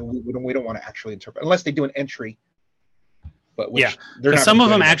 Because then we don't want to actually interpret, unless they do an entry. But some of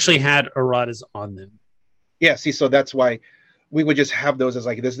them actually had erratas on them. Yeah. See, so that's why we would just have those as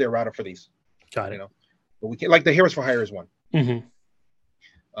this is the errata for these. Got it. But we can't, the Heroes for Hire is one. Mm-hmm.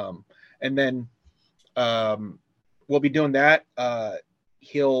 And then we'll be doing that.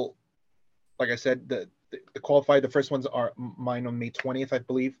 He'll, like I said, the qualified, the first ones are mine on May 20th, I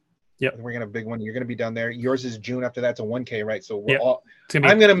believe. Yep. We're gonna have a big one. You're gonna be down there. Yours is June. After that's a 1K, right? So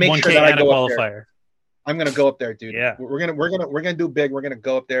I'm gonna make sure that I go qualifier. Up there. I'm gonna go up there, dude. Yeah. We're gonna do big. We're gonna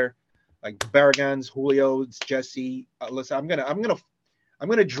go up there, like Barragans, Julio, Jesse. Listen, I'm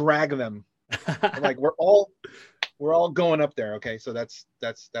gonna drag them. We're all going up there. Okay, so that's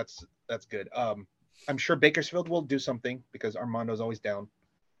good. I'm sure Bakersfield will do something, because Armando's always down.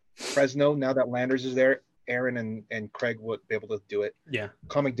 Fresno, now that Landers is there, Aaron and Craig would be able to do it. Yeah.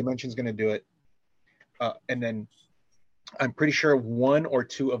 Comic Dimension's going to do it. And then I'm pretty sure 1 or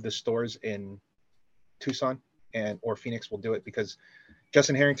 2 of the stores in Tucson or Phoenix will do it, because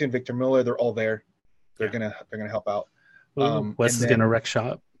Justin Harrington, Victor Miller, they're all there. They're gonna help out. Wes is gonna wreck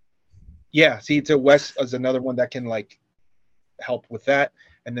shop. Yeah, see, Wes is another one that can help with that.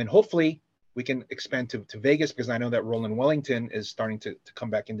 And then hopefully we can expand to Vegas, because I know that Roland Wellington is starting to come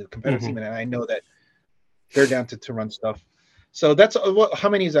back into the competitive scene, and I know that they're down to run stuff. So that's how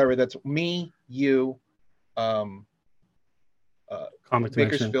many is that? That's me, you, um, Comic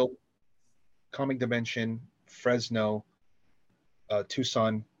Dimension. Bakersfield, Comic Dimension, Fresno,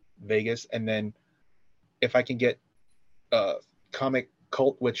 Tucson, Vegas, and then if I can get Comic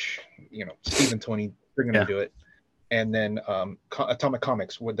Cult, which Steve and Tony, they're gonna do it, and then Atomic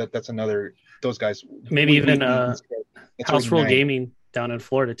Comics. That's another. Those guys. Maybe even House Rule Gaming down in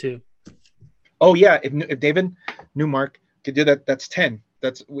Florida too. Oh yeah, if David Newmark could do that, that's 10.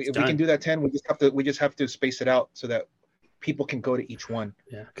 If we can do that 10, we just have to space it out so that people can go to each one.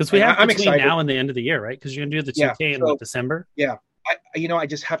 Yeah, because we have I'm between excited. now and the end of the year, right? Because you're gonna do the 2K in December. Yeah, I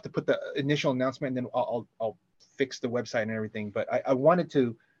just have to put the initial announcement, and then I'll fix the website and everything. But I wanted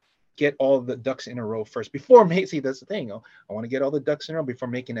to get all the ducks in a row first before see that's the thing. I want to get all the ducks in a row before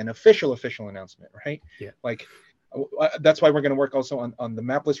making an official announcement, right? Yeah. Like that's why we're going to work also on the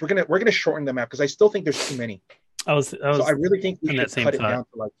map list. We're gonna shorten the map because I still think there's too many. So I really think we should cut it down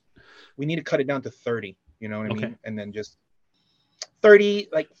to we need to cut it down to 30. You know what I mean? And then just 30,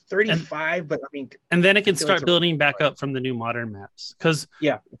 like 35. But I mean, and then it can start building back up from the new modern maps because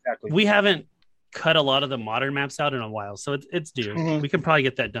exactly. We haven't cut a lot of the modern maps out in a while, so it's due. Mm-hmm. We can probably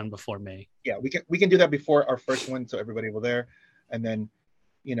get that done before May. Yeah, we can do that before our first one, so everybody will there, and then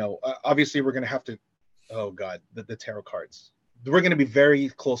obviously we're gonna have to. Oh God, the tarot cards. We're going to be very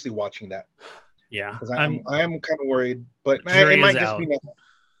closely watching that. Yeah, because I'm kind of worried, but it might just be nothing.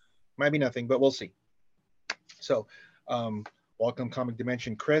 Might be nothing, but we'll see. So, welcome Comic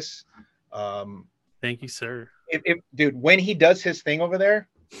Dimension, Chris. Thank you, sir. Dude, when he does his thing over there,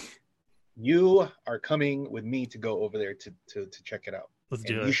 you are coming with me to go over there to check it out. Let's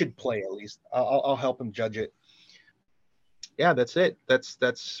do it. You should play at least. I'll help him judge it. Yeah, that's it. That's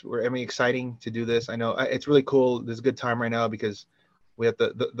exciting to do this. I know it's really cool. There's a good time right now because we have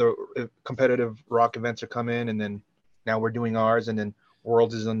the competitive rock events are coming, and then now we're doing ours, and then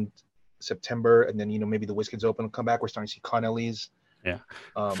Worlds is in September, and then maybe the WizKids Open will come back. We're starting to see Connelly's. Yeah,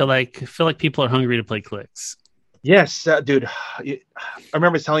 feel like people are hungry to play Clicks. Yes, dude. I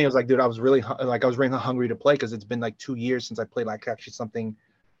remember telling you, I was like, dude, I was really hungry to play because it's been like 2 years since I played like actually something.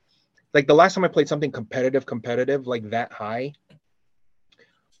 Like the last time I played something competitive like that high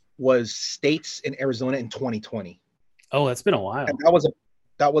was States in Arizona in 2020. Oh, that's been a while. And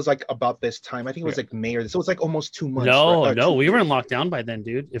that was like about this time. I think it was like May or so. It was like almost 2 months. No, we were in lockdown by then,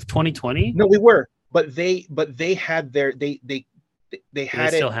 dude. If 2020. No, we were, but they had their they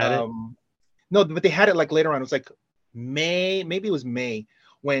had it. No, but they had it like later on. It was like May, maybe it was May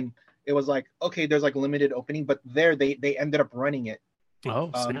when it was like okay, there's like limited opening, but they ended up running it.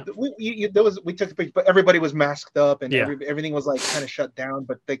 Oh, we took the picture, but everybody was masked up and everything was like kind of shut down.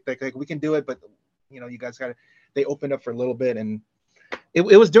 But they like we can do it, but you guys got it. They opened up for a little bit, and it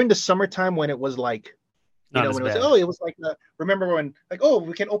was during the summertime when it was like, when it was like remember when like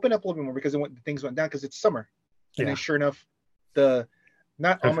we can open up a little bit more because things went down because it's summer, and then sure enough,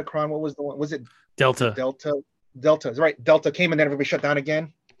 not Omicron, what was the one? Was it Delta? Delta, right? Delta came and then everybody shut down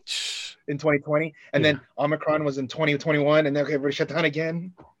again. In 2020, and then Omicron was in 2021, and then everybody shut down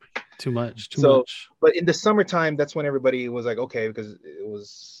again. Too much. But in the summertime, that's when everybody was like, okay, because it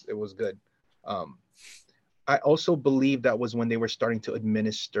was good. I also believe that was when they were starting to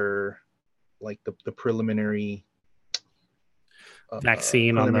administer like the preliminary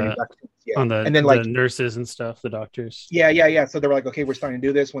vaccine on the and then the nurses and stuff, the doctors. Yeah. So they were like, okay, we're starting to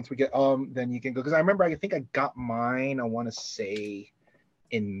do this. Once we get then you can go. Because I remember, I think I got mine. I want to say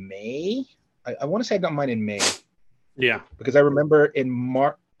in May. I want to say I got mine in May. Yeah, because I remember in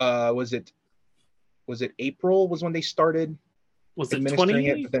March. Was it April? Was when they started. Was it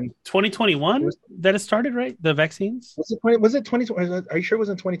 2021 that it started, right? The vaccines. Was it 2020? Are you sure it was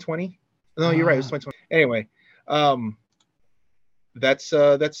in 2020? No, you're right. It was 2020. Anyway, that's.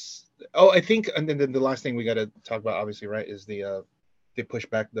 Oh, I think, and then the last thing we got to talk about, obviously, right, is they pushed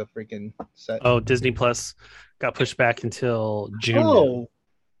back the freaking set. Oh, Disney Plus got pushed back until June. Oh,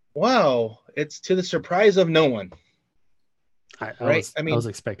 wow! It's to the surprise of no one. I was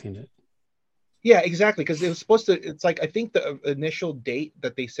expecting it. Yeah, exactly. Because it was supposed to. It's like I think the initial date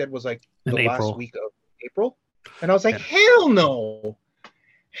that they said was like the last week of April, and I was like, hell no,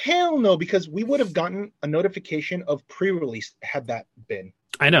 because we would have gotten a notification of pre-release had that been.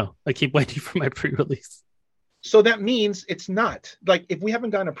 I know. I keep waiting for my pre-release. So that means it's not like if we haven't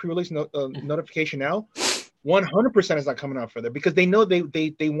gotten a pre-release notification now, 100% is not coming out further because they know they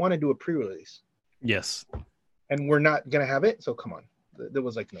want to do a pre-release. Yes. And we're not gonna have it. So come on, there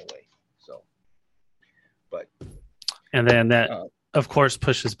was like no way. So, but and then that of course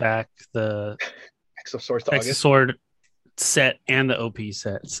pushes back the X of Swords to August. Sword set and the OP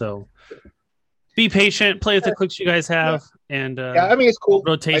set. So be patient, play with the clicks you guys have, and I mean it's cool.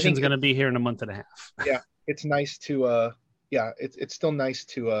 Rotation's going to be here in a month and a half. Yeah, it's nice to it's still nice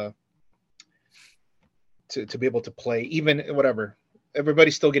to be able to play, even whatever.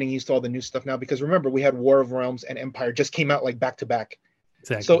 Everybody's still getting used to all the new stuff now, because remember, we had War of Realms and Empire just came out like back to back.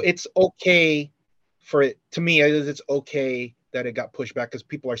 Exactly. So it's okay for it. To me, it's okay that it got pushed back because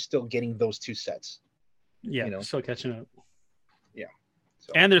people are still getting those two sets. Yeah, still catching up. Yeah.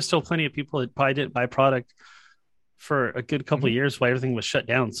 So. And there's still plenty of people that probably didn't buy product for a good couple of years while everything was shut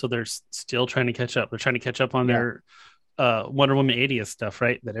down. So they're still trying to catch up. They're trying to catch up on their Wonder Woman 80th stuff,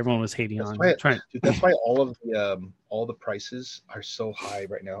 right? That everyone was hating on. Dude, that's why all the prices are so high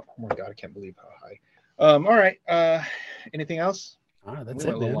right now. Oh my God, I can't believe how high. All right. Anything else? That's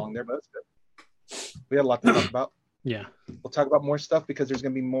it. A little long there, but that's good. We had a lot to talk about. Yeah. We'll talk about more stuff because there's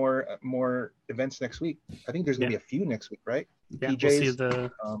going to be more events next week. I think there's going to be a few next week, right? Yeah, PJs, we'll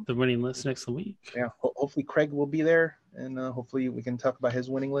see the winning list next week. Yeah, hopefully Craig will be there, and hopefully we can talk about his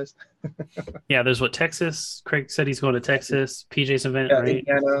winning list. Yeah, there's Texas. Craig said he's going to Texas. PJ's event, right?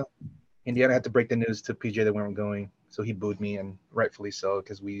 Indiana had to break the news to PJ that we weren't going, so he booed me, and rightfully so,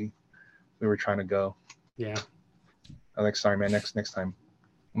 because we were trying to go. Yeah. I'm like, sorry, man. Next time,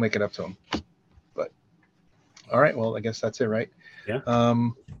 we'll make it up to him. But all right, well, I guess that's it, right? Yeah.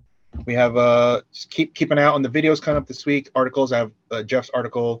 We have just keep an eye out on the videos coming up this week. Articles. I have Jeff's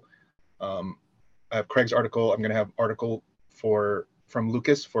article. I have Craig's article. I'm gonna have article from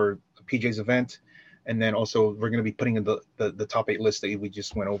Lucas for PJ's event, and then also we're gonna be putting in the top 8 list that we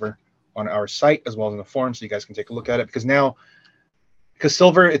just went over on our site as well as in the forum, so you guys can take a look at it. Because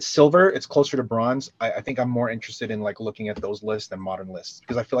silver, it's closer to bronze. I think I'm more interested in like looking at those lists than modern lists,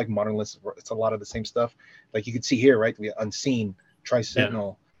 because I feel like modern lists, it's a lot of the same stuff. Like you can see here, right? We have Unseen,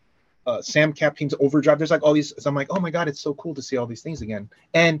 Tri-Sentinel. Sam Captain's Overdrive. There's like all these. So I'm like, oh my God, it's so cool to see all these things again.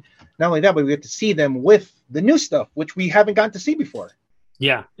 And not only that, but we get to see them with the new stuff, which we haven't gotten to see before.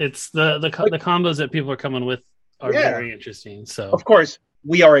 Yeah, it's the combos that people are coming with are very interesting. So of course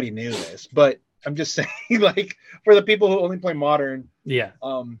we already knew this, but I'm just saying, like for the people who only play modern,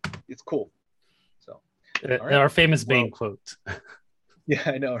 it's cool. So our famous Bane quote. Yeah,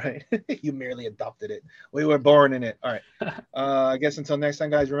 I know, right? You merely adopted it. We were born in it. All right. I guess until next time,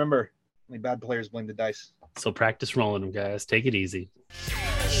 guys, remember, only bad players blame the dice. So practice rolling them, guys. Take it easy.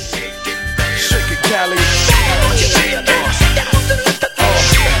 Shake it, Cali.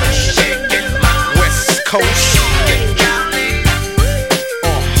 West Coast.